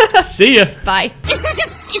 brilliant. see ya. Bye.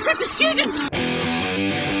 You got the student!